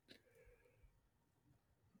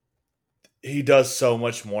he does so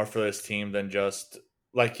much more for this team than just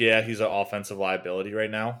like, yeah, he's an offensive liability right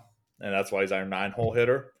now, and that's why he's our 9-hole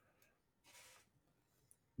hitter.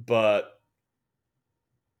 But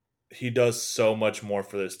he does so much more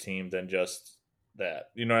for this team than just that.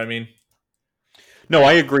 You know what I mean? No,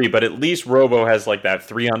 I agree, but at least Robo has like that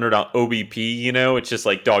 300 OBP, you know? It's just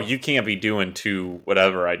like, dog, you can't be doing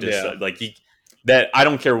whatever I just said. Like, that I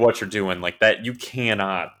don't care what you're doing. Like, that you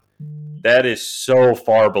cannot. That is so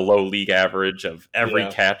far below league average of every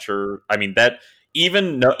catcher. I mean, that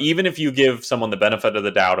even if you give someone the benefit of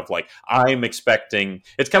the doubt of like, I'm expecting,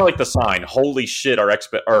 it's kind of like the sign, holy shit, our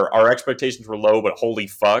expectations were low, but holy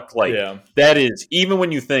fuck. Like, that is, even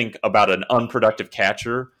when you think about an unproductive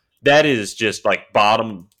catcher, that is just like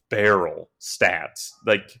bottom barrel stats.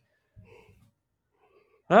 Like,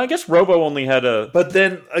 I guess Robo only had a. But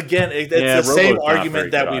then again, it's the same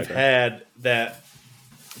argument that we've had that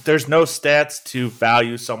there's no stats to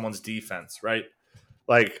value someone's defense, right?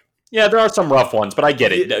 Like, yeah, there are some rough ones, but I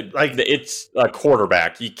get it. Like, it's a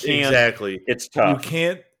quarterback. You can't. Exactly. It's tough. You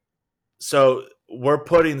can't. So we're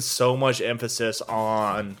putting so much emphasis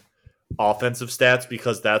on offensive stats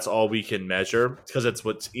because that's all we can measure, because it's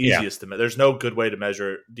what's easiest to measure. There's no good way to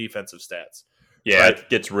measure defensive stats. Yeah, right? It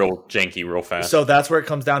gets real janky real fast. So that's where it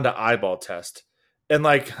comes down to eyeball test. And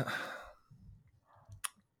like,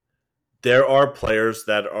 there are players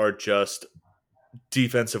that are just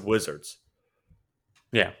defensive wizards.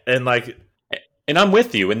 Yeah. And like, and I'm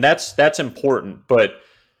with you, and that's important, but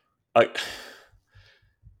I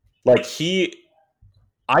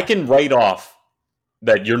can write off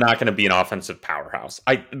that you're not going to be an offensive powerhouse.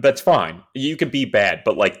 That's fine. You can be bad,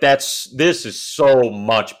 but like this is so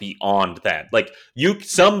much beyond that. Like,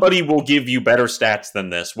 somebody will give you better stats than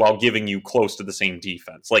this while giving you close to the same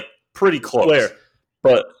defense. Like, pretty close. Where?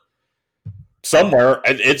 But somewhere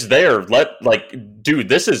it's there. Dude,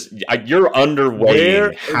 this is you're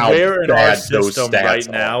underweighing how where in bad our system those stats right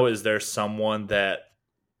are. now is there someone that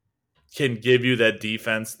can give you that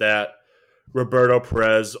defense that Roberto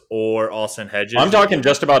Perez or Austin Hedges? I'm talking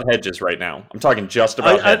just about Hedges right now. I'm talking just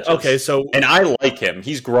about Hedges. Okay, so and I like him.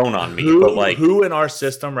 He's grown on me. Who, but like, who in our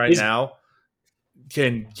system right now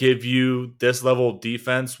can give you this level of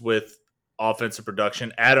defense with offensive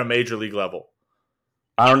production at a major league level?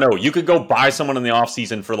 I don't know. You could go buy someone in the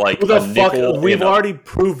offseason for like a nickel. We've already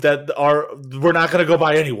proved that we're not going to go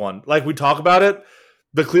buy anyone. Like, we talk about it.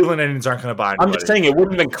 The Cleveland Indians aren't going to buy anybody. I'm just saying it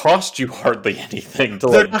wouldn't even cost you hardly anything to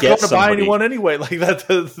They're like not get going to somebody. buy anyone anyway. Like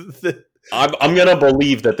that. I'm going to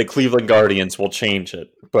believe that the Cleveland Guardians will change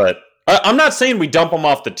it, but I'm not saying we dump them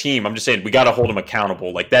off the team. I'm just saying we got to hold them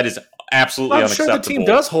accountable. Like, that is absolutely unacceptable. I'm sure the team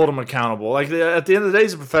does hold him accountable. Like, at the end of the day,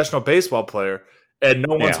 he's a professional baseball player, and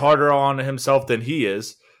no one's harder on himself than he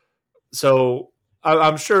is. So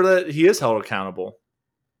I'm sure that he is held accountable.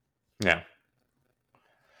 Yeah.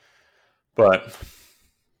 But,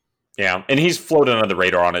 yeah. And he's floated under the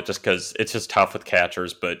radar on it just because it's just tough with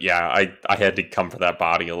catchers. But, yeah, I had to come for that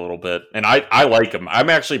body a little bit. And I like him.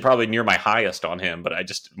 I'm actually probably near my highest on him, but I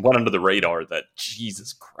just went under the radar that,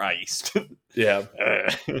 Jesus Christ. Yeah.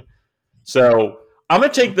 So I'm going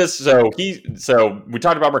to take this. So we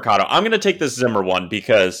talked about Mercado. I'm going to take this Zimmer one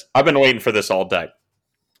because I've been waiting for this all day.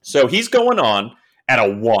 So he's going on at a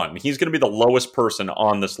 1. He's going to be the lowest person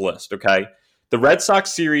on this list, okay? The Red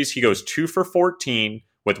Sox series, he goes 2 for 14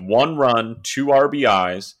 with 1 run, 2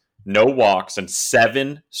 RBIs, no walks, and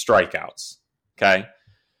 7 strikeouts, okay?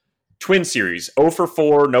 Twin series, 0 for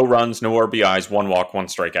 4, no runs, no RBIs, 1 walk, 1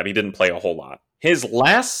 strikeout. He didn't play a whole lot. His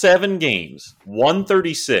last 7 games,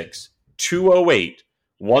 136, 208,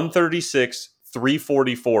 136,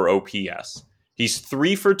 344 OPS. He's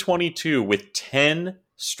 3 for 22 with 10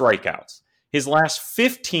 strikeouts. His last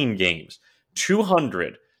 15 games,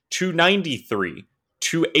 200, 293,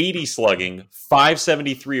 280 slugging,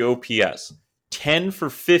 573 OPS, 10 for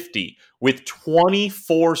 50 with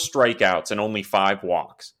 24 strikeouts and only 5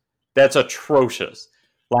 walks. That's atrocious.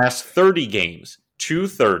 Last 30 games,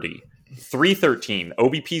 230, 313.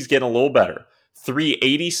 OBP's getting a little better.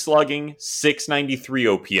 380 slugging, 693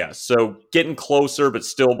 OPS. So getting closer, but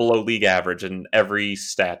still below league average in every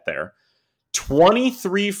stat there.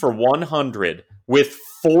 23 for 100 with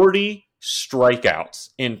 40 strikeouts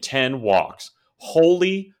and 10 walks.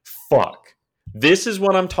 Holy fuck. This is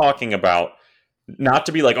what I'm talking about. Not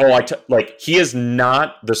to be like, he is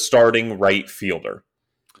not the starting right fielder.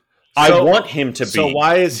 I want him to be. So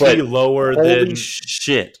why is he lower than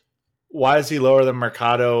shit? Why is he lower than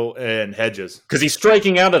Mercado and Hedges? Because he's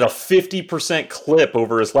striking out at a 50% clip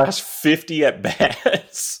over his last 50 at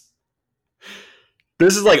bats.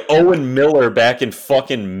 This is like Owen Miller back in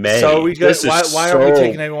fucking May. So why are we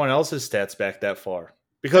taking everyone else's stats back that far?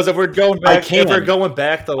 Because if we're going back,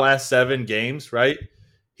 the last 7 games, right?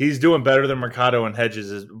 He's doing better than Mercado and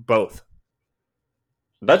Hedges both.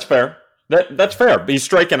 That's fair. That's fair. He's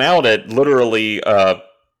striking out at literally a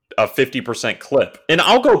 50% clip. And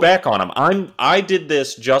I'll go back on him. I did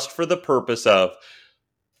this just for the purpose of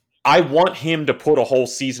I want him to put a whole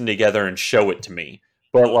season together and show it to me.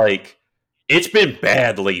 But like it's been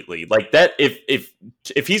bad lately. Like that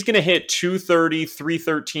if he's going to hit 230,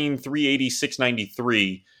 313, 380,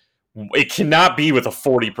 693, it cannot be with a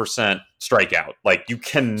 40% strikeout. Like you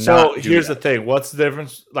cannot. So here's the thing. What's the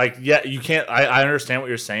difference? Like, yeah, you can't. I understand what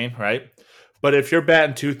you're saying, right? But if you're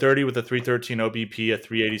batting 230 with a 313 OBP, a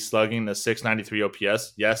 380 slugging, a 693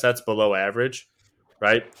 OPS, yes, that's below average,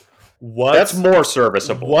 right? That's more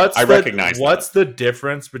serviceable. I recognize that. What's the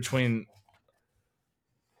difference between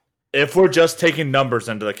if we're just taking numbers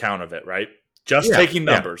into the count of it, right? Just taking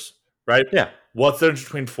numbers, right? Yeah. What's the difference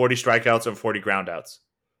between 40 strikeouts and 40 groundouts?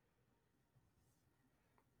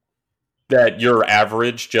 That your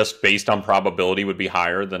average, just based on probability, would be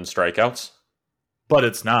higher than strikeouts, but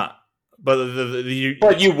it's not. But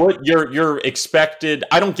your expected.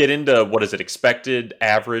 I don't get into what is it expected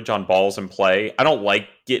average on balls in play. I don't like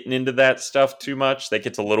getting into that stuff too much. That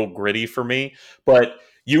gets a little gritty for me. But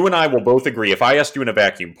you and I will both agree. If I asked you in a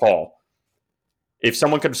vacuum, Paul, if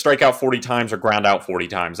someone could strike out 40 times or ground out 40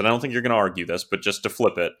 times, and I don't think you're going to argue this, but just to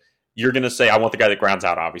flip it, you're going to say I want the guy that grounds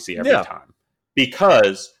out obviously every time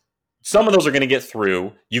because. Some of those are going to get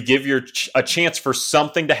through. You give a chance for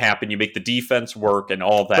something to happen. You make the defense work and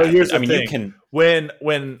all that. But here's the thing. You can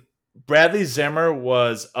when Bradley Zimmer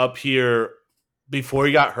was up here before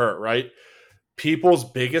he got hurt, right? People's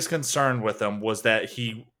biggest concern with him was that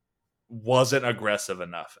he wasn't aggressive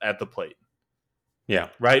enough at the plate. Yeah.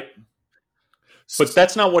 Right? But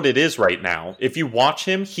that's not what it is right now. If you watch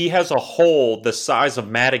him, he has a hole the size of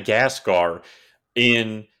Madagascar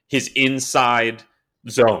in his inside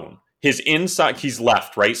zone. His inside, he's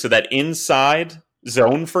left, right? So that inside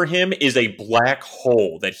zone for him is a black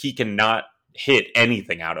hole that he cannot hit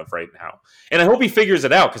anything out of right now. And I hope he figures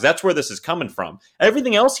it out because that's where this is coming from.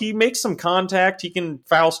 Everything else, he makes some contact. He can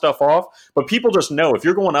foul stuff off. But people just know if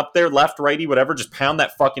you're going up there, left, righty, whatever, just pound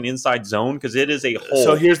that fucking inside zone because it is a hole.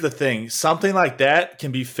 So here's the thing. Something like that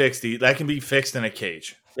can be fixed. That can be fixed in a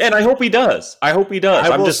cage. And I hope he does.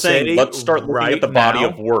 I'm just saying, let's start looking at the body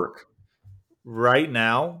of work. Right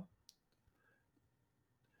now,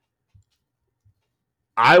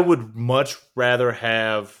 I would much rather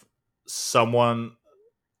have someone.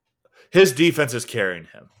 His defense is carrying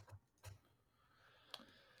him.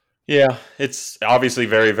 Yeah, it's obviously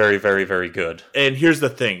very, very, very, very good. And here's the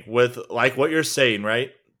thing with like what you're saying,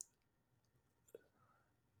 right?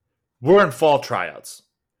 We're in fall tryouts.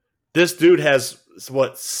 This dude has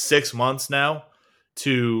 6 months now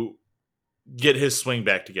to get his swing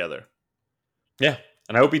back together. Yeah,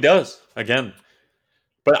 and I hope he does again.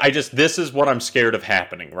 But this is what I'm scared of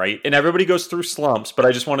happening, right? And everybody goes through slumps, but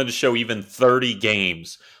I just wanted to show even 30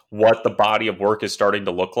 games what the body of work is starting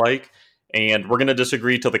to look like. And we're going to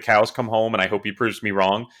disagree till the cows come home, and I hope he proves me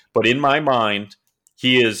wrong. But in my mind,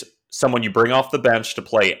 he is someone you bring off the bench to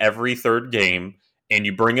play every third game, and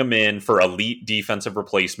you bring him in for elite defensive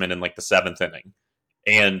replacement in like the 7th inning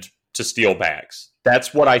and to steal bags.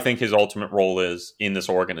 That's what I think his ultimate role is in this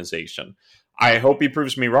organization. I hope he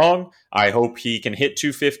proves me wrong. I hope he can hit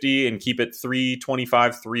 250 and keep it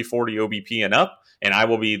 325, 340 OBP and up, and I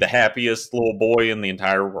will be the happiest little boy in the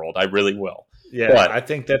entire world. I really will. Yeah, but I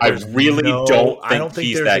think that I really don't think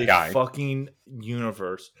he's there's that a guy. Fucking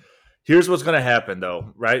universe. Here's what's going to happen,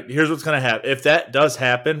 though, right? Here's what's going to happen. If that does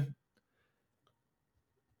happen,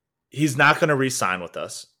 he's not going to re-sign with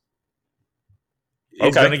us.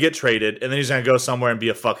 He's going to get traded, and then he's going to go somewhere and be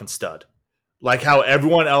a fucking stud. Like how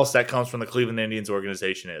everyone else that comes from the Cleveland Indians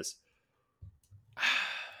organization is.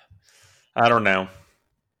 I don't know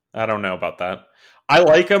about that. I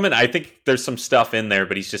like him, and I think there's some stuff in there,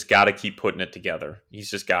 but he's just got to keep putting it together. He's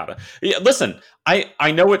just got to. Yeah, listen,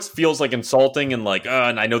 I know it feels like insulting and like,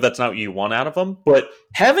 and I know that's not what you want out of him, but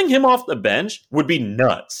having him off the bench would be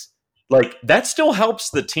nuts. Like, that still helps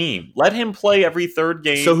the team. Let him play every third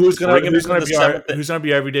game. So who's going to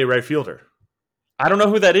be our everyday right fielder? I don't know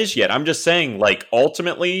who that is yet. I'm just saying, like,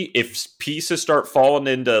 ultimately, if pieces start falling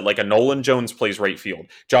into, like, a Nolan Jones plays right field,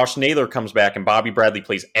 Josh Naylor comes back, and Bobby Bradley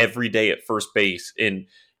plays every day at first base, and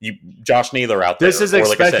Josh Naylor out there. This is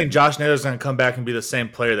expecting Josh Naylor's going to come back and be the same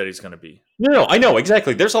player that he's going to be. No, I know,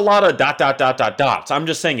 exactly. There's a lot of ... I'm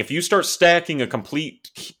just saying, if you start stacking a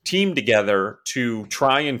complete team together to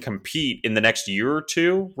try and compete in the next year or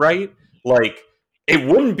two, right? Like, it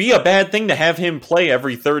wouldn't be a bad thing to have him play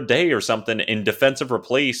every third day or something in defensive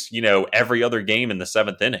replace, every other game in the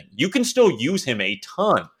 7th inning. You can still use him a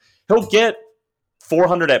ton. He'll get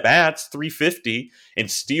 400 at-bats, 350, and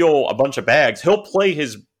steal a bunch of bags. He'll play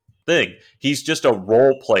his thing. He's just a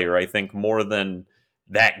role player, I think, more than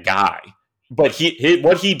that guy. But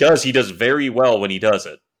what he does very well when he does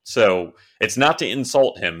it. So it's not to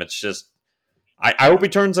insult him. It's just, I hope he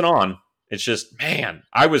turns it on. It's just, man,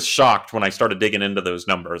 I was shocked when I started digging into those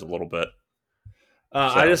numbers a little bit.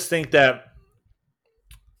 I just think that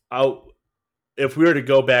if we were to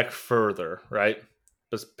go back further, right,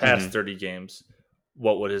 just past 30 games,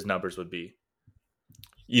 what would his numbers would be?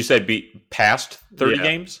 You said past 30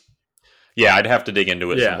 games? Yeah, I'd have to dig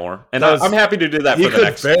into it some more. And I'm happy to do that for the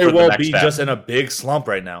next. He could very well be just in a big slump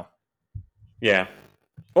right now. Yeah.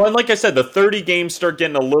 Well, and like I said, the 30 games start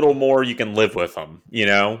getting a little more, you can live with them,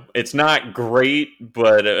 It's not great,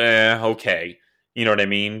 but okay. You know what I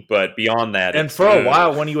mean? But beyond that... And for a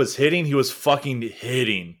while, when he was hitting, he was fucking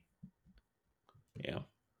hitting. Yeah.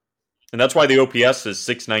 And that's why the OPS is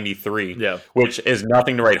 693, which is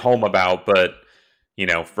nothing to write home about, but,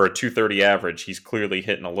 for a 230 average, he's clearly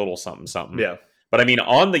hitting a little something. Yeah. But, I mean,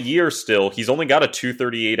 on the year still, he's only got a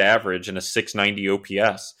 238 average and a 690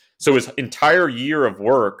 OPS. So his entire year of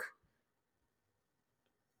work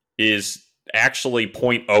is actually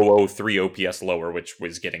 .003 OPS lower, which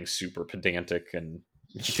was getting super pedantic and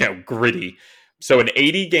gritty. So in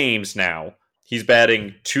 80 games now, he's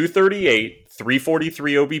batting 238,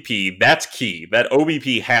 343 OBP. That's key. That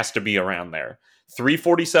OBP has to be around there.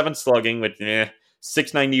 347 slugging with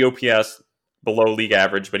 690 OPS below league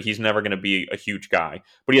average, but he's never going to be a huge guy.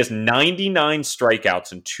 But he has 99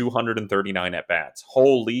 strikeouts and 239 at-bats.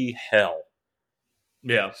 Holy hell.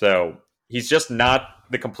 Yeah. So he's just not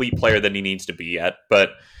the complete player that he needs to be yet,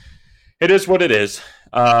 but it is what it is.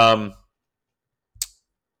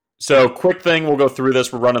 So quick thing, we'll go through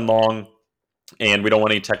this. We're running long, and we don't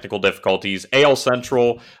want any technical difficulties. AL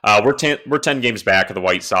Central, we're 10 games back of the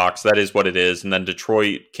White Sox. That is what it is. And then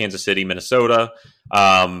Detroit, Kansas City, Minnesota.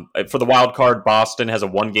 For the wild card, Boston has a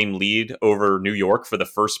 1-game lead over New York for the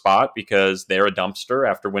first spot because they're a dumpster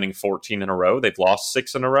after winning 14 in a row. They've lost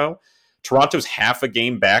 6 in a row. Toronto's half a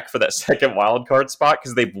game back for that second wild card spot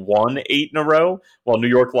because they've won 8 in a row while New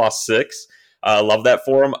York lost 6. Love that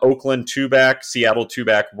for them. Oakland 2 back, Seattle 2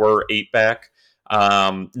 back, we're 8 back.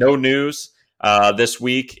 No news this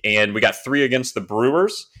week, and we got 3 against the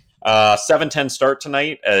Brewers. 7-10 start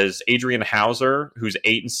tonight as Adrian Hauser, who's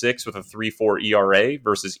 8-6 with a 3.4 ERA,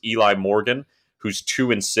 versus Eli Morgan, who's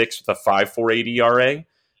 2-6 with a 5.48 ERA.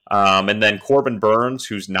 And then Corbin Burns,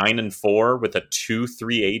 who's 9-4 with a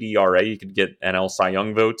 2.38 ERA. You could get NL Cy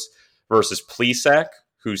Young votes, versus Plesac,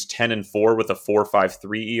 who's 10-4 with a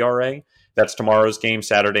 4.53 ERA. That's tomorrow's game,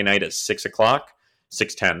 Saturday night at 6 o'clock.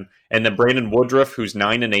 6-10. And then Brandon Woodruff, who's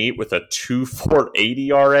 9-8 with a 2.48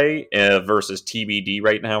 ERA versus TBD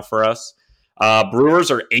right now for us. Brewers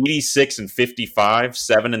are 86-55,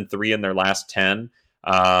 7-3 in their last 10.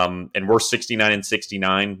 And we're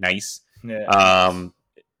 69-69. Nice. Yeah.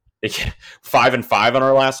 5-5 on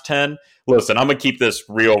our last 10. Listen, I'm going to keep this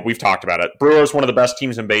real. We've talked about it. Brewers, one of the best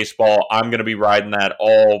teams in baseball. I'm going to be riding that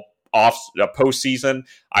all postseason.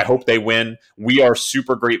 I hope they win. We are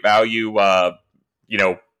super great value,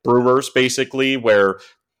 Brewers, basically, where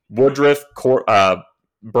Woodruff,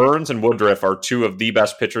 Burns and Woodruff are two of the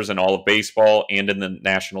best pitchers in all of baseball and in the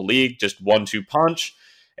National League. Just 1-2 punch.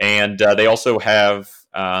 And they also have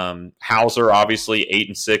Hauser, obviously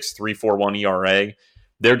 8-6, 3.41 ERA.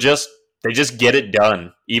 They just get it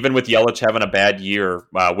done. Even with Yelich having a bad year,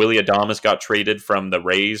 Willie Adames got traded from the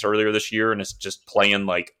Rays earlier this year and is just playing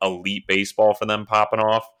like elite baseball for them, popping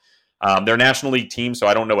off. They're a National League team, so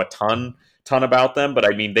I don't know a ton about them, but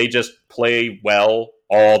I mean, they just play well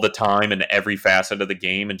all the time in every facet of the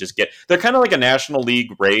game and they're kind of like a National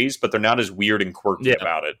League Rays, but they're not as weird and quirky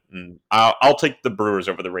about it. And I'll take the Brewers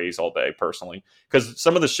over the Rays all day personally, because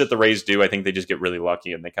some of the shit the Rays do, I think they just get really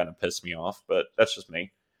lucky and they kind of piss me off, but that's just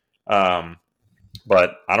me.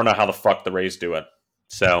 But I don't know how the fuck the Rays do it.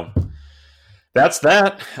 So that's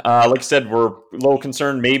that. Like I said, we're a little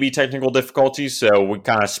concerned, maybe technical difficulties, so we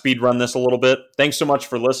kind of speed run this a little bit. Thanks so much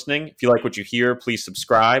for listening. If you like what you hear, please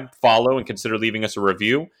subscribe, follow, and consider leaving us a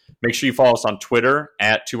review. Make sure you follow us on Twitter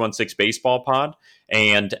at 216BaseballPod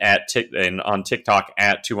and on TikTok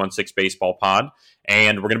at 216BaseballPod.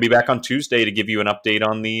 And we're going to be back on Tuesday to give you an update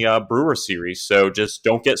on the Brewer series. So just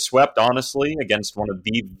don't get swept, honestly, against one of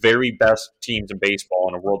the very best teams in baseball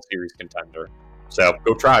and a World Series contender. So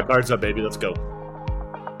go Tribe. Cards up, baby. Let's go.